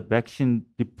think the vaccine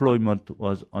deployment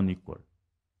was unequal.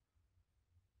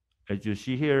 As you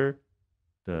see here,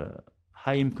 the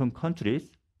high-income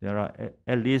countries, there are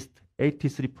at least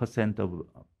 83% of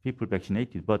people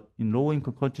vaccinated, but in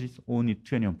low-income countries, only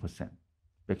 21%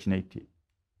 vaccinated.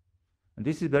 And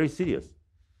this is very serious.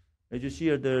 As you see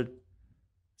here, the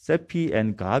CEPI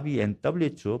and Gavi and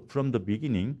WHO, from the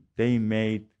beginning, they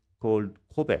made called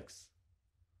COVAX.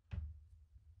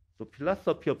 So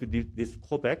philosophy of this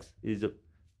COVAX is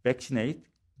vaccinate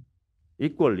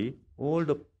equally all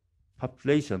the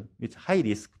population, with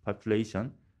high-risk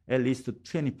population, at least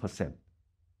 20%.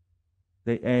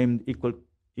 They aimed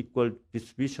equal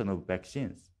distribution of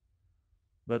vaccines.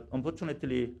 But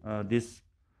unfortunately, this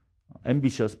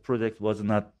ambitious project was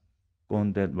not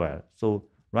going that well. So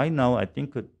right now, I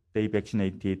think they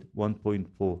vaccinated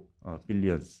 1.4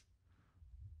 billion.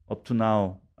 Up to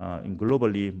now, in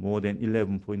globally, more than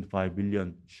 11.5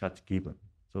 billion shots given.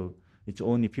 So it's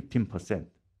only 15%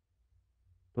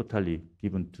 totally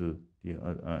given to the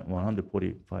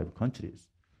 145 countries.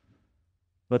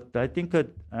 But I think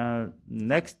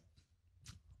next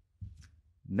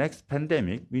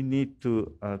pandemic, we need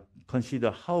to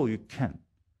consider how you can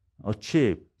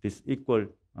achieve this equal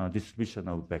distribution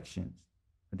of vaccines.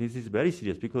 This is very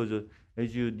serious because,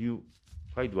 as you knew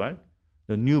quite well,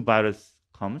 the new virus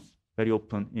comes very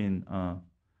often in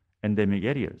endemic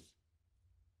areas.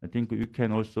 I think you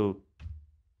can also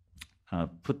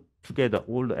put together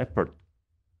all the effort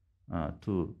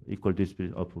to equal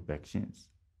distribution of vaccines.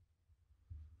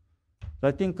 So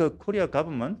I think Korea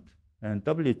government and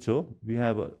WHO, we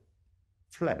have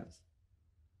plans.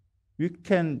 We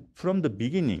can, from the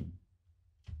beginning,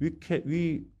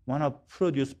 we want to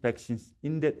produce vaccines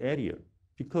in that area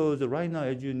because right now,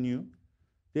 as you knew,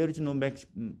 there is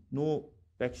no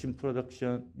vaccine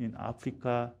production in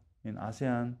Africa, in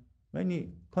ASEAN, many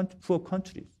poor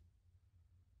countries.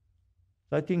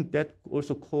 So I think that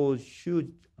also caused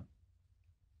huge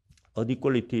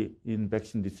inequality in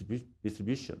vaccine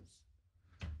distributions.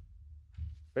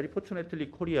 Very fortunately,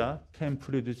 Korea can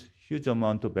produce huge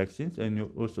amount of vaccines and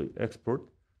also export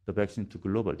the vaccine to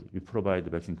globally. We provide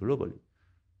the vaccine globally.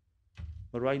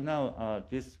 But right now,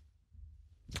 this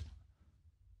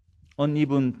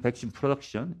uneven vaccine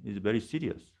production is very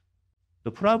serious.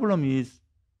 The problem is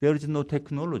there is no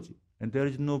technology and there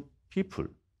is no people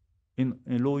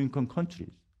in low-income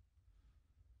countries.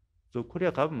 So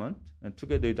Korea government, and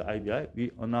together with the IBI,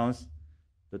 we announced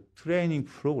the training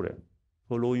program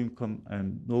for low-income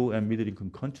and low and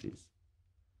middle-income countries.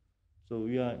 So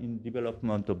we are in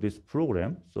development of this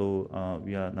program. So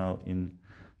we are now in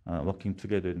working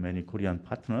together with many Korean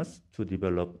partners to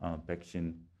develop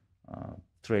vaccine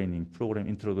training program,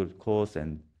 introductory course,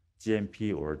 and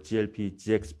GMP or GLP,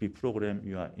 GXP program.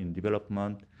 We are in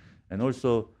development. And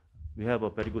also, we have a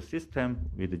very good system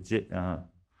with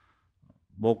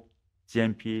mock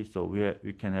GMP. So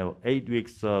we can have 8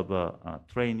 weeks of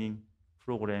training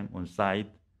program on site.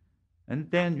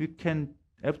 And then we can,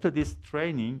 after this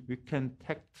training, we can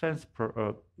tech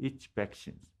transfer each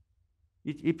vaccine.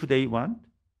 If they want,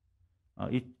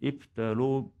 if the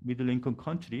low middle income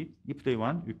country, if they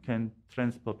want, you can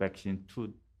transfer vaccine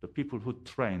to the people who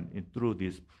train through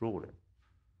this program.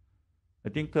 I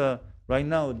think right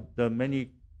now, the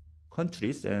many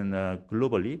countries and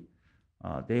globally,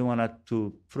 they want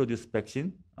to produce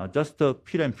vaccine just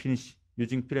fill and finish,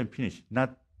 using fill and finish,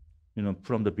 not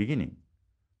from the beginning.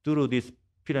 Through this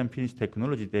fill and finish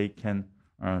technology, they can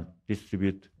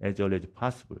distribute as early as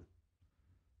possible.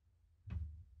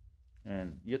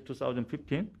 And year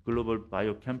 2015, Global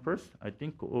Biocampus, I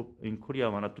think in Korea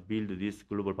wanted to build this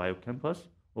Global Biocampus.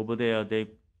 Over there,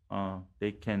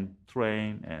 they can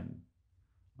train and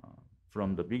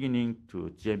from the beginning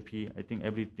to GMP, I think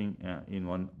everything in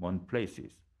one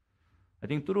places. I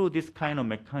think through this kind of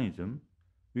mechanism,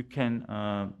 we can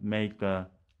make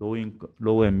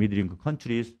low and middle income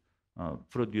countries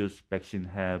produce vaccine,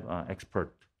 have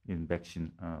expert in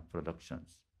vaccine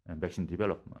productions and vaccine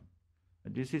development.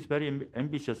 This is very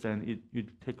ambitious and it will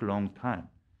take a long time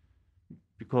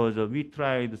because we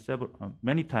tried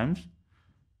many times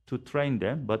to train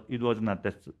them, but it was not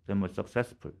that much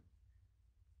successful.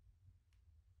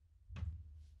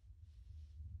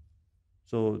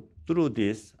 So through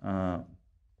this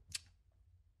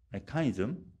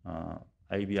mechanism,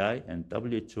 IBI and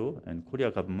WHO and Korea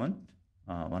government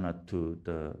wanted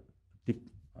to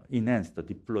enhance the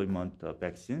deployment of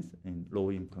vaccines in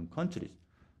low-income countries,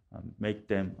 make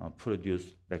them produce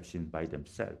vaccine by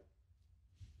themselves.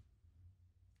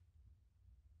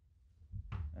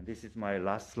 And this is my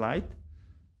last slide.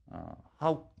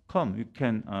 How come you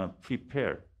can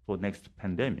prepare for next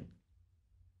pandemic?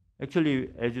 Actually,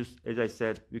 as I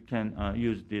said, we can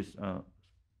use this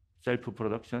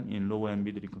self-production in low and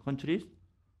middle-income countries.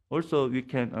 Also, we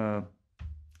can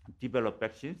develop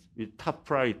vaccines with top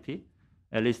priority,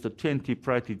 at least 20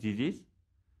 priority diseases.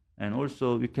 And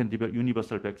also, we can develop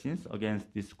universal vaccines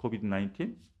against this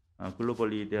COVID-19.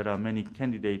 Globally, there are many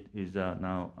candidates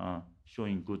now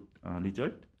showing good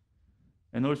result.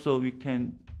 And also, we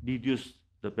can reduce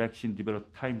the vaccine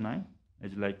development timeline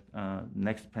as like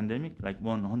next pandemic, like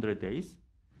 100 days.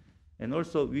 And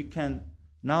also, we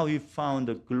found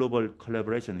the global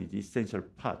collaboration is essential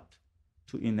part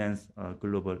to enhance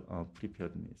global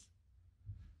preparedness.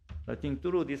 I think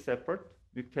through this effort,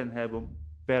 we can have a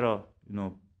better,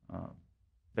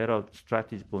 better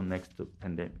strategy for next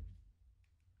pandemic.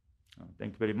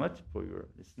 Thank you very much for your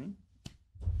listening.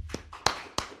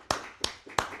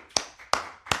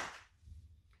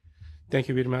 Thank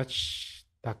you very much,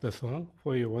 Dr. Song,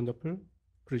 for your wonderful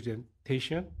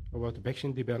presentation about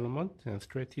vaccine development and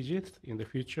strategies in the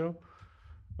future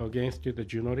against the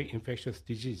zoonotic infectious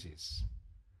diseases.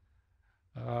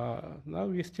 Now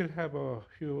we still have a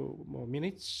few more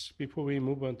minutes before we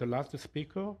move on to the last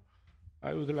speaker.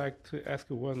 I would like to ask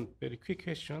one very quick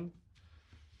question.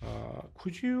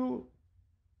 Could you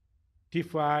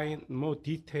define more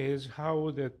details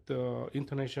how that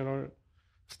international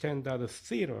standard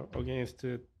serum against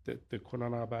the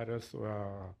coronavirus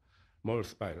or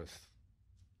MERS virus?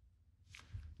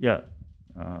 Yeah.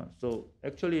 So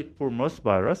actually, for MERS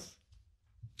virus,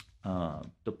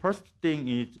 the first thing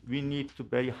is we need to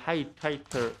very high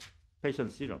titer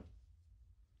patient serum.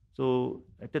 So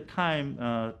at the time,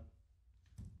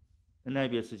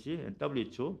 NIBSC and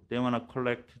WHO, they want to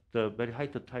collect the very high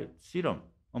titer serum.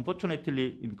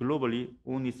 Unfortunately, globally,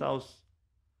 only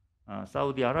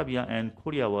Saudi Arabia and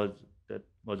Korea was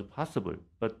possible.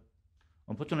 But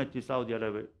unfortunately, Saudi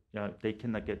Arabia, they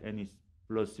cannot get any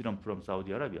blood serum from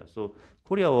Saudi Arabia. So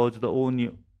Korea was the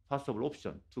only possible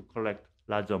option to collect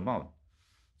large amount.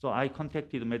 So I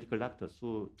contacted medical doctors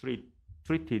who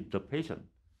treated the patient.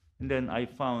 And then I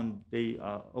found they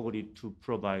agreed to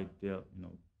provide their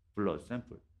blood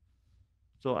sample.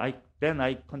 So I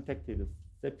contacted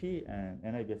CEPI and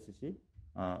NIBSC.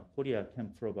 Korea can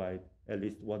provide at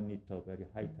least 1 liter very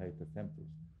high titer samples.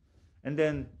 And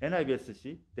then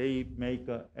NIBSC, they make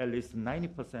at least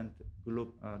 90%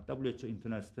 WHO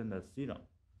international standard serum.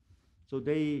 So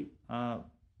they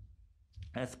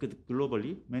asked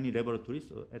globally many laboratories.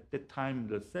 At that time,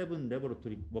 the 7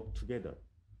 laboratories worked together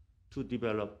to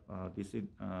develop this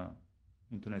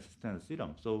international standard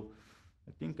serum. So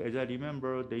I think, as I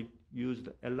remember, they used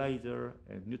ELISA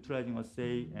and neutralizing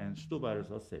assay and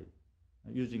pseudovirus assay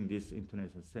using this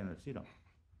international standard serum.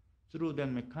 Through that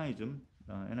mechanism,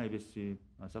 NIBC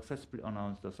successfully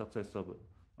announced the success of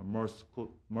MERS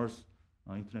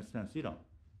international standard serum.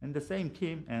 And the same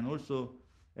team and also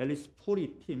at least 40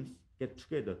 teams get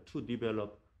together to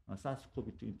develop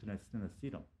SARS-CoV-2 international standard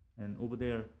serum. And over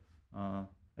there,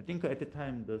 I think at the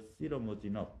time the serum was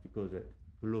enough because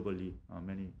globally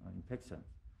many infections.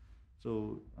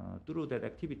 So through that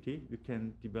activity, we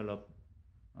can develop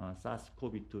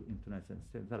SARS-CoV-2 international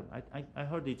standard serum. I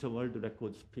heard it's a world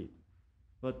record speed,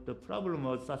 but the problem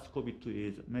of SARS-CoV-2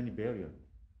 is many variants.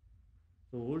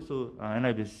 So also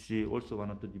NIBC also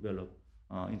wanted to develop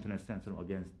internet sensor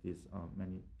against these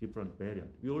many different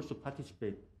variants. We also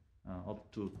participate up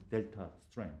to Delta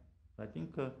strain. So I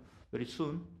think very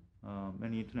soon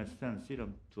many internet sensor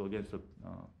serum to against the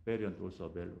variant also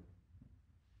available.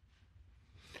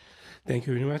 Thank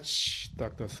you very much,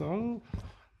 Dr. Song.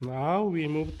 Now we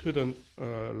move to the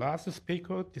last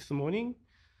speaker this morning,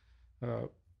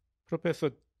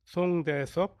 Professor Song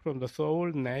Dae-seop from the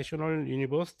Seoul National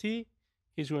University.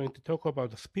 He's going to talk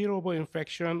about the spillover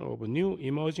infection of new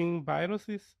emerging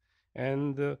viruses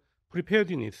and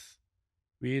preparedness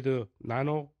with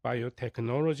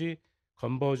nanobiotechnology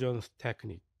convergence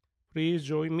technique. Please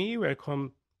join me.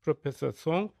 Welcome Professor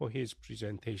Song for his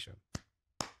presentation.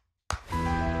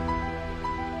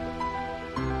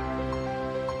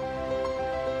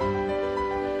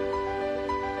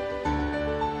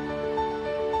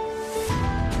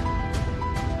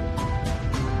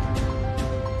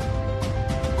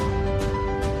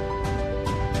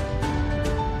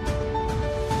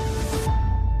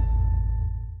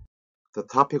 The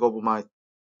topic of my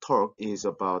talk is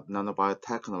about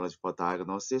nanobiotechnology for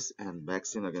diagnosis and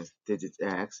vaccine against disease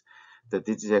X. The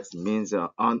disease X means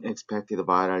unexpected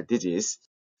viral disease.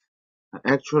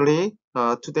 Actually,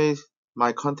 today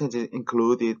my content is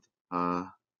included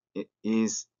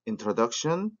is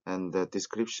introduction and the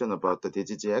description about the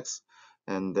disease X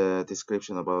and the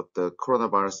description about the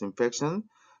coronavirus infection.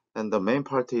 And the main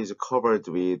part is covered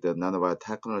with the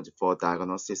nanobiotechnology for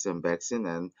diagnosis and vaccine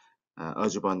and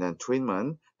adjuvant and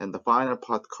treatment. And the final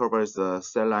part covers the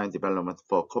cell line development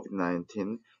for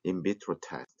COVID-19 in vitro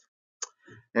test.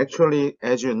 Actually,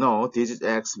 as you know, disease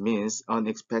X means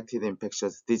unexpected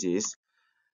infectious disease.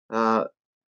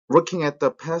 Looking at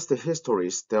the past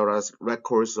histories, there are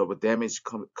records of damage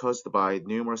caused by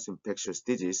numerous infectious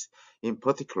diseases. In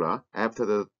particular, after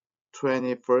the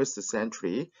 21st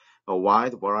century, a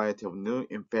wide variety of new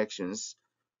infections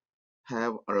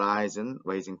have arisen,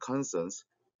 raising concerns.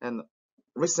 And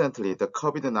recently, the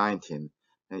COVID-19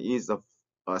 is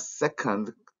a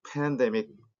second pandemic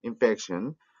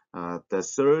infection, the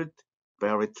third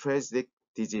very tragic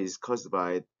disease caused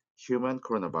by human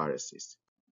coronaviruses.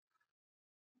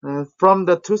 From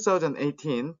the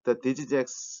 2018, the disease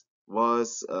X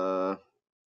was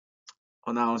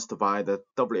announced by the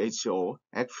WHO.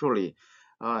 Actually,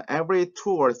 every 2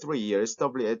 or 3 years,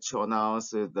 WHO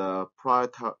announces the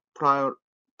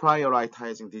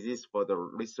prioritizing disease for the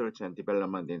research and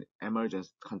development in emergency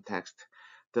context.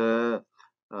 The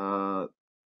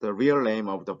real name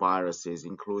of the viruses,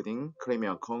 including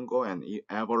Crimean Congo and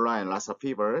Ebola and Lassa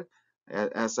fever,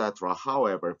 etc.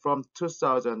 However, from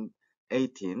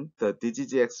 2018, the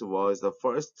disease X was the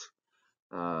first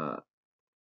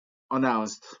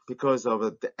announced because of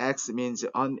the X means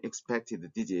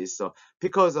unexpected disease. So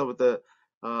because of the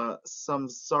some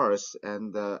SARS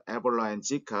and Ebola and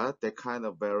Zika, that kind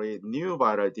of very new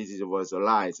viral disease was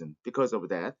arisen. Because of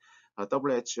that,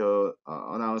 WHO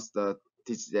announced the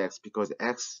disease X because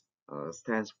X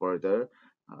stands for the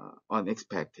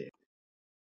unexpected.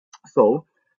 So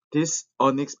this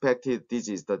unexpected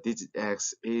disease, the disease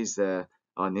X, is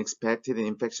unexpected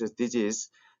infectious disease.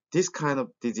 This kind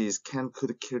of disease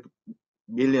could kill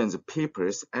millions of people,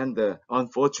 and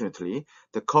unfortunately,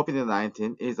 the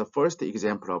COVID-19 is the first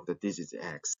example of the disease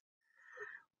X.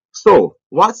 So,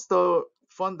 what's the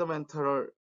fundamental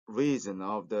reason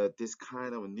of this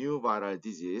kind of new viral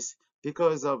disease?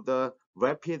 Because of the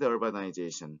rapid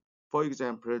urbanization. For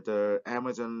example, the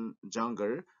Amazon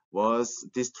jungle was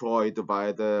destroyed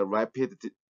by the rapid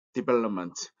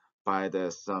development by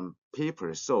some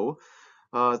people. So,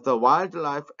 the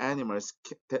wildlife animals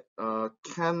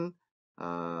can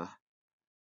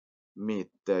meet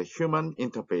the human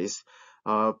interface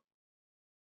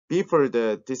before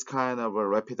this kind of a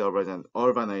rapid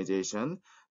urbanization.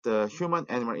 the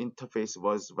human-animal interface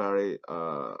was very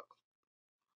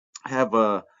have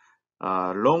a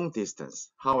long distance.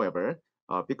 However,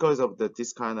 because of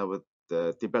this kind of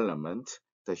the development,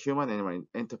 the human-animal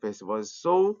interface was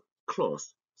so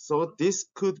close. So this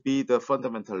could be the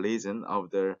fundamental reason of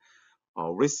the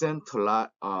recent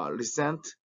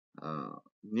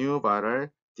new viral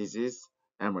disease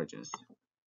emergence.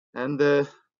 And who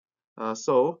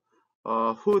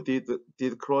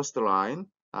did cross the line?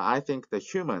 I think the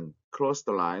human crossed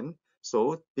the line.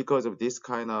 So because of this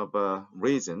kind of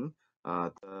reason,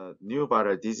 the new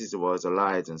viral disease was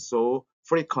arising so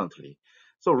frequently.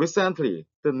 So recently,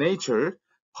 the Nature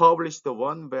published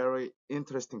one very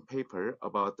interesting paper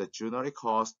about the zoonotic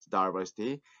host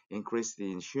diversity increased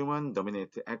in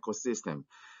human-dominated ecosystem.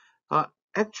 Uh,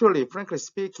 Actually, frankly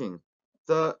speaking,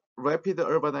 the rapid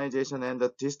urbanization and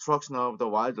the destruction of the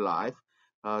wildlife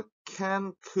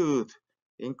could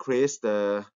increase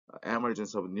the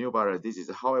emergence of new viral disease.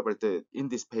 However, in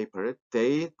this paper,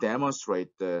 they demonstrate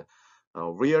the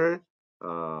real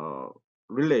uh,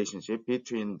 relationship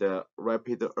between the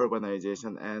rapid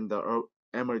urbanization and the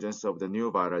emergence of the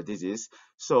new viral disease.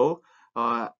 So,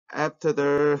 after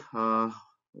the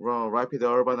rapid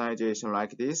urbanization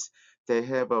like this, they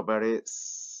have a very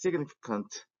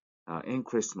significant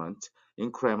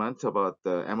increment about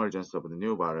the emergence of the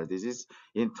new viral disease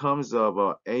in terms of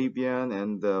avian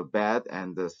and bat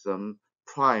and some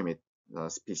primate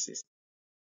species.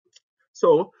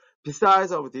 So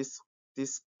besides of these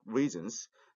reasons,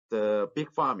 the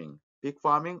big farming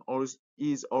also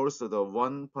is also the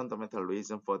one fundamental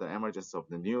reason for the emergence of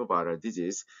the new viral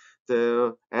disease.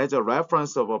 As a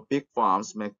reference of big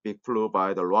farms make big flu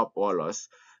by the Rob Wallace,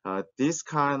 this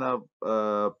kind of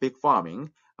big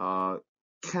farming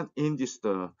can induce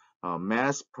the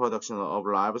mass production of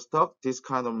livestock. This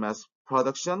kind of mass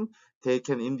production, they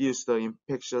can induce the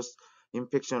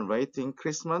infection rate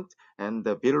increasement and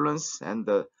the virulence and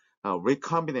the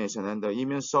recombination and the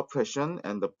immune suppression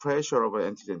and the pressure of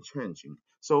antigen changing.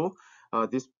 So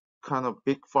this kind of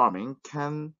big farming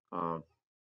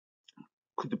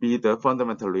could be the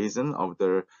fundamental reason of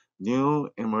the new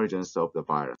emergence of the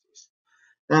viruses.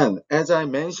 And as I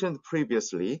mentioned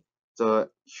previously, the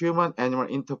human-animal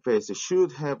interface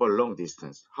should have a long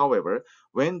distance. However,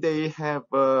 when they have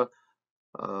a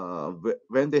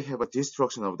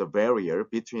destruction of the barrier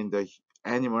between the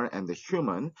animal and the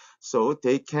human, so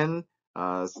they can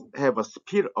have a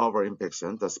spillover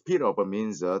infection. The spillover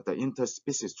means the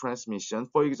interspecies transmission.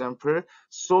 For example,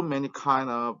 so many kind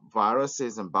of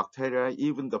viruses and bacteria,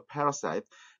 even the parasite,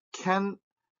 can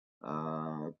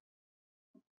have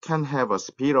a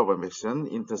spillover infection,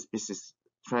 interspecies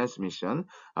transmission,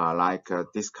 like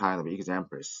this kind of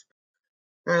examples.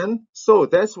 And so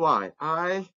that's why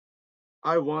I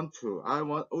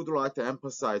would like to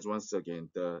emphasize once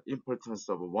again the importance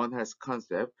of One Health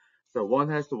concept. So One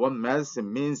Health, One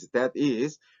Medicine means that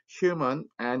is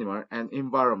human, animal, and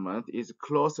environment is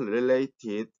closely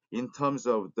related in terms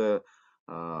of the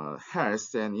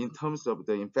health and in terms of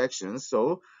the infection.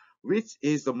 So which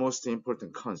is the most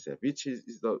important concept? Which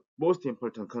is the most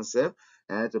important concept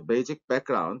as a basic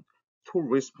background to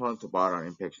respond to viral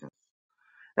infection?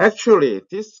 Actually,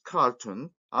 this cartoon,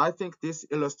 I think this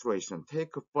illustration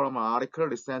taken from an article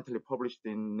recently published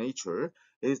in Nature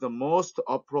is the most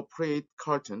appropriate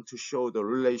cartoon to show the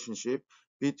relationship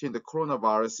between the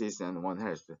coronaviruses and One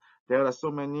Health. There are so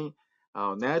many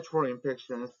natural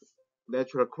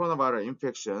coronavirus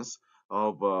infections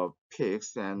of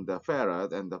pigs and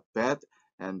ferret and the bat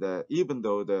and even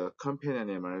though the companion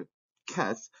animal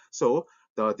cats. So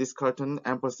this cartoon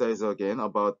emphasizes again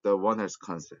about the One Health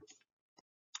concept.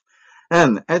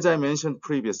 And as I mentioned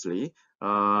previously,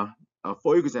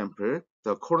 for example,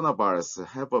 the coronavirus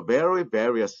have a very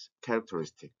various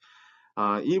characteristic.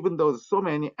 Even though so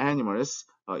many animals,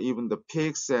 even the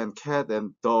pigs and cat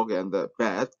and dog and the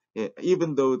bat,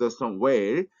 even though there's some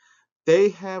whale,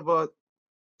 they have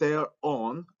their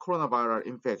own coronavirus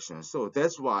infection. So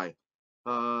that's why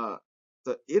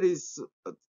it is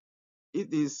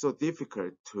so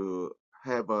difficult to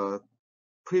have a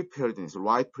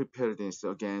right preparedness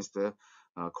against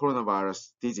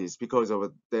coronavirus disease because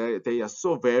of they are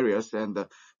so various. And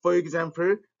for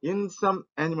example, in some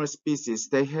animal species,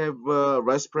 they have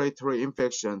respiratory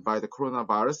infection by the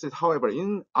coronavirus. However,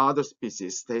 in other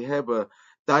species, they have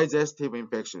digestive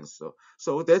infections.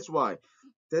 So that's why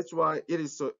it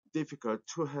is so difficult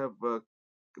to have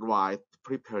right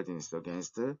preparedness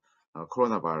against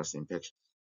coronavirus infection.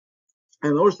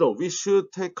 And also, we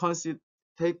should take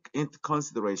into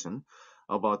consideration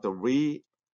about the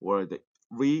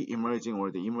re-emerging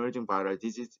or the emerging viral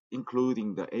disease,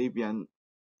 including the avian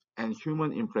and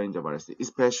human influenza virus,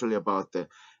 especially about the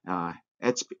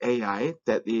HPAI,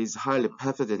 that is highly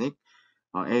pathogenic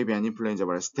avian influenza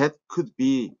virus, that could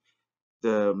be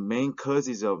the main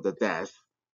causes of the death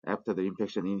after the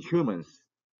infection in humans.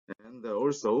 And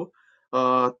also,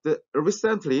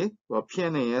 recently,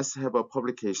 PNAS have a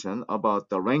publication about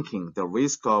the ranking the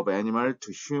risk of animal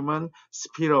to human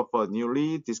speed of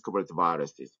newly discovered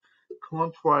viruses.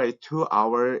 Contrary to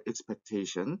our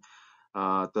expectation,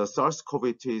 the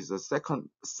SARS-CoV-2 is the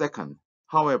second.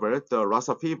 However, the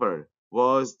Lassa fever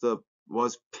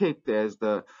was picked as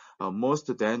the most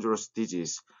dangerous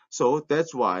disease. So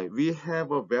that's why we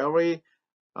have a very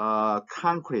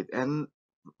concrete and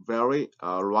very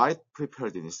right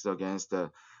preparedness against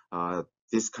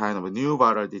this kind of new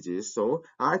viral disease. So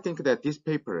I think that this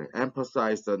paper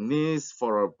emphasized the needs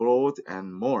for a broad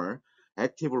and more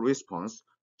active response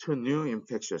to new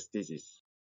infectious disease.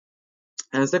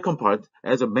 And the second part,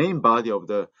 as a main body of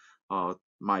the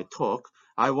my talk,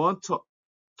 I want to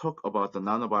talk about the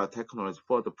nanobiotechnology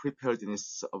for the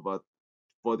preparedness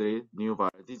for the new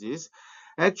viral disease.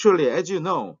 Actually, as you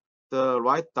know, the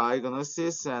right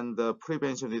diagnosis and the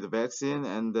prevention with the vaccine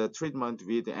and the treatment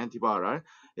with antiviral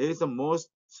is the most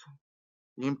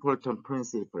important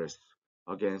principles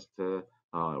against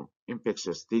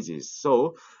infectious disease.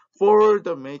 So for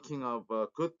the making of a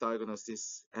good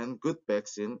diagnosis and good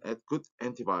vaccine and good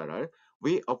antiviral,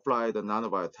 we apply the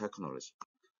nanobiotechnology.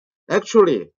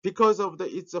 Actually, because of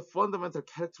its a fundamental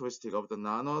characteristic of the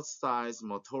nano-size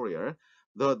material,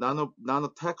 the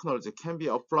nanotechnology can be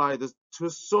applied to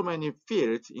so many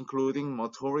fields, including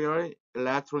material,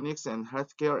 electronics, and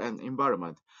healthcare and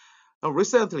environment.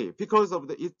 Recently, because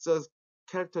of its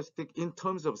characteristic in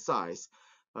terms of size,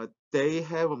 they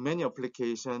have many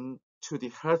applications to the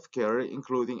healthcare,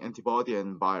 including antibody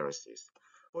and viruses.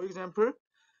 For example,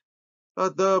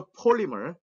 the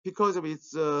polymer, because of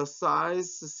its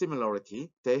size similarity,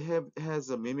 has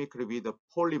a mimicry with the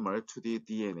polymer to the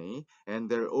DNA, and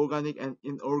their organic and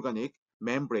inorganic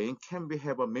membrane can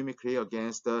have a mimicry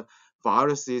against the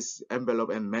viruses envelope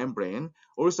and membrane.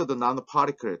 Also, the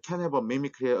nanoparticle can have a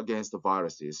mimicry against the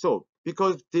viruses. So,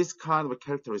 because this kind of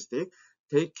characteristic,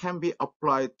 they can be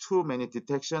applied to many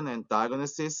detection and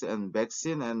diagnosis and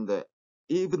vaccine and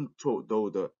even to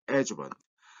the adjuvant.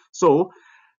 So,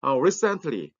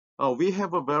 recently, we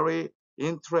have a very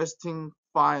interesting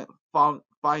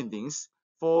findings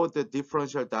for the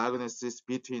differential diagnosis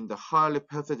between the highly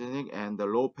pathogenic and the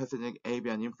low pathogenic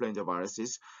avian influenza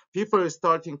viruses. Before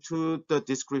starting to the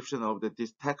description of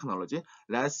this technology,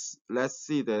 let's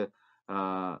see the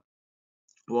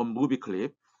one movie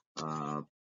clip.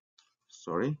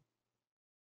 Sorry.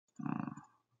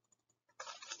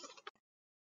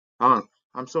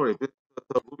 I'm sorry, the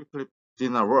movie clip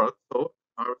did not work. So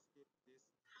I'll skip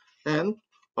this. And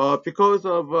because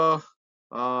of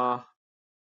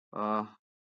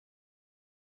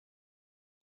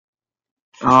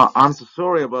I'm so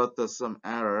sorry about some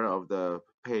error of the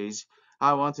page.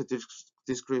 I want a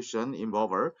description in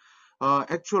over.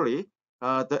 Actually,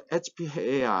 the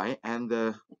HPAI and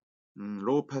the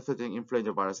low pathogenic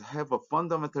influenza virus have a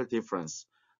fundamental difference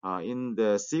in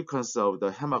the sequence of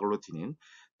the hemagglutinin.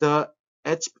 The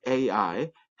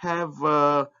HPAI have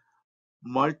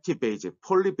multi-basic,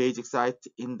 polybasic site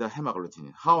in the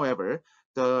hemagglutinin. However,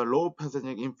 the low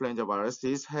pathogenic influenza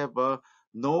viruses have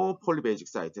no polybasic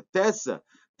site. That's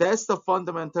the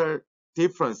fundamental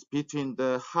difference between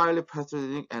the highly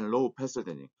pathogenic and low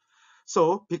pathogenic.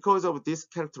 So because of this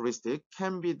characteristic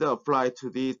can be applied to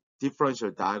the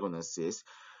differential diagnosis.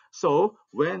 So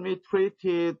when we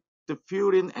treated the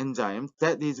furin enzyme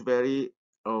that is very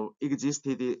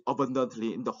existed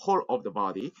abundantly in the whole of the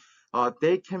body,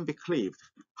 they can be cleaved.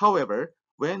 However,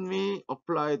 when we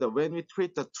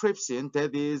treat the trypsin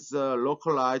that is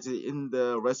localized in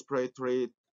the respiratory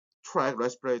tract,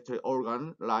 respiratory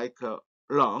organ like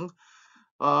lung,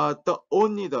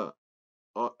 only the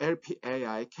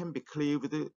LPAI can be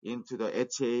cleaved into the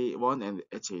HA1 and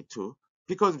HA2.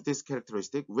 Because of this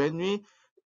characteristic, when we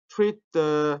treat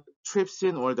the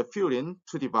trypsin or the furin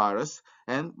to the virus,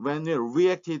 and when we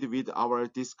reacted with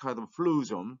this kind of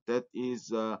flusome that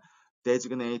is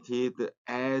designated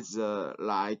as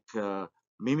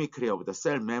mimicry of the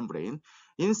cell membrane,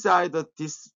 inside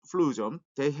this flusome,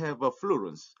 they have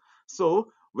fluorines.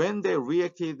 So when they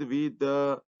reacted with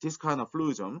this kind of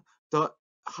flusome, the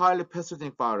highly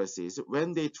pathogenic viruses,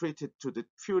 when they treated to the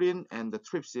furin and the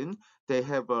trypsin, they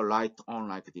have a light on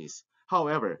like this.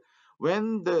 However,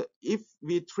 if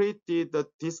we treated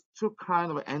these two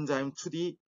kind of enzyme to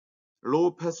the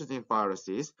low pathogenic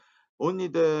viruses, only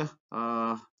the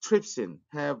trypsin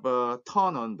have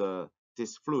turned on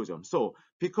this flusome. So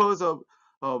because of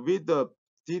with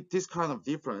this kind of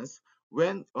difference,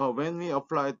 when we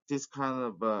apply this kind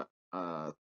of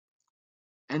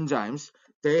enzymes,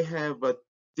 they have a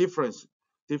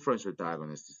differential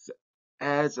diagnosis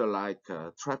as like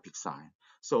a traffic sign.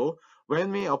 So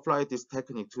when we apply this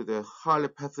technique to the highly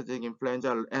pathogenic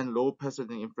influenza and low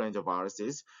pathogenic influenza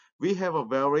viruses, we have a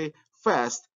very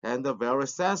fast and a very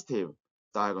sensitive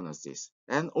diagnosis.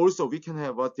 And also we can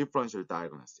have a differential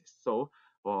diagnosis. So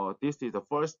this is the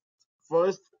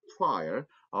first trial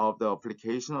of the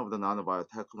application of the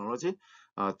nanobiotechnology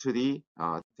to the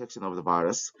detection of the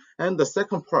virus. And the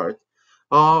second part,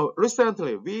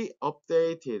 recently we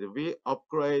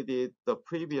upgraded the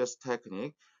previous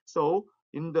technique. So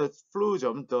in the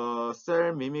FluGome, the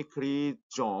cell mimicry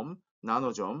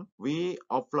nanogome, we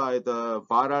apply the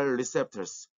viral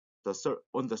receptors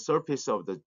on the surface of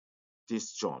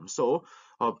this gome. So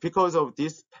because of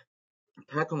this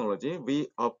technology, we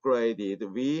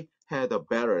had a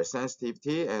better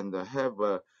sensitivity and have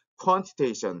a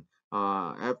quantitation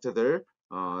after the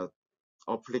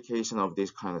application of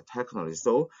this kind of technology.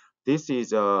 So this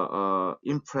is a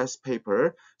impress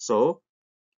paper. So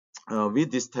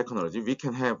with this technology, we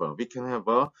can have a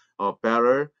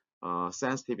better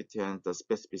sensitivity and the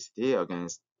specificity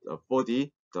against for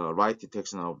the right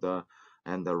detection of the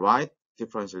right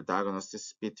differential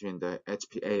diagnosis between the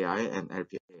HPAI and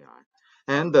LPAI.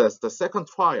 And the second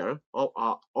trial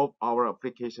of our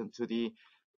application to the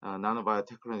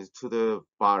nanobiotechnology to the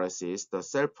viruses, the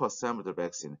self-assembled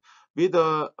vaccine with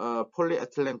the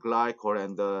polyethylene glycol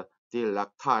and the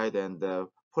lactide and the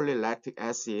polylactic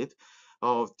acid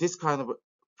of this kind of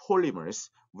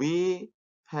polymers. We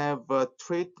have a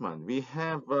treatment, we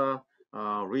have a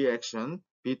reaction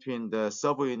between the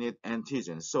subunit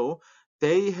antigens. So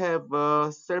they have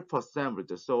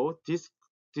self-assembled. So this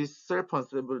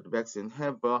self-assembled vaccine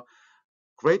have a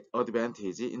great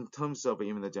advantage in terms of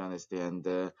immunogenicity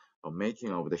and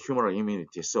making of the humoral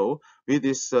immunity. So with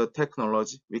this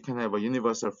technology, we can have a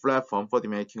universal platform for the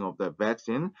making of the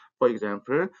vaccine. For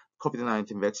example,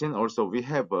 COVID-19 vaccine. Also, we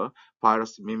have a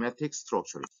virus mimetic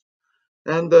structures.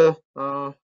 And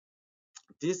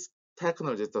this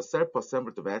technology, the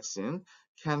self-assembled vaccine,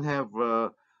 can have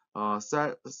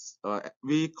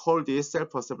we call this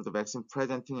self-assembled vaccine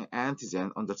presenting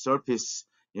antigen on the surface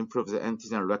improves the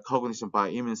antigen recognition by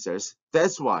immune cells.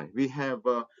 That's why we have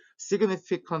a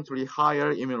significantly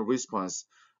higher immune response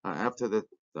after the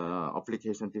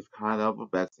application of this kind of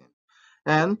vaccine.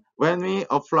 And when we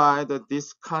apply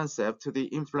this concept to the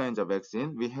influenza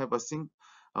vaccine, we have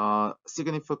a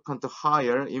significant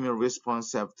higher immune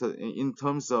response in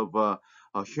terms of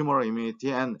humoral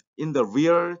immunity. And in the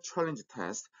real challenge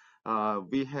test,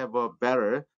 we have a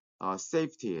better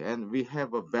safety and we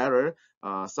have a better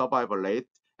survival rate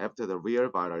after the real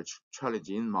viral challenge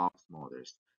in mouse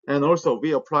models. And also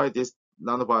we apply this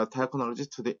nanobiotechnology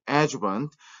to the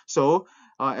adjuvant. So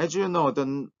as you know,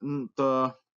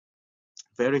 the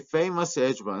very famous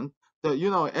adjuvant.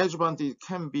 Adjuvant it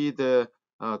can be the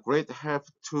great help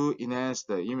to enhance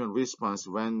the immune response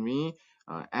when we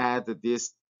add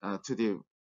this to the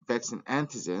vaccine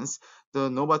antigens. The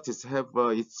Novartis have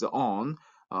its own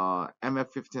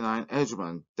MF59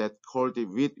 adjuvant that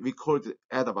we called it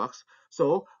ADAVAX.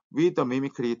 So with the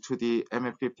mimicry to the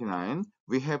MF59,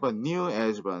 we have a new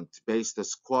adjuvant based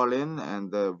squalene,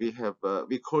 and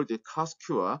we called it KAST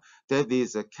that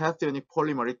is a cationic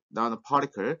polymeric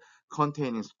nanoparticle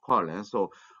containing squalene.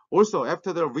 So also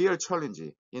after the real challenge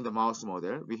in the mouse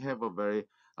model, we have a very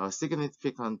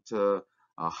significant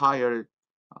higher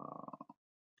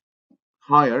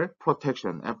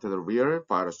protection after the real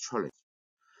virus challenge.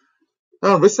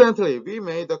 Recently, we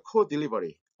made a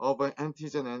co-delivery of an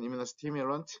antigen and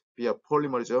immunostimulant via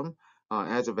polymerism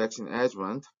as a vaccine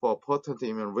adjuvant for potent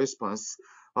immune response.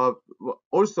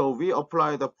 Also, we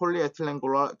apply the polyethylene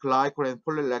glycol and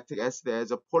polylactic acid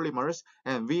as a polymers,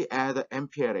 and we add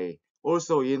MPLA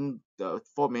also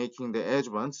for making the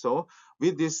adjuvant. So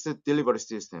with this delivery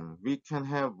system, we can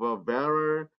have a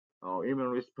better immune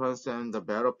response and a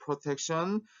better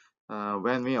protection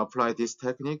when we apply this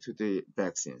technique to the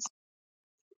vaccines.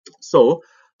 So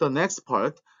the next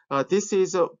part, this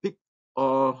is a big,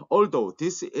 although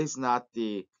this is not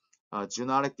the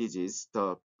zoonotic disease,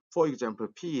 for example,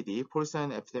 PED,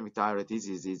 porcine epidemic diarrhea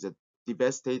disease, is a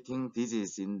devastating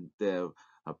disease in the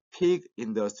pig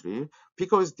industry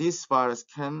because this virus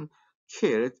can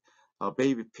kill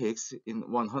baby pigs in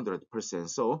 100%.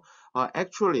 So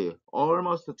actually,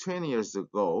 almost 20 years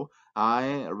ago,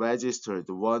 I registered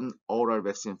one oral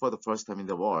vaccine for the first time in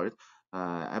the world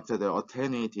after the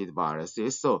attenuated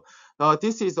viruses. So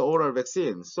this is the oral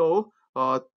vaccine. So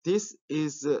this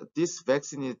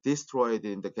vaccine is destroyed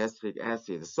in the gastric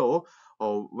acid. So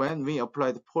when we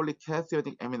apply the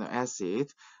polycationic amino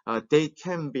acid, they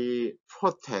can be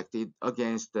protected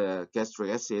against the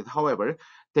gastric acid. However,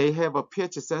 they have a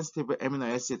pH sensitive amino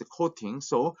acid coating.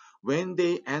 So when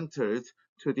they entered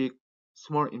to the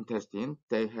small intestine,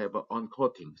 they have an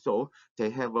uncoating. So they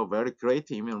have a very great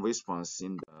immune response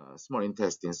in the small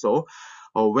intestine. So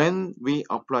when we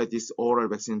apply this oral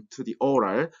vaccine to the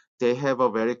oral, they have a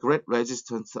very great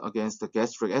resistance against the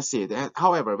gastric acid. And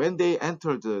however, when they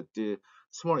enter the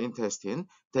small intestine,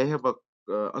 they have a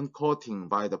uncoating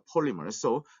by the polymer.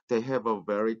 So they have a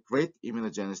very great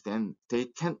immunogenicity and they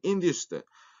can induce the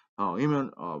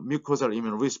mucosal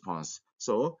immune response.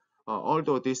 So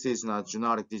although this is not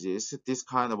zoonotic disease, this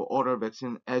kind of oral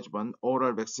vaccine adjuvant,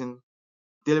 oral vaccine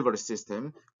delivery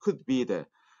system could be the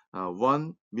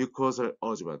one mucosal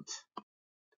adjuvant.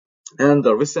 And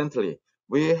recently,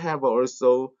 we have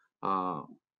also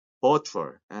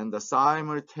virtual and the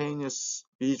simultaneous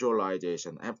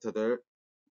visualization after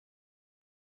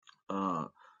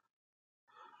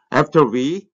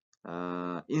we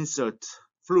insert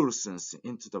fluorescence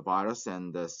into the virus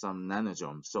and some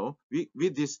nanogerm. So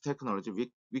with this technology,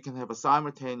 we can have a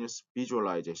simultaneous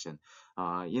visualization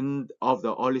of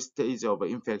the early stage of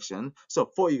infection. So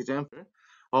for example,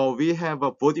 we have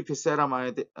a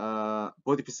bodiphyceramide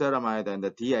and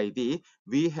the DID.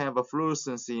 We have a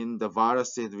fluorescence in the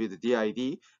viruses with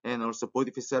DID and also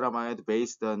bodiphyceramide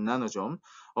based nanogerm.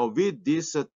 With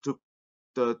this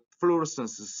the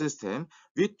fluorescence system,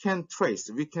 we can trace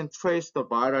the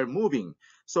viral moving.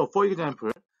 So for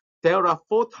example, there are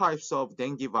 4 types of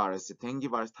dengue virus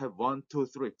type 1, 2,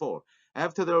 3, 4.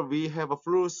 After that, we have a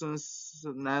fluorescence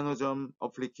nanogerm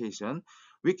application.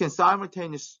 We can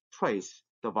simultaneously trace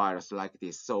the virus like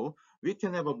this. So we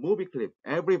can have a movie clip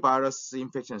every virus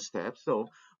infection step. So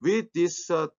with this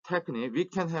technique, we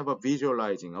can have a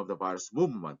visualizing of the virus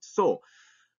movement. So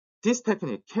this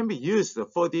technique can be used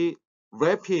for the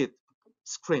rapid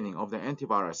screening of the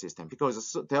antiviral system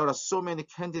because there are so many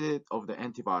candidates of the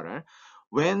antiviral.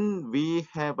 When we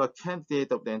have a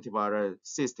candidate of the antiviral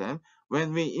system,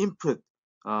 when we input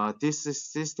this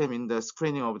system in the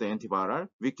screening of the antiviral,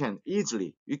 we can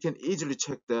easily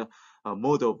check the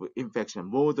mode of infection,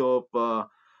 mode of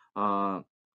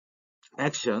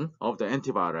action of the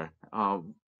antiviral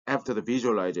after the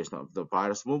visualization of the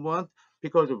virus movement,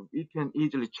 because we can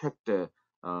easily check the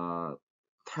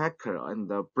tackle and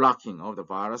the blocking of the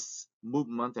virus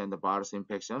movement and the virus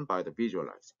infection by the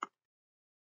visualizing.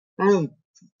 And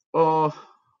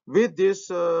with this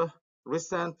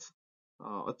recent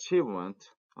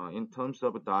achievement in terms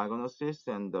of diagnosis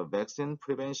and the vaccine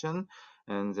prevention,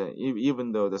 and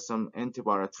even though some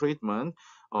antiviral treatment,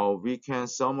 we can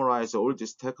summarize all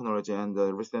this technology. And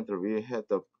recently we had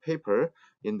a paper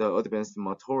in the advanced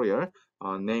material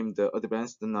named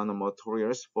Advanced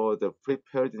Nanomaterials for the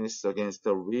Preparedness Against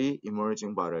the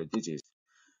Re-Emerging Viral Disease.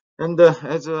 And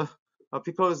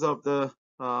because of the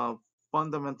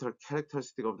fundamental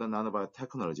characteristic of the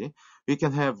nanobiotechnology, we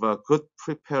can have a good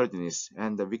preparedness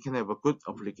and we can have a good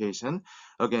application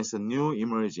against a new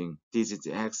emerging disease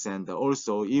X, and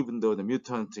also even though the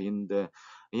mutant in the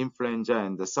influenza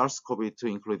and the SARS-CoV-2,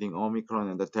 including Omicron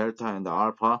and the Delta and the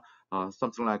Alpha,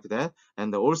 something like that.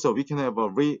 And also we can have a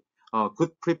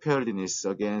good preparedness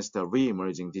against the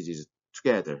re-emerging disease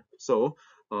together. So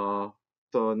the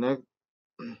next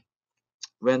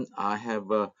when I have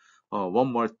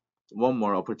one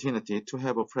more opportunity to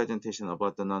have a presentation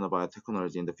about the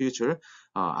nanobiotechnology in the future,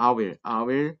 I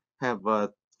will have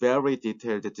a very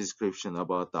detailed description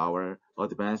about our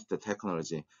advanced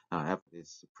technology after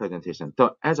this presentation.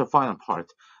 So as a final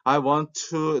part, I want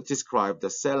to describe the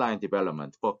cell line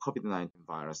development for COVID-19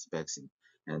 virus vaccine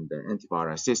and the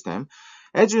antiviral system.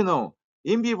 As you know,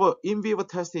 in vivo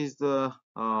test is the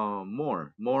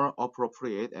more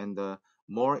appropriate and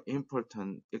more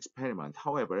important experiment.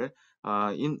 However,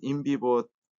 in vivo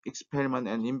experiment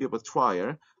and in vivo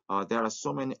trial, there are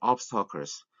so many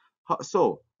obstacles.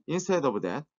 So instead of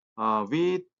that,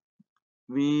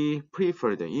 we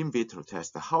prefer the in vitro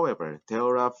test. However,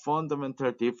 there are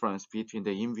fundamental difference between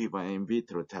the in vivo and in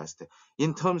vitro test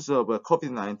in terms of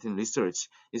COVID-19 research,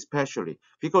 especially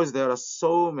because there are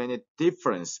so many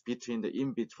difference between the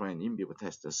in vitro and in vivo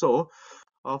test. So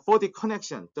for the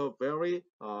connection, the very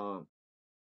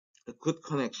good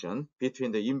connection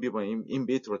between the in vivo and in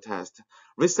vitro test.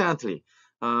 Recently,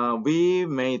 we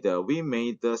made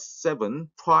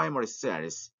 7 primary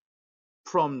cells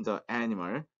from the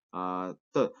animal. Not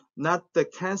the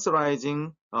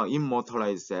cancerizing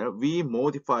immortalized cell. We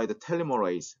modified the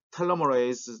telomerase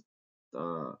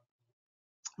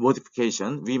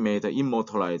modification, we made an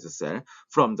immortalized cell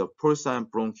from the porcine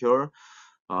bronchial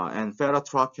and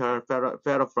ferrotracheal,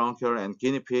 ferrobronchial, and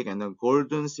guinea pig, and then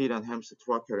golden Syrian hamster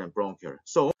tracheal and bronchial.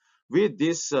 So with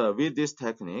this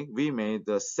technique, we made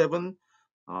 7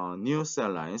 new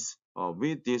cell lines.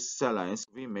 With these cell lines,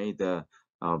 we made a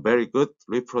very good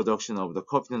reproduction of the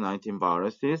COVID-19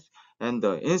 viruses. And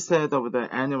instead of the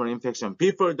animal infection,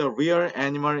 before the real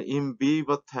animal in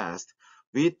vivo test,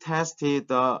 we tested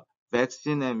the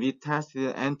vaccine and we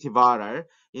tested antiviral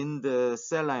in the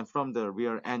cell line from the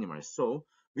real animals. So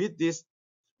with these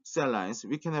cell lines,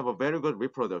 we can have a very good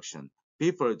reproduction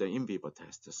before the in vivo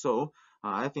test. So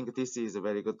I think this is a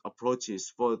very good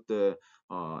approaches for the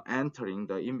entering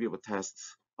the in vivo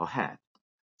tests ahead.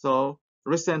 So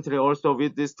recently also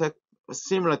with this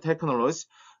similar technology,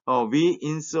 we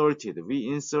inserted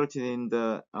in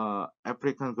the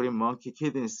African green monkey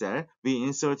kidney cell, we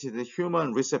inserted the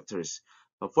human receptors.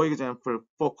 For example,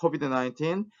 for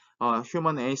COVID-19,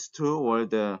 human ACE2 or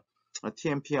the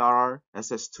TMPRR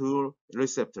SS2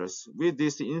 receptors. With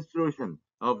this insertion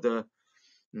of the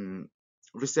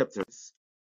receptors,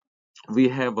 we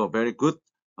have a very good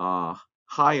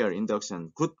higher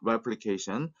induction, good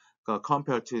replication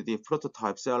compared to the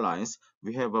prototype cell lines.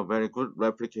 We have a very good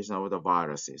replication of the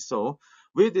viruses. So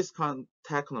with this kind of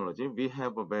technology, we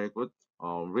have a very good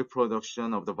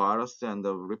reproduction of the virus and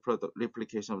the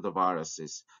replication of the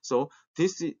viruses. So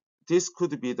this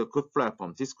could be the good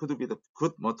platform. This could be the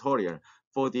good material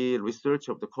for the research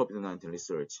of the COVID-19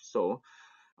 research. So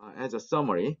as a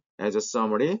summary,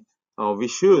 we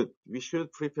should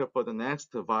prepare for the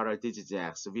next viral disease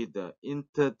X with the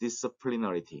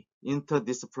interdisciplinarity.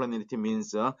 Interdisciplinarity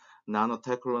means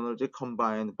nanotechnology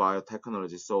combined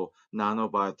biotechnology, so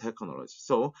nanobiotechnology.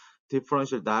 So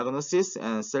differential diagnosis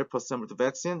and self-assembled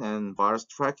vaccine and virus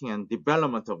tracking and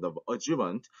development of the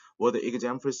adjuvant were the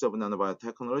examples of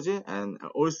nanobiotechnology, and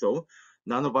also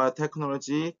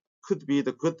nanobiotechnology could be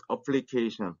the good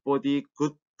application for the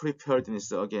good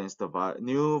preparedness against the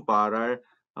new viral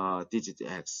disease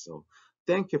X. So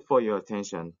thank you for your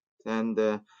attention. And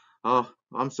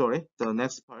I'm sorry, the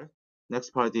next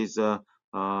part is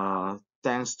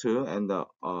thanks to and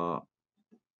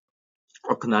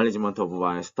acknowledgement of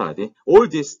my study. All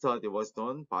this study was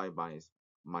done by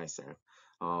myself.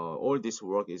 All this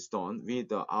work is done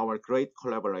with our great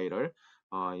collaborator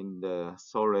in the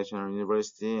Seoul National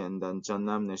University and then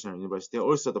Jeonnam National University.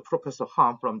 Also, the Professor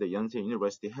Han from the Yonsei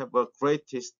University have a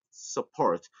greatest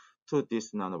support to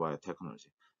this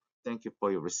nanobiotechnology. Thank you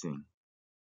for your listening.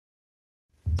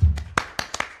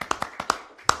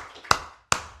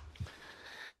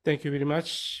 Thank you very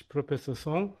much, Professor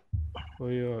Song,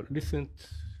 for your recent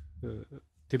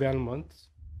development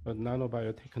of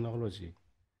nanobiotechnology.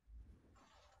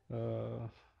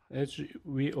 As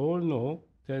we all know,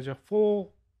 there's a 4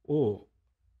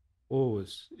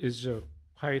 O's is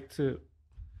quite the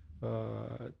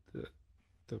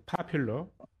popular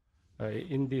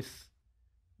in this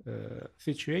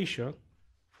situation.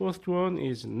 First one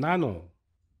is nano.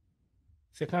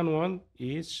 Second one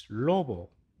is robo.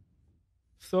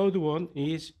 Third one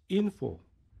is info.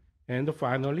 And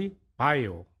finally,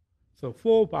 bio. So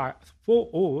 4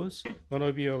 O's going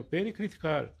to be a very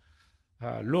critical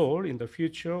role in the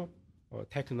future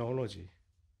technology.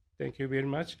 Thank you very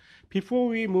much. Before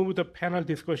we move the panel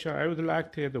discussion, I would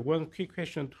like to add one quick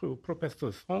question to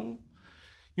Professor Song.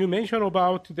 You mentioned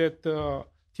about that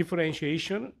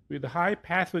differentiation with high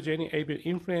pathogenic avian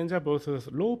influenza versus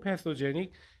low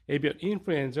pathogenic avian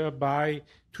influenza by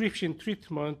trypsin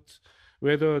treatment,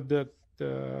 whether the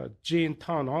gene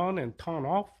turn on and turn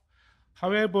off.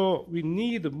 However, we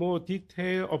need more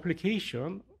detailed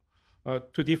application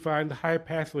to define the high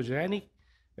pathogenic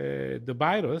the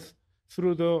virus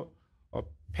through the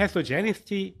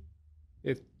pathogenicity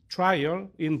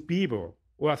trial in vivo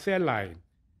or cell line.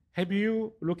 Have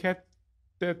you looked at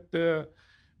that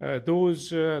those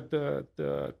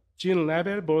the gene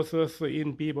level versus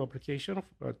in vivo application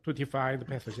to define the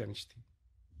pathogenicity?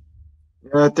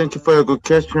 Thank you for your good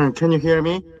question. Can you hear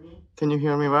me? Can you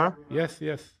hear me well? Yes,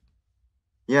 yes.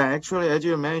 Yeah, actually, as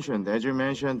you mentioned,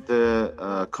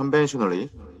 conventionally,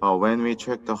 when we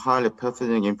check the highly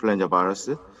pathogenic influenza virus,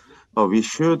 we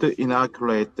should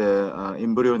inoculate the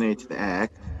embryonated egg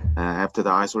after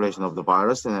the isolation of the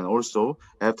virus, and then also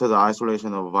after the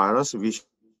isolation of the virus, we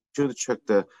should check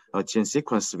the gene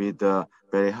sequence with the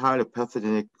very highly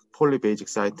pathogenic polybasic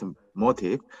site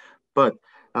motif. But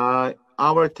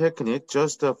our technique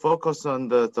just focus on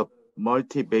the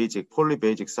multi-basic,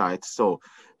 polybasic site. So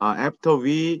after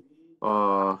we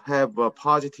have a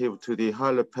positive to the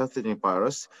highly pathogenic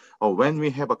virus, or when we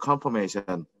have a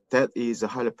confirmation that is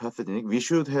highly pathogenic, we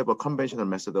should have a conventional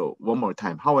method one more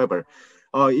time. However,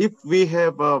 if we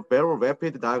have a very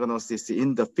rapid diagnosis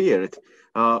in the field,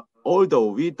 although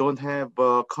we don't have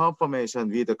confirmation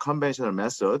with the conventional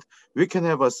method, we can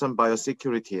have some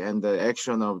biosecurity and the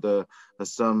action of the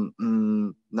some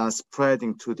not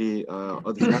spreading to the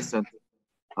adjacent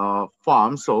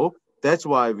farm. So that's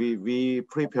why we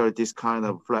prepare this kind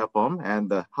of platform.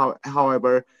 And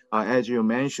however, as you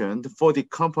mentioned, for the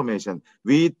confirmation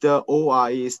with the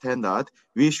OIE standard,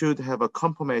 we should have a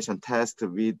confirmation test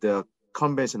with the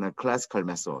conventional classical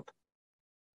method.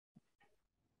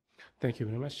 Thank you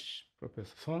very much,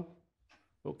 Professor Song.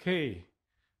 Okay,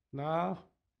 now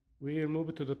we'll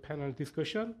move to the panel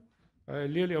discussion. I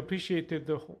really appreciated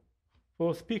the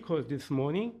four speakers this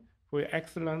morning for your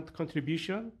excellent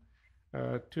contribution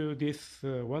to this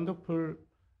wonderful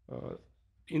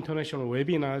international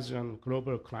webinars on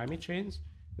global climate change,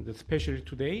 and especially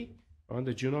today on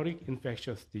the zoonotic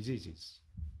infectious diseases.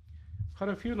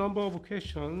 Quite a few number of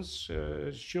questions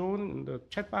shown in the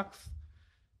chat box.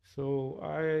 So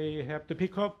I have to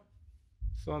pick up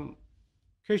some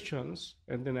questions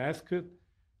and then ask it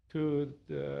to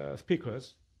the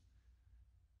speakers.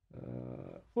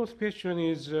 First question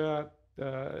is,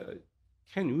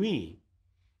 can we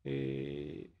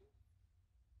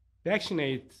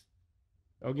vaccinate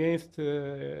against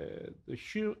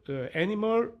the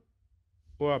animal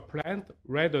or plant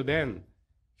rather than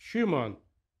human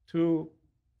to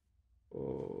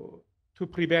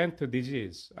prevent the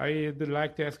disease? I'd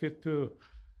like to ask it to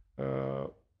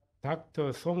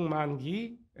Dr. Song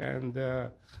Man-gi and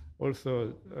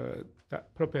also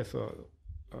Professor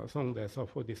Song Dae-seo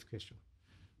for this question.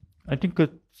 I think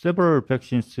several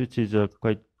vaccines which is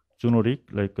quite zoonotic,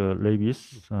 like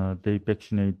rabies, they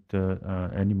vaccinate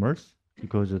animals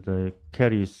because the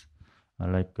carries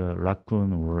like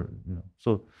raccoon or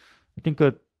So I think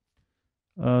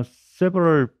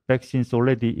several vaccines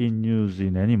already in use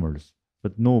in animals,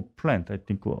 but no plant. I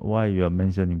think why you are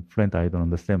mentioning plant, I don't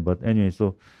understand. But anyway,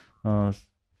 so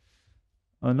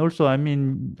and also, I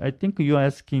mean, I think you are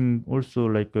asking also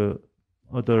like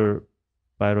other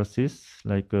viruses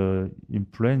like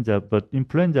influenza, but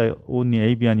influenza only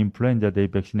avian influenza they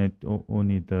vaccinate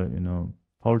only the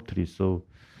poultry. So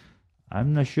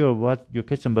I'm not sure what your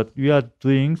question, but we are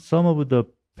doing some of the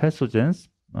pathogens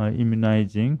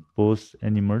immunizing both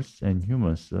animals and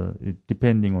humans,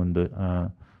 depending on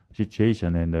the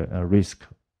situation and the risk.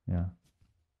 Yeah,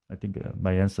 I think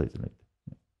my answer is like that.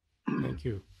 Yeah. Thank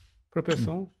you,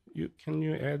 Professor. Can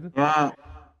you add? Yeah,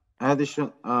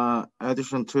 addition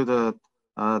to the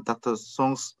Dr.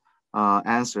 Song's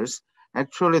answers.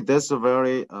 Actually, that's a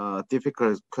very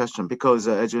difficult question because,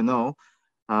 as you know,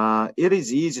 it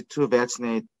is easy to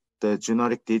vaccinate the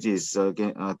zoonotic disease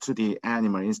to the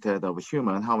animal instead of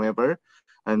human. However,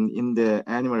 and in the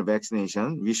animal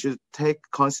vaccination, we should take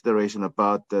consideration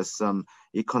about some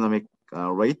economic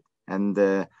rate and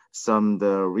some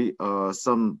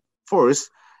force.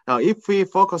 If we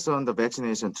focus on the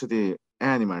vaccination to the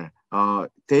animal,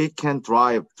 they can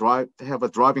have a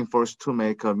driving force to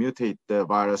make mutate the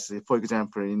virus. For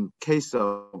example, in case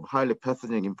of highly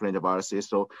pathogenic influenza viruses,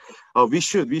 so we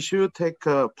should take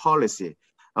a policy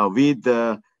with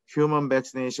the human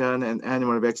vaccination and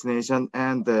animal vaccination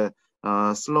and the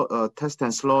test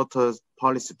and slaughter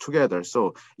policy together.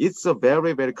 So it's a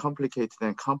very, very complicated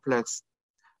and complex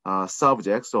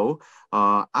subject. So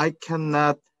I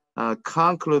cannot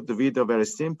conclude with a very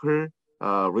simple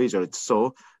result.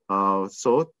 So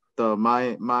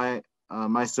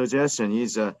my suggestion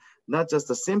is not just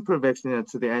a simple vaccination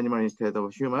to the animal instead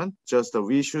of human. Just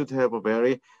we should have a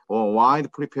very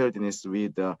wide preparedness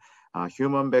with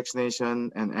human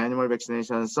vaccination and animal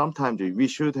vaccination. Sometimes we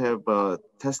should have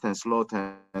test and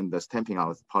slaughter and the stamping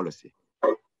out policy.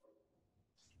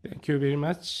 Thank you very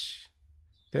much.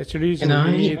 That's the reason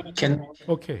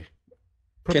okay.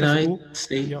 Can I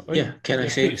say Can I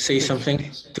say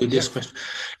something to this question?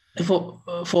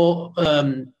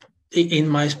 In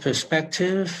my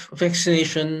perspective,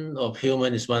 vaccination of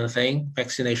human is one thing,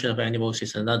 vaccination of animals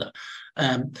is another.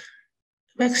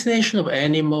 Vaccination of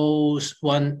animals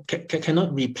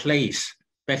cannot replace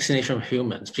vaccination of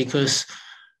humans because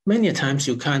many times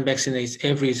you can't vaccinate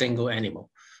every single animal.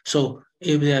 So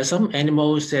if there are some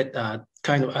animals that are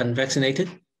kind of unvaccinated,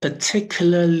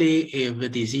 particularly if the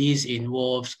disease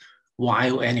involves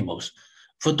wild animals.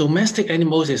 For domestic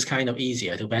animals, it's kind of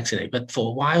easier to vaccinate, but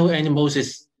for wild animals,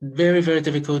 it's very, very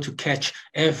difficult to catch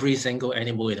every single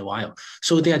animal in the wild.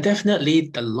 So there are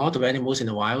definitely a lot of animals in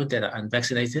the wild that are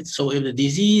unvaccinated. So if the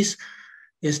disease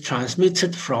is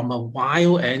transmitted from a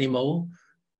wild animal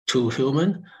to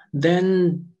human,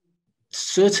 then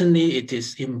certainly it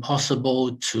is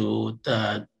impossible to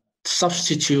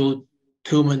substitute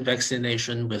human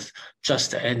vaccination with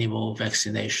just animal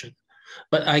vaccination.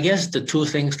 But I guess the two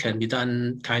things can be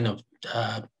done kind of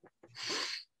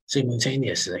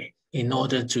simultaneously in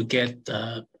order to get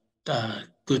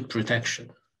good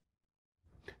protection.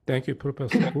 Thank you,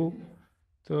 Professor Wu.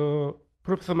 So,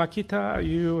 Professor Makita,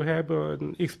 you have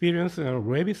an experience in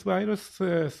rabies virus,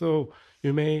 so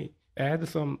you may add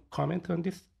some comment on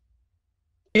this.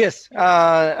 Yes,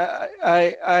 I'm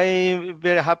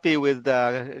very happy with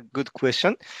the good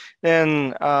question.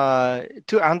 And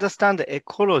to understand the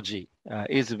ecology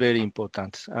is very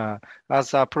important.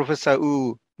 As Professor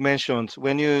Wu mentioned,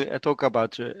 when you talk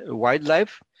about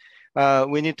wildlife,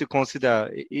 we need to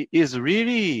consider is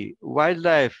really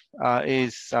wildlife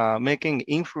is making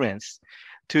influence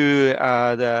to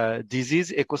the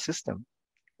disease ecosystem.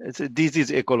 It's a disease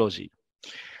ecology.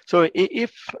 So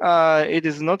if it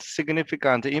is not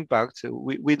significant impact,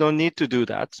 we don't need to do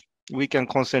that. We can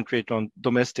concentrate on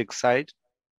domestic side.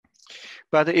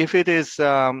 But if it is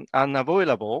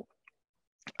unavoidable,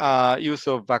 use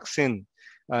of vaccine,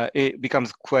 it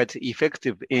becomes quite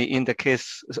effective in the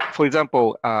case, for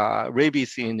example,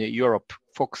 rabies in Europe,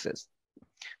 foxes.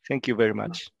 Thank you very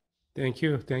much. Thank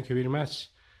you. Thank you very much.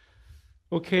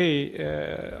 Okay,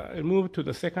 I'll move to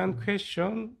the second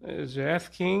question. Is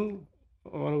asking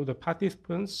one of the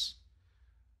participants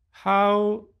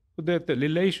how that the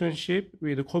relationship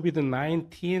with the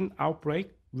COVID-19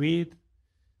 outbreak with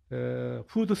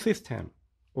food system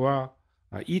or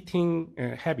eating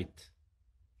habit.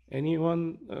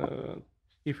 Anyone,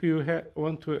 if you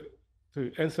want to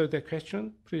answer that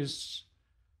question, please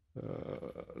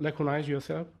recognize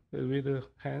yourself with the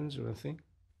hands or anything.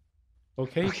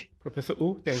 Okay, Professor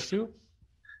Wu, thank you.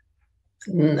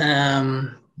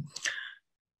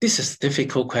 This is a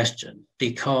difficult question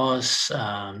because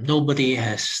nobody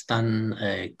has done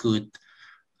a good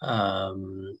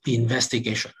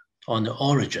investigation on the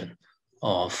origin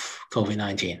of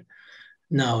COVID-19.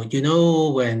 Now, you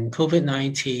know, when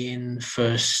COVID-19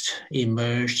 first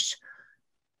emerged,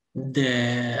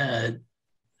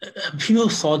 people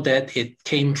thought that it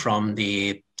came from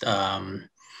the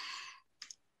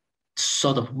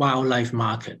sort of wildlife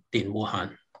market in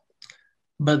Wuhan.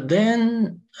 But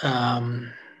then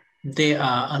there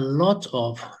are a lot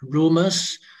of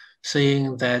rumors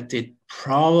saying that it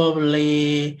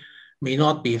probably may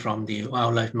not be from the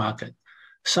wildlife market.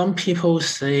 Some people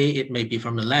say it may be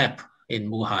from the lab in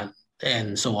Wuhan,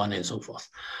 and so on and so forth.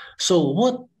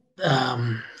 So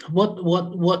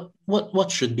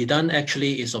what should be done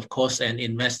actually is, of course, an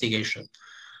investigation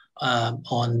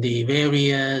on the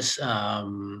various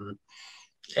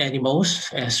animals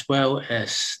as well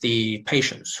as the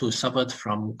patients who suffered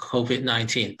from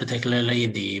COVID-19, particularly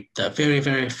the very,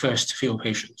 very first few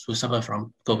patients who suffered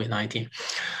from COVID-19.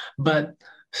 But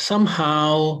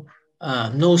somehow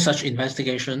no such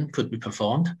investigation could be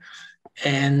performed.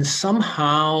 And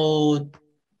somehow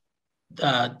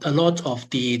a lot of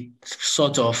the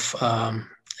sort of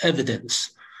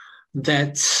evidence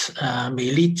that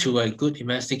may lead to a good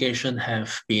investigation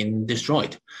have been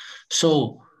destroyed.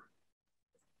 So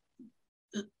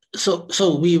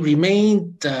we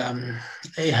remained in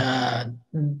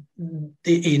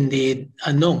the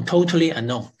unknown, totally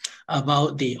unknown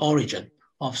about the origin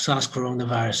of SARS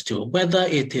coronavirus 2, whether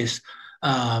it is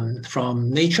from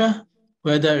nature,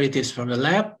 whether it is from the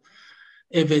lab,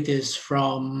 if it is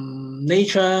from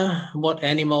nature, what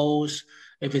animals,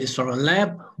 if it is from a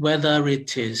lab, whether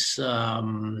it is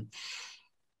from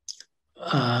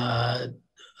a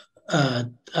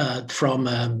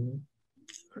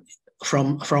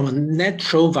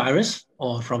natural virus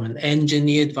or from an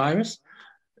engineered virus.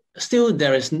 Still,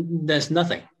 there's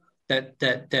nothing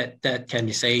that can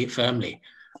be said firmly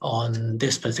on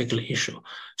this particular issue.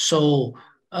 So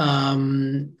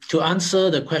to answer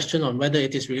the question on whether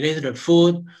it is related to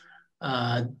food,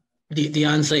 the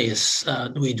answer is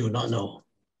we do not know.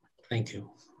 Thank you.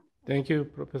 Thank you,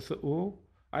 Professor Wu.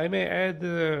 I may add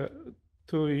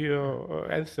to your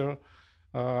answer.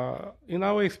 In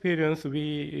our experience,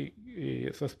 we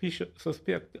suspected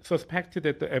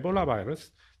that the Ebola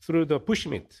virus through the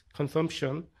bushmeat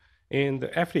consumption in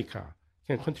Africa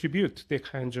can contribute to that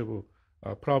kind of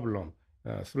problem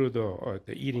through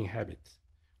the eating habits.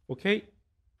 Okay,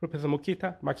 Professor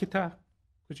Makita,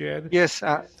 could you add? Yes,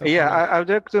 I would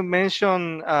like to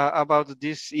mention about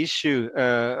this issue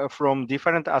from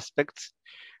different aspects.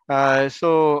 As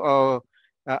I'm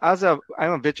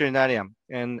a veterinarian,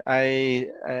 and I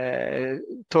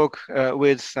talk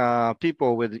with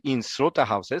people in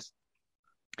slaughterhouses.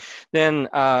 Then,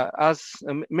 as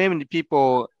many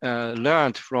people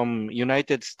learned from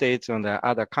United States and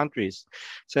other countries,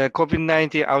 the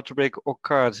COVID-19 outbreak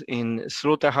occurred in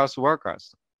slaughterhouse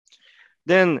workers.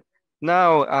 Then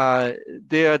now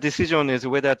their decision is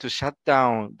whether to shut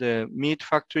down the meat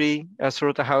factory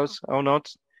slaughterhouse or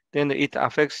not. Then it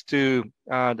affects to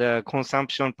the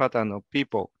consumption pattern of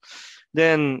people.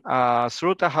 Then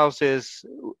slaughterhouses,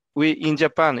 in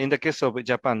Japan, in the case of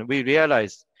Japan, we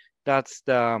realized that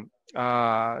the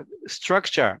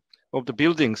structure of the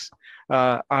buildings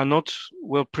are not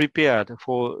well prepared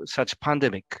for such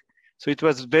pandemic. So it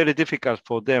was very difficult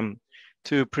for them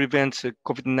to prevent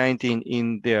COVID-19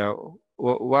 in their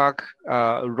work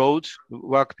roads,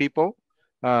 work people.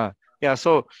 Yeah,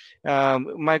 so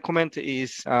my comment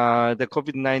is the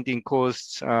COVID-19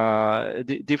 caused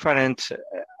different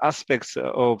aspects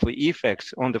of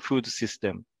effects on the food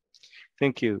system.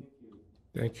 Thank you.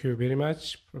 Thank you very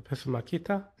much, Professor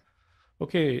Makita.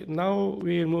 Okay, now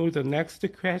we move to the next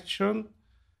question,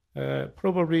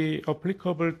 probably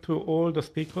applicable to all the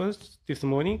speakers this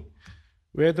morning.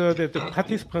 Whether the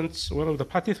participants, one of the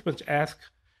participants asked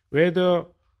whether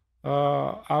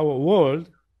our world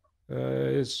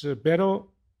is better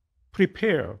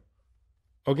prepared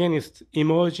against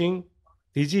emerging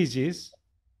diseases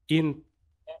in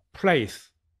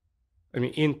practice,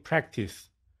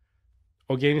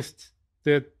 against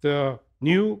the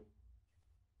new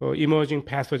emerging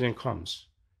pathogen comes.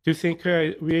 Do you think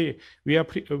we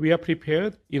are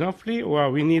prepared enoughly, or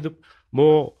we need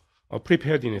more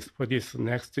preparedness for this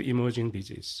next emerging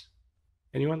disease?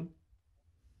 Anyone?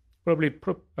 Probably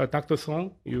Dr.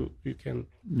 Song, you can.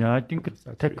 Yeah, I think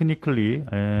technically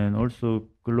and also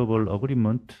global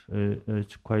agreement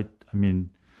is quite,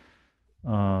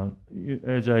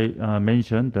 as I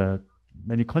mentioned,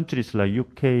 many countries like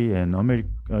UK and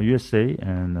USA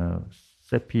and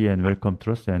CEPI and Wellcome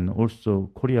Trust, and also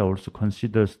Korea also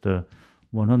considers the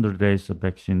 100 days of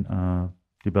vaccine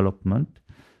development.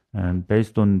 And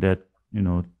based on that,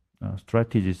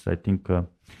 strategies, I think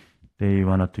they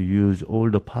wanted to use all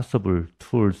the possible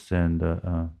tools and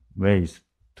ways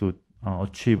to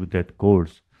achieve that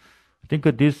goals. I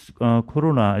think this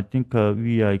corona, I think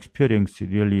we are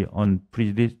experiencing really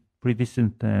unprecedented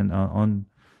and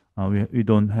we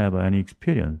don't have any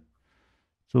experience.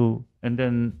 So, and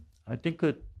then I think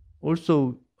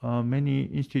also many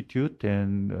institute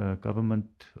and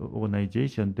government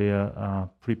organization, they are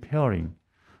preparing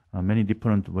many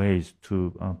different ways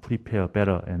to prepare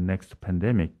better in next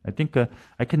pandemic. I think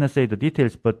I cannot say the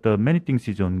details, but many things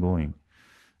is ongoing,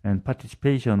 and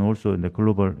participation also in the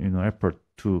global effort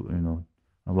to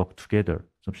work together,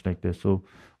 something like that. So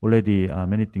already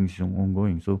many things are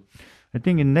ongoing. So I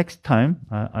think in next time,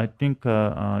 I think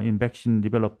in vaccine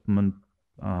development,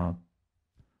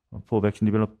 for vaccine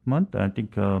development, I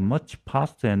think much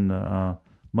faster and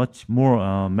much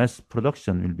more mass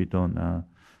production will be done.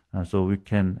 So we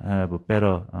can have a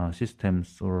better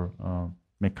systems or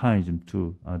mechanism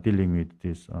to dealing with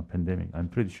this pandemic. I'm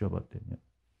pretty sure about that. Yeah.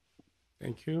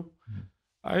 Thank you.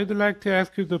 I'd like to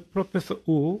ask you, Professor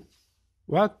Wu,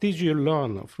 what did you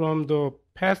learn from the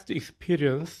past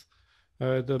experience,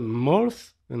 the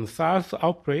MERS and SARS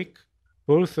outbreak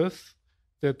versus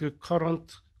the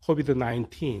current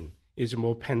COVID-19 is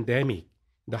more pandemic?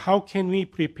 How can we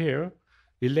prepare,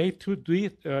 relate to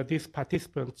this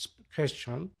participant's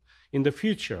question in the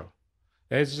future?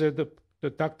 As the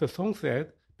Dr. Song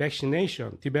said,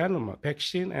 vaccination development,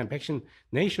 vaccine and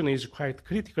vaccination is quite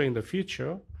critical in the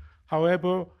future.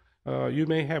 However, you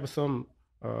may have some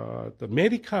the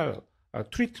medical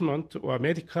treatment or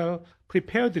medical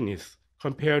preparedness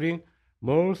comparing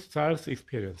MERS SARS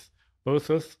experience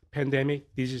versus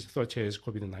pandemic disease such as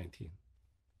COVID-19.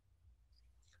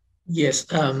 Yes,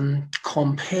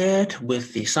 compared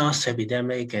with the SARS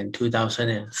epidemic in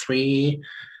 2003,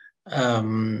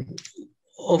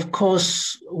 of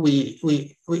course, we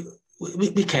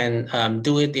can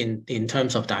do it in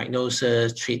terms of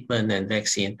diagnosis, treatment, and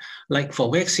vaccine. Like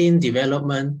for vaccine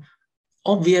development,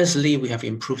 obviously we have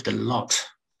improved a lot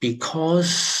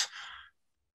because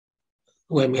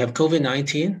when we have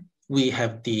COVID-19, we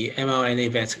have the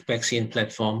mRNA vaccine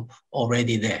platform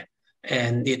already there.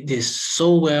 And it is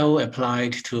so well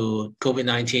applied to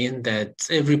COVID-19 that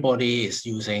everybody is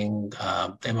using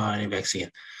mRNA vaccine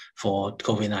for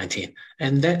COVID-19.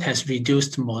 And that has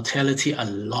reduced mortality a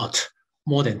lot,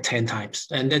 more than 10 times.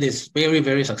 And that is very,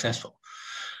 very successful.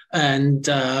 And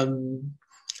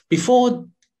before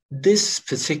this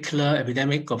particular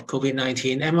epidemic of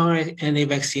COVID-19, mRNA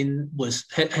vaccine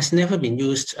has never been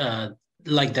used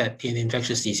like that in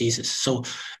infectious diseases. So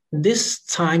this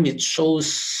time it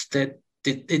shows that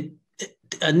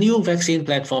a new vaccine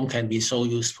platform can be so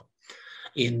useful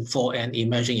for an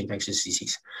emerging infectious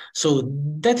disease. So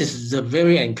that is the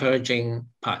very encouraging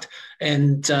part.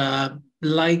 And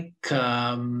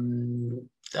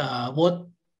what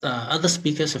other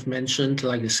speakers have mentioned,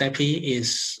 like the CEPI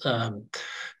is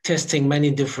testing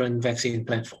many different vaccine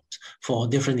platforms for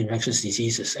different infectious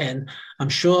diseases. And I'm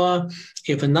sure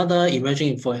if another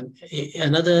infectious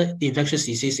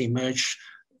disease emerge,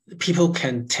 people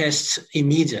can test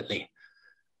immediately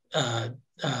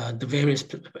the various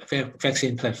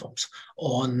vaccine platforms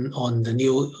on the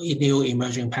new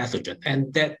emerging pathogen,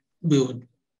 and that will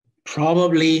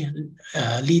probably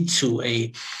lead to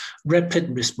a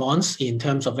rapid response in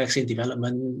terms of vaccine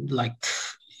development, like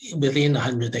within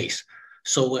 100 days,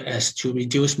 so as to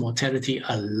reduce mortality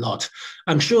a lot.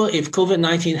 I'm sure if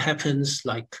COVID-19 happens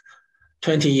like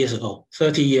 20 years ago,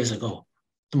 30 years ago,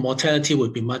 the mortality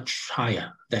would be much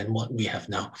higher than what we have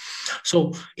now.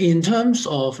 So in terms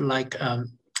of like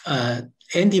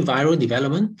antiviral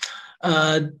development,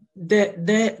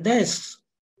 there's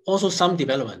also some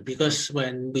development, because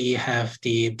when we have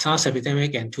the SARS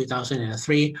epidemic in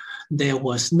 2003, there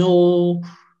was no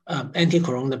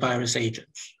anti-coronavirus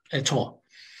agents at all.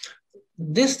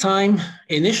 This time,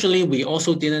 initially, we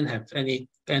also didn't have any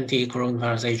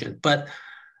anti-coronavirus agent, but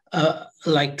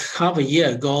like half a year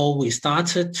ago, we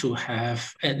started to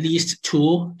have at least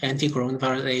 2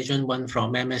 anti-coronavirus agents, one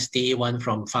from MSD, one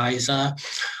from Pfizer,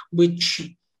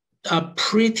 which are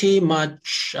pretty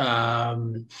much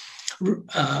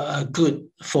good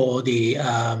for the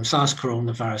SARS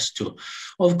coronavirus too.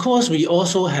 Of course, we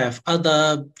also have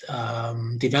other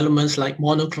developments like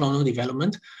monoclonal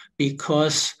development,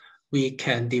 because we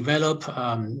can develop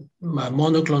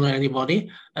monoclonal antibody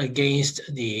against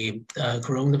the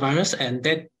coronavirus, and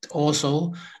that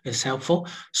also is helpful.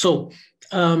 So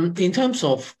in terms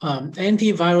of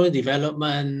antiviral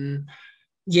development,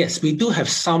 yes, we do have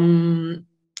some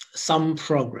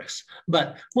progress.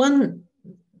 But one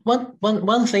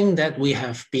thing that we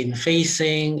have been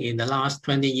facing in the last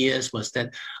 20 years was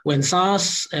that when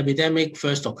SARS epidemic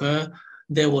first occurred,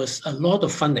 there was a lot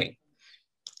of funding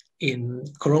in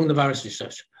coronavirus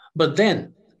research. But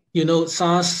then,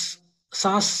 SARS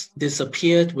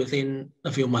disappeared within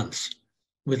a few months,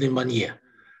 within 1 year.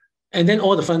 And then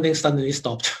all the funding suddenly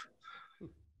stopped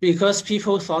because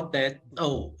people thought that,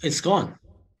 oh, it's gone.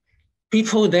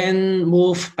 People then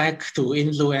moved back to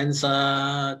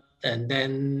influenza, and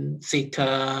then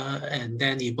Zika, and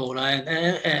then Ebola,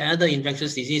 and other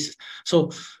infectious diseases. So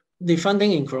the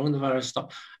funding in coronavirus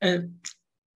stopped. And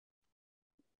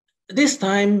this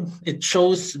time, it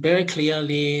shows very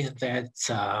clearly that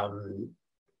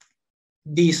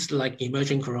these like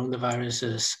emerging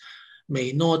coronaviruses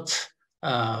may not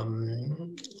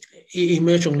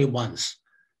emerge only once.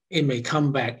 It may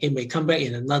come back. It may come back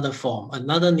in another form.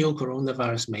 Another new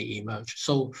coronavirus may emerge.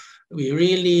 So we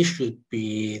really should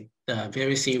be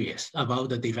very serious about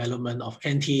the development of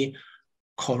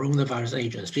anti-coronavirus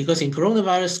agents, because in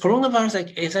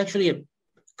coronavirus is actually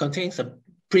contains a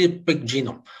pretty big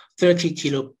genome, 30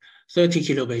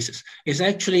 kilobases. It's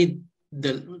actually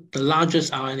the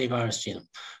largest RNA virus genome.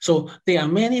 So there are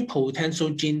many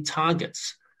potential gene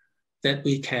targets that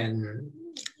we can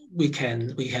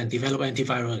develop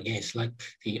antiviral against, like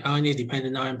the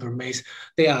RNA-dependent RNA polymerase.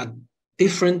 There are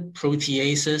different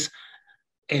proteases,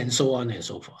 and so on and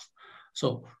so forth.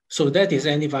 So that is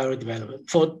antiviral development.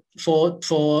 For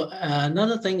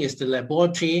another thing is the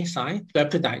laboratory side,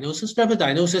 rapid diagnosis. Rapid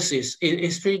diagnosis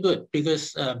is pretty good,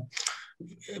 because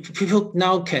people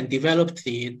now can develop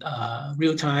the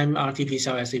real-time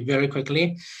RT-PCR assay very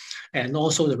quickly, and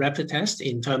also the rapid test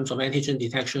in terms of antigen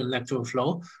detection and lateral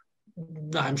flow.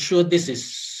 I'm sure this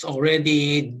is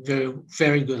already very,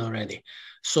 very good already.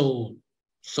 So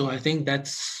I think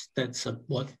that's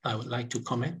what I would like to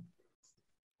comment.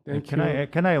 Thank you.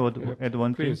 Can I add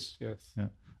one thing? Please, yes. Yeah.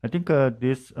 I think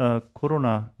this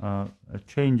corona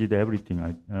changed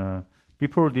everything.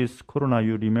 Before this corona,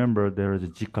 you remember there was a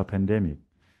Zika pandemic.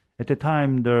 At the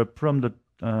time, from the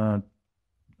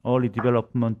early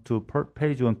development to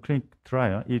phase 1 clinical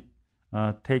trial, it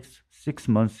takes 6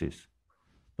 months.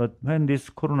 But when this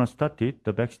corona started,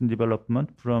 the vaccine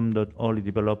development from the early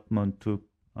development to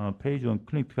phase 1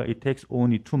 clinical trial, it takes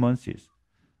only 2 months.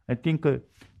 I think it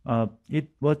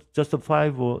was just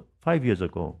 5 years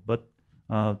ago. But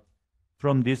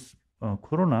from this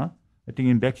corona, I think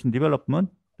in vaccine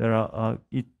development,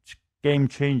 it's game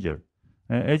changer.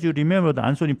 As you remember,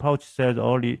 Anthony Fauci said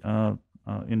early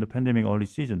in the pandemic early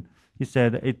season, he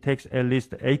said it takes at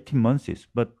least 18 months,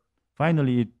 but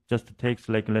finally it just takes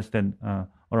like less than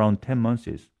around 10 months.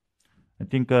 I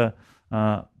think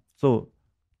so.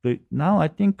 now I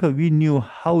think we knew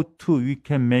how we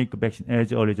can make vaccine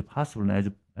as early as possible,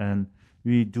 and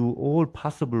we do all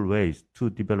possible ways to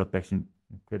develop vaccine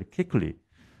very quickly.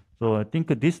 So I think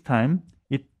this time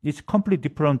it's completely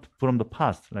different from the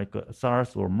past, like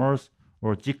SARS or MERS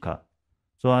or Zika.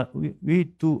 So we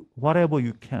do whatever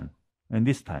you can, and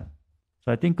this time.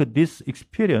 So I think this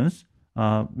experience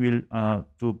will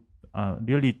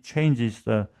really changes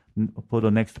for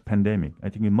the next pandemic. I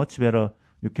think much better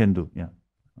you can do. Yeah,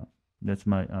 that's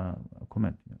my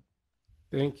comment. Yeah.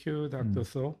 Thank you, Dr.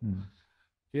 So.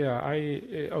 Yeah, I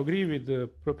agree with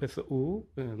Professor Wu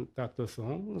and Dr.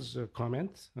 Song's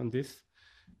comments on this.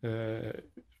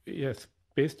 Yes,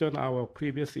 based on our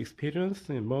previous experience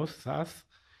in most SARS,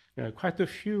 quite a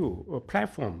few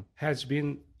platform has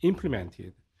been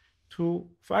implemented to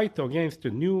fight against the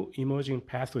new emerging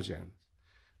pathogens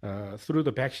through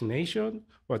the vaccination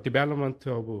or development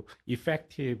of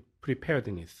effective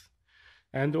preparedness.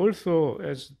 And also,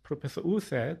 as Professor Wu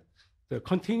said, the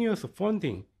continuous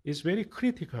funding is very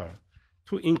critical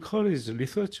to encourage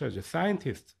researchers,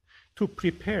 scientists to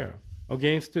prepare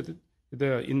against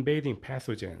the invading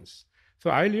pathogens. So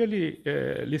I really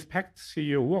respect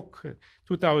your work.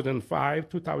 2005,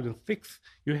 2006,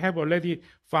 you have already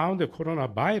found the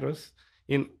coronavirus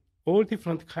in all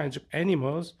different kinds of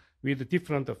animals with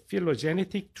different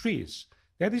phylogenetic trees.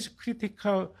 That is a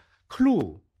critical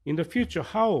clue in the future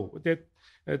how that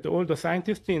all the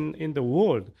scientists in the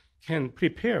world can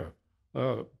prepare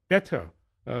better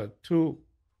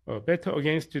better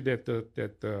against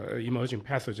that emerging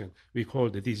pathogen we call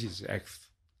the disease X.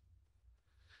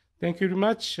 Thank you very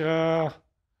much.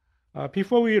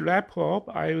 Before we wrap up,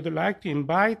 I would like to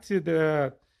invite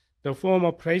the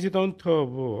former president of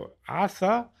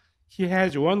AASSA. He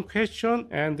has one question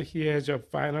and he has a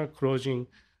final closing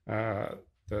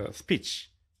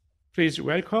speech. Please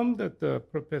welcome the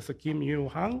Professor Kim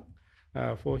Yu-hang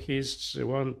for his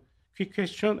one quick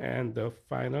question and the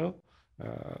final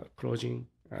closing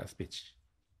speech.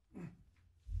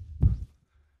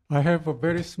 I have a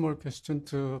very small question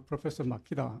to Professor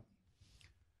Makida.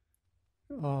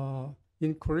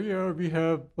 In Korea, we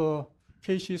have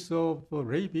cases of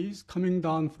rabies coming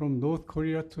down from North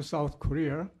Korea to South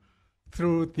Korea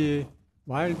through the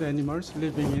wild animals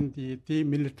living in the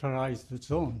demilitarized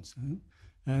zones.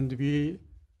 And we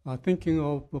are thinking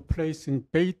of placing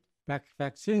bait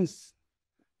vaccines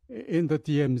in the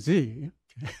DMZ.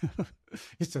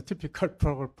 It's a typical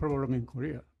problem in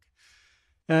Korea.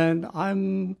 And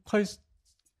I'm quite,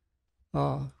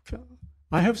 I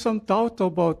have some doubt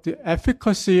about the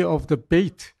efficacy of the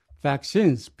bait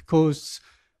vaccines because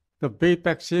the bait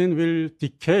vaccine will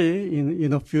decay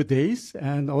in a few days,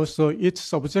 and also it's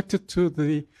subjected to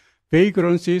the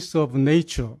vagrancies of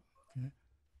nature. Okay.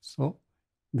 So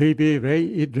maybe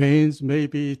it rains,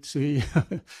 maybe it's,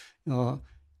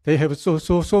 they have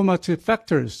so much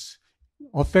factors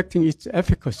affecting its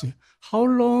efficacy. How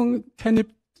long can it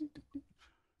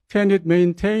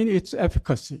maintain its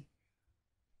efficacy?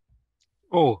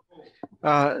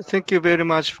 Thank you very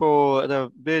much for the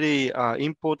very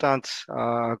important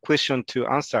question to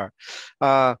answer.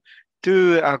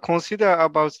 To consider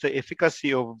about the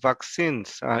efficacy of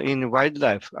vaccines in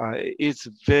wildlife is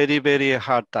very, very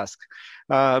hard task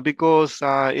because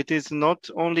it is not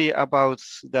only about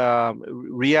the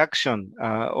reaction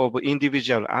of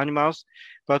individual animals,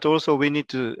 but also we need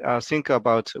to think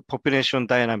about population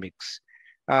dynamics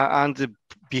and the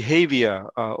behavior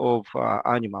of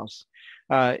animals.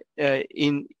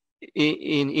 In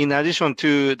addition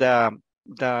to the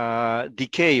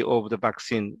decay of the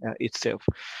vaccine itself.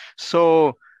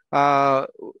 So I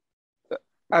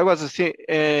was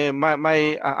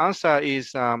my answer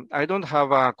is I don't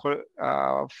have a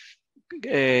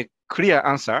clear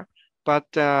answer, but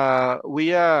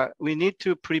we need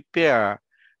to prepare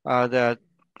the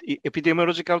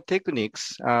epidemiological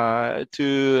techniques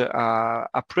to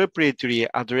appropriately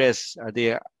address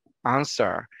the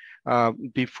answer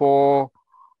before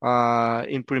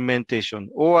implementation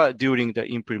or during the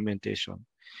implementation.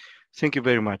 Thank you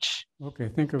very much. Okay,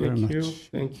 thank you very much.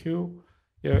 Thank you.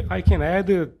 Yeah, I can add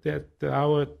that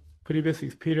our previous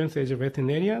experience as a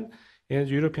veterinarian and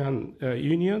European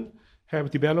Union have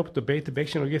developed the bait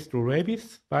vaccine against the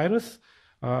rabies virus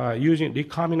using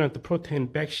recombinant protein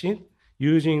vaccine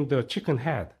using the chicken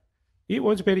head. It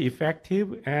was very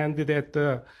effective, and that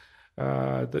the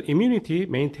immunity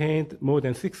maintained more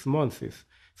than 6 months.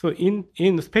 So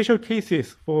in special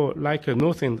cases for like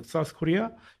North and South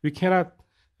Korea, we cannot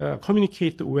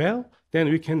communicate well, then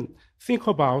we can think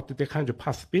about the kind of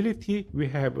possibility we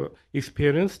have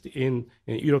experienced in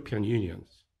European Union.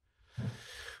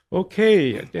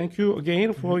 Okay, thank you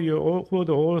again for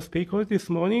the all speakers this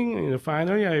morning. And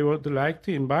finally, I would like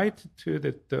to invite to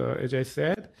that, as I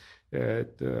said,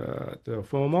 the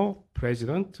former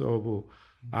president of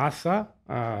AASSA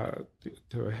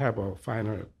to have a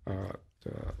final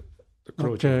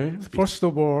closing. Okay. Speech. First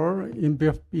of all, in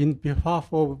behalf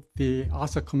of the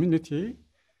AASSA community,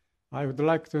 I would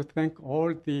like to thank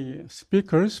all the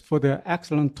speakers for their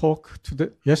excellent talk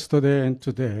yesterday and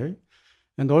today.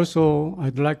 And also,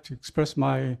 I'd like to express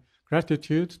my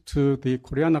gratitude to the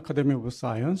Korean Academy of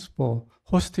Science for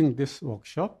hosting this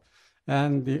workshop,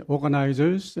 and the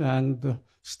organizers and the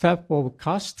staff of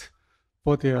KAST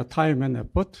for their time and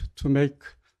effort to make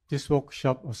this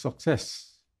workshop a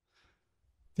success.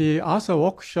 The AASSA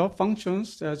workshop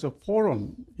functions as a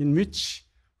forum in which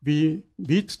we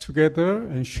meet together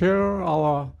and share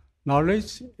our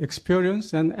knowledge,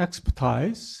 experience, and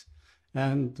expertise,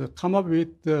 and come up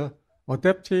with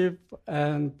adaptive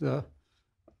and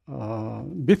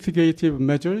mitigative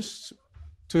measures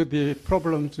to the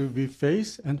problems we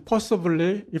face, and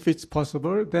possibly, if it's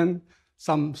possible, then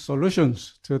some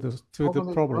solutions to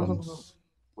the problems.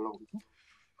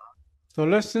 The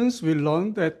lessons we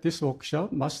learned at this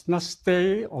workshop must not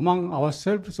stay among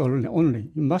ourselves only.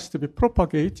 It must be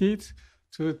propagated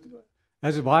to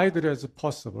as widely as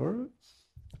possible.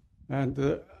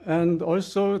 And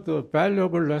also the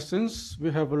valuable lessons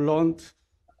we have learned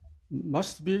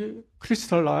must be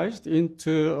crystallized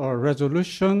into a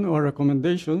resolution or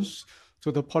recommendations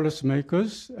to the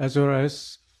policymakers as well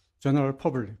as general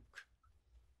public.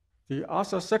 The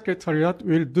AASSA Secretariat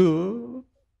will do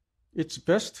its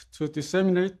best to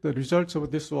disseminate the results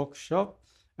of this workshop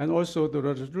and also the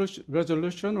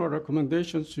resolution or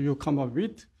recommendations you come up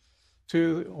with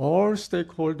to all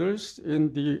stakeholders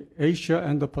in the Asia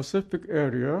and the Pacific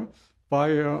area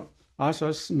via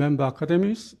AASSA's member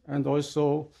academies and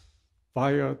also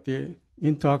via the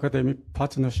Inter-Academic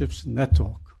Partnerships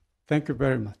Network. Thank you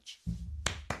very much.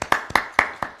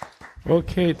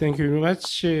 Okay, thank you very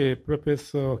much,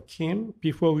 Professor Kim.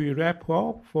 Before we wrap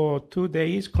up for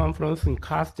today's conference in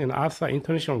KAST and AASSA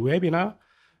International Webinar,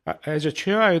 as a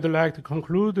chair, I would like to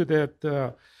conclude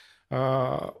that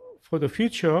for the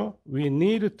future, we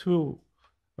need to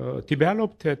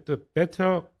develop that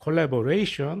better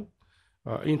collaboration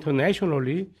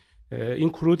internationally,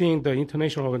 including the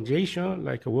international organization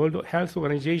like World Health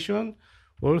Organization,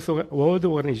 World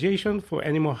Organization for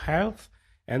Animal Health,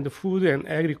 and the Food and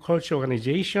Agriculture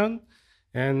Organization,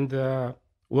 and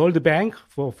World Bank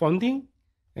for funding,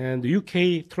 and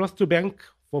UK Trust Bank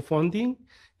for funding,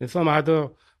 and some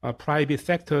other private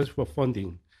sectors for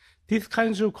funding. These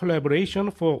kinds of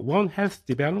collaboration for One Health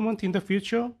development in the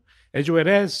future, as well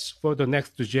as for the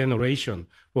next generation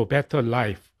for better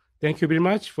life. Thank you very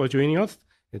much for joining us,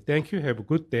 and thank you. Have a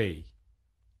good day.